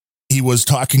 He was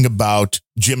talking about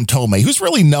Jim Thome, who's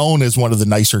really known as one of the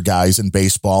nicer guys in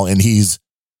baseball. And he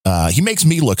makes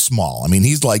me look small. I mean,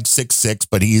 he's like 6'6",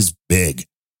 but he's big.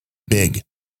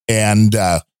 And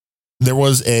there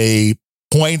was a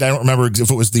point, I don't remember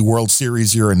if it was the World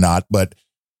Series year or not, but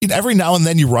every now and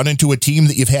then you run into a team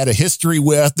that you've had a history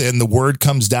with and the word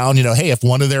comes down, hey, if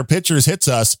one of their pitchers hits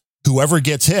us, whoever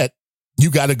gets hit,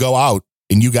 you got to go out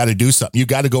and you got to do something. You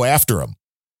got to go after him.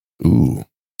 Ooh.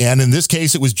 And in this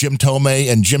case, it was Jim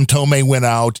Thome, and Jim Thome went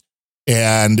out,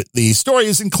 and the story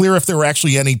isn't clear if there were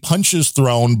actually any punches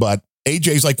thrown, but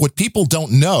AJ's like, what people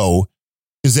don't know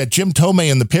is that Jim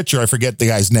Thome and the pitcher, I forget the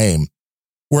guy's name,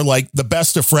 were like the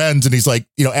best of friends. And he's like,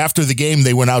 after the game,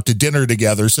 they went out to dinner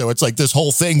together. So it's like this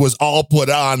whole thing was all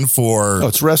put on for... Oh,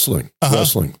 it's wrestling.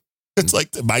 Wrestling. It's like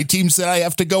my team said I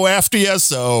have to go after you,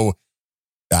 so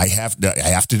I have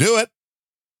to do it.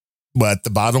 But the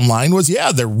bottom line was,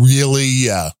 they're really...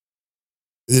 it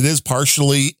is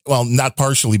partially, well, not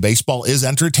partially, baseball is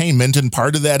entertainment. And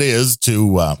part of that is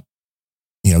to,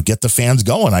 get the fans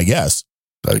going, I guess.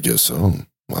 I guess so.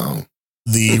 Wow.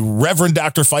 The Reverend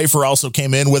Dr. Pfeiffer also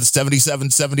came in with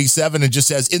 7777 and just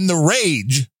says, in the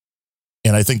rage.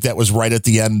 And I think that was right at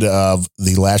the end of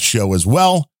the last show as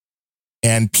well.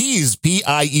 And Piez,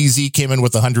 Piez, came in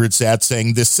with 100 sats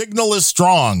saying, the signal is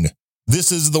strong.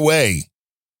 This is the way.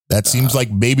 That seems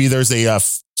like maybe there's a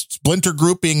splinter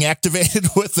group being activated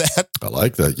with that. I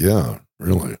like that. Yeah,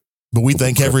 really. But we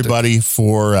thank everybody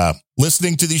for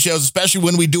listening to these shows, especially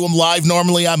when we do them live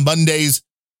normally on Mondays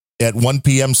at 1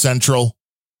 p.m. Central.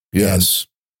 Yes.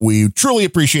 And we truly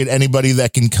appreciate anybody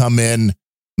that can come in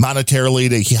monetarily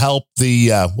to help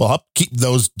help keep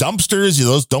those dumpsters.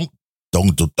 Those don't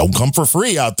come for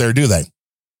free out there, do they?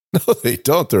 No, they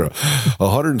don't. They're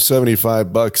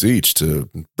 $175 each to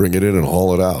bring it in and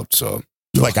haul it out. So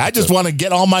like, I just want to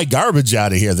get all my garbage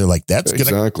out of here. They're like, that's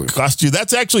going to cost you.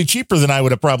 That's actually cheaper than I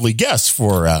would have probably guessed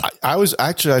for. I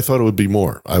thought it would be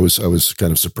more. I was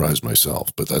kind of surprised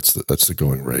myself, but that's the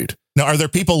going rate. Now, are there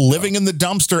people living in the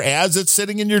dumpster as it's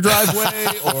sitting in your driveway?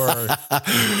 Or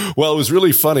well, it was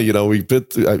really funny.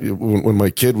 When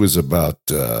my kid was about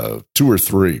 2 or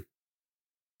 3,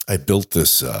 I built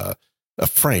this a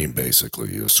frame,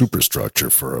 basically a superstructure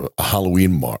for a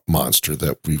Halloween monster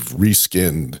that we've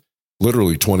reskinned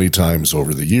literally 20 times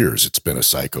over the years. It's been a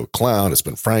psycho clown. It's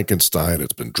been Frankenstein.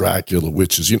 It's been Dracula,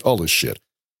 witches, all this shit.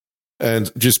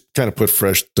 And just kind of put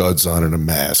fresh duds on and a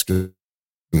mask.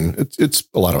 It's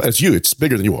a lot of, it's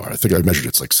bigger than you are. I think I measured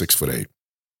it's like 6'8".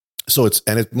 So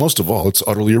most of all, it's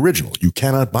utterly original. You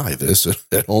cannot buy this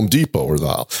at Home Depot or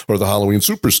the Halloween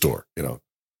Superstore,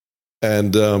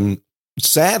 And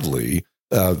sadly,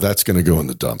 that's going to go in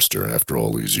the dumpster after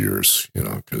all these years,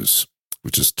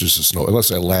 which is just a snow,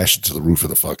 unless I lash it to the roof of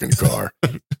the fucking car.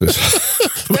 Which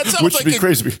would be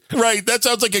crazy. Right. That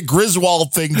sounds like a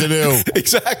Griswold thing to do.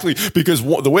 Exactly. Because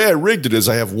the way I rigged it is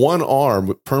I have one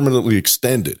arm permanently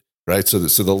extended, right? So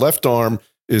the left arm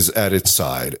is at its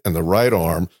side and the right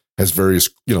arm has various,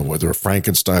 whether a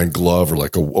Frankenstein glove or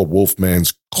like a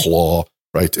wolfman's claw,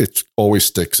 right? It always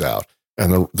sticks out.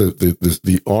 And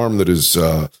the arm that is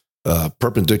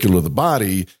perpendicular to the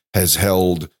body has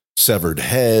held severed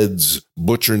heads,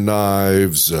 butcher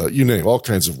knives, you name all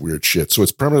kinds of weird shit. So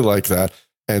it's permanently like that.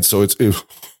 And so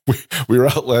we were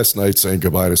out last night saying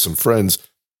goodbye to some friends,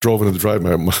 drove into the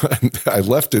driveway. I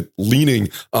left it leaning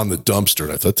on the dumpster.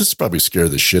 And I thought, this probably scared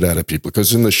the shit out of people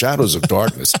because in the shadows of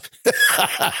darkness,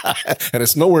 and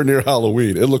it's nowhere near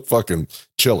Halloween. It looked fucking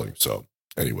chilling. So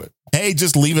anyway. Hey,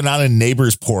 just leave it on a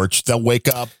neighbor's porch. They'll wake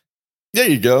up. There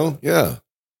you go. Yeah.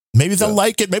 Maybe they'll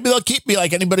like it. Maybe they'll keep me.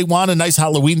 Like, anybody want a nice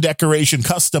Halloween decoration,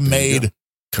 custom made?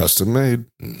 Custom made.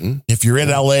 Mm-hmm. If you're in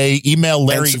LA, email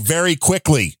Larry very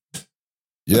quickly.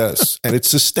 Yes. And it's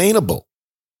sustainable.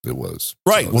 It was.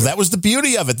 Right. So, well, that was the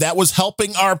beauty of it. That was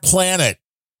helping our planet.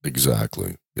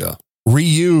 Exactly. Yeah.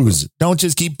 Reuse. Don't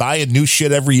just keep buying new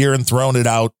shit every year and throwing it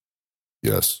out.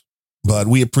 Yes. But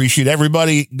we appreciate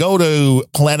everybody. Go to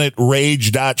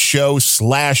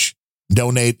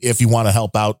planetrage.show/donate if you want to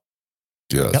help out.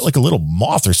 Yes. Got like a little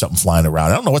moth or something flying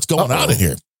around. I don't know what's going on in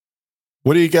here.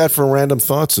 What do you got for random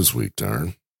thoughts this week,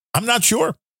 Darren? I'm not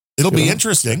sure. It'll be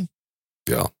interesting.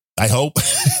 Yeah. I hope.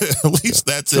 At least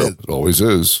that's it. It always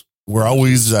is. We're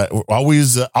always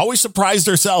surprised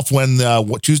ourselves when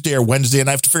Tuesday or Wednesday, and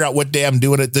I have to figure out what day I'm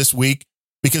doing it this week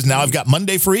because now I've got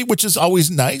Monday free, which is always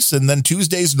nice, and then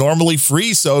Tuesday's normally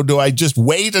free. So do I just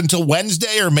wait until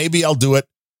Wednesday, or maybe I'll do it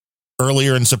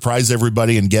earlier and surprise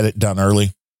everybody and get it done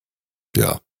early?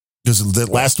 Yeah. Because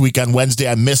the last week on Wednesday,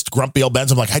 I missed Grumpy Old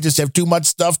Ben's. I'm like, I just have too much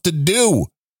stuff to do.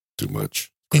 Too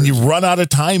much. And you run out of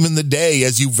time in the day,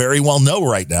 as you very well know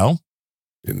right now.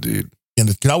 Indeed. And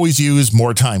it can always use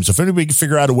more time. So if anybody can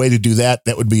figure out a way to do that,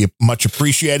 that would be much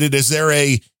appreciated. Is there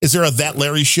a That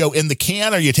Larry show in the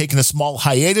can? Are you taking a small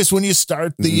hiatus when you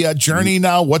start the journey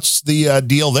now? What's the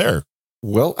deal there?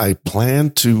 Well, I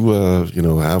plan to,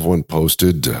 have one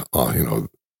posted,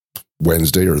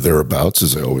 Wednesday or thereabouts,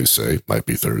 as I always say. Might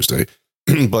be Thursday,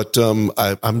 but I'm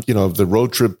the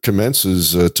road trip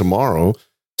commences tomorrow,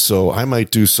 so I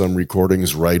might do some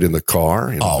recordings right in the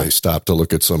car. If I stop to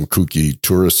look at some kooky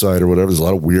tourist site or whatever, there's a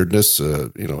lot of weirdness,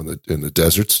 in the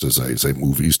deserts as I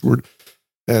move eastward,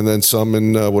 and then some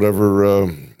in whatever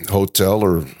hotel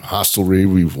or hostelry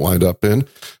we wind up in.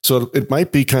 So it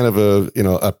might be kind of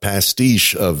a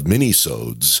pastiche of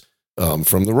minisodes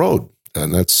from the road.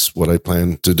 And that's what I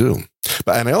plan to do.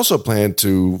 And I also plan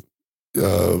to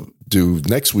do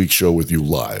next week's show with you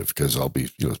live, because I'll be,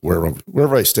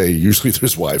 wherever I stay, usually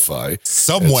there's Wi-Fi.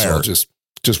 Somewhere. So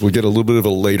just we'll get a little bit of a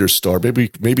later start.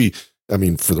 Maybe, I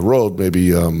mean, for the road,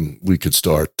 maybe we could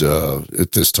start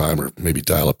at this time, or maybe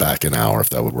dial it back an hour if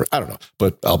that would work. I don't know.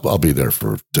 But I'll be there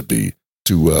to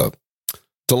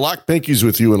lock pinkies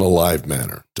with you in a live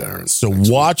manner, Darren. So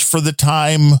watch for the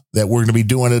time that we're going to be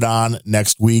doing it on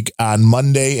next week on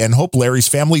Monday, and hope Larry's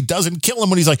family doesn't kill him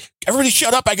when he's like, everybody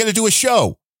shut up, I got to do a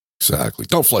show. Exactly.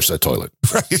 Don't flush that toilet.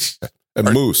 Right.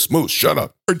 And Moose, shut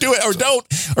up. Or do it,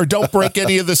 or don't break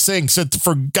any of the sinks.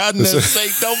 For goodness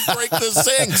sake, don't break the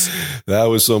sinks. That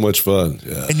was so much fun.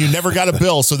 Yeah. And you never got a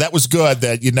bill, so that was good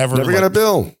that you never got a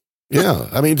bill. Yeah.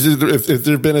 I mean, if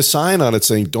there'd been a sign on it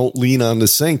saying don't lean on the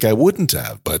sink, I wouldn't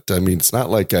have. But I mean, it's not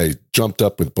like I jumped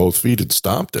up with both feet and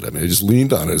stomped it. I mean, I just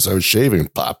leaned on it as I was shaving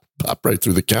and pop right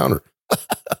through the counter.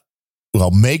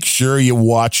 Well, make sure you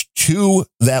watch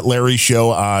That Larry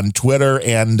Show on Twitter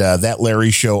and That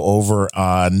Larry Show over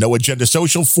on No Agenda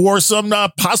Social for some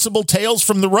possible tales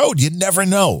from the road. You never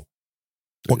know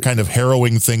what kind of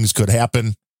harrowing things could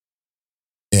happen.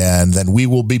 And then we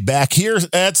will be back here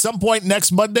at some point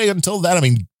next Monday. Until then, I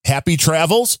mean, happy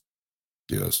travels.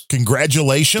 Yes.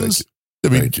 Congratulations.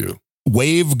 Thank you.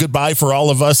 Wave goodbye for all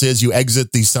of us as you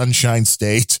exit the Sunshine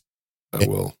State. I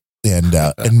will. And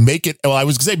make it, well, I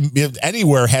was going to say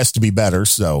anywhere has to be better.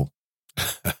 So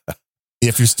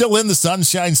if you're still in the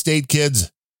Sunshine State,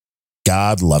 kids,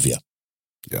 God love you.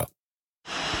 Yeah.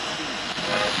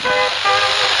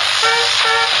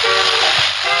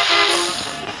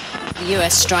 The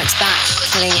US strikes back,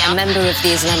 killing a member of the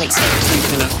Islamic State.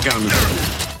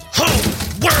 Whole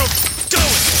world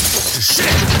going to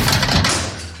shit.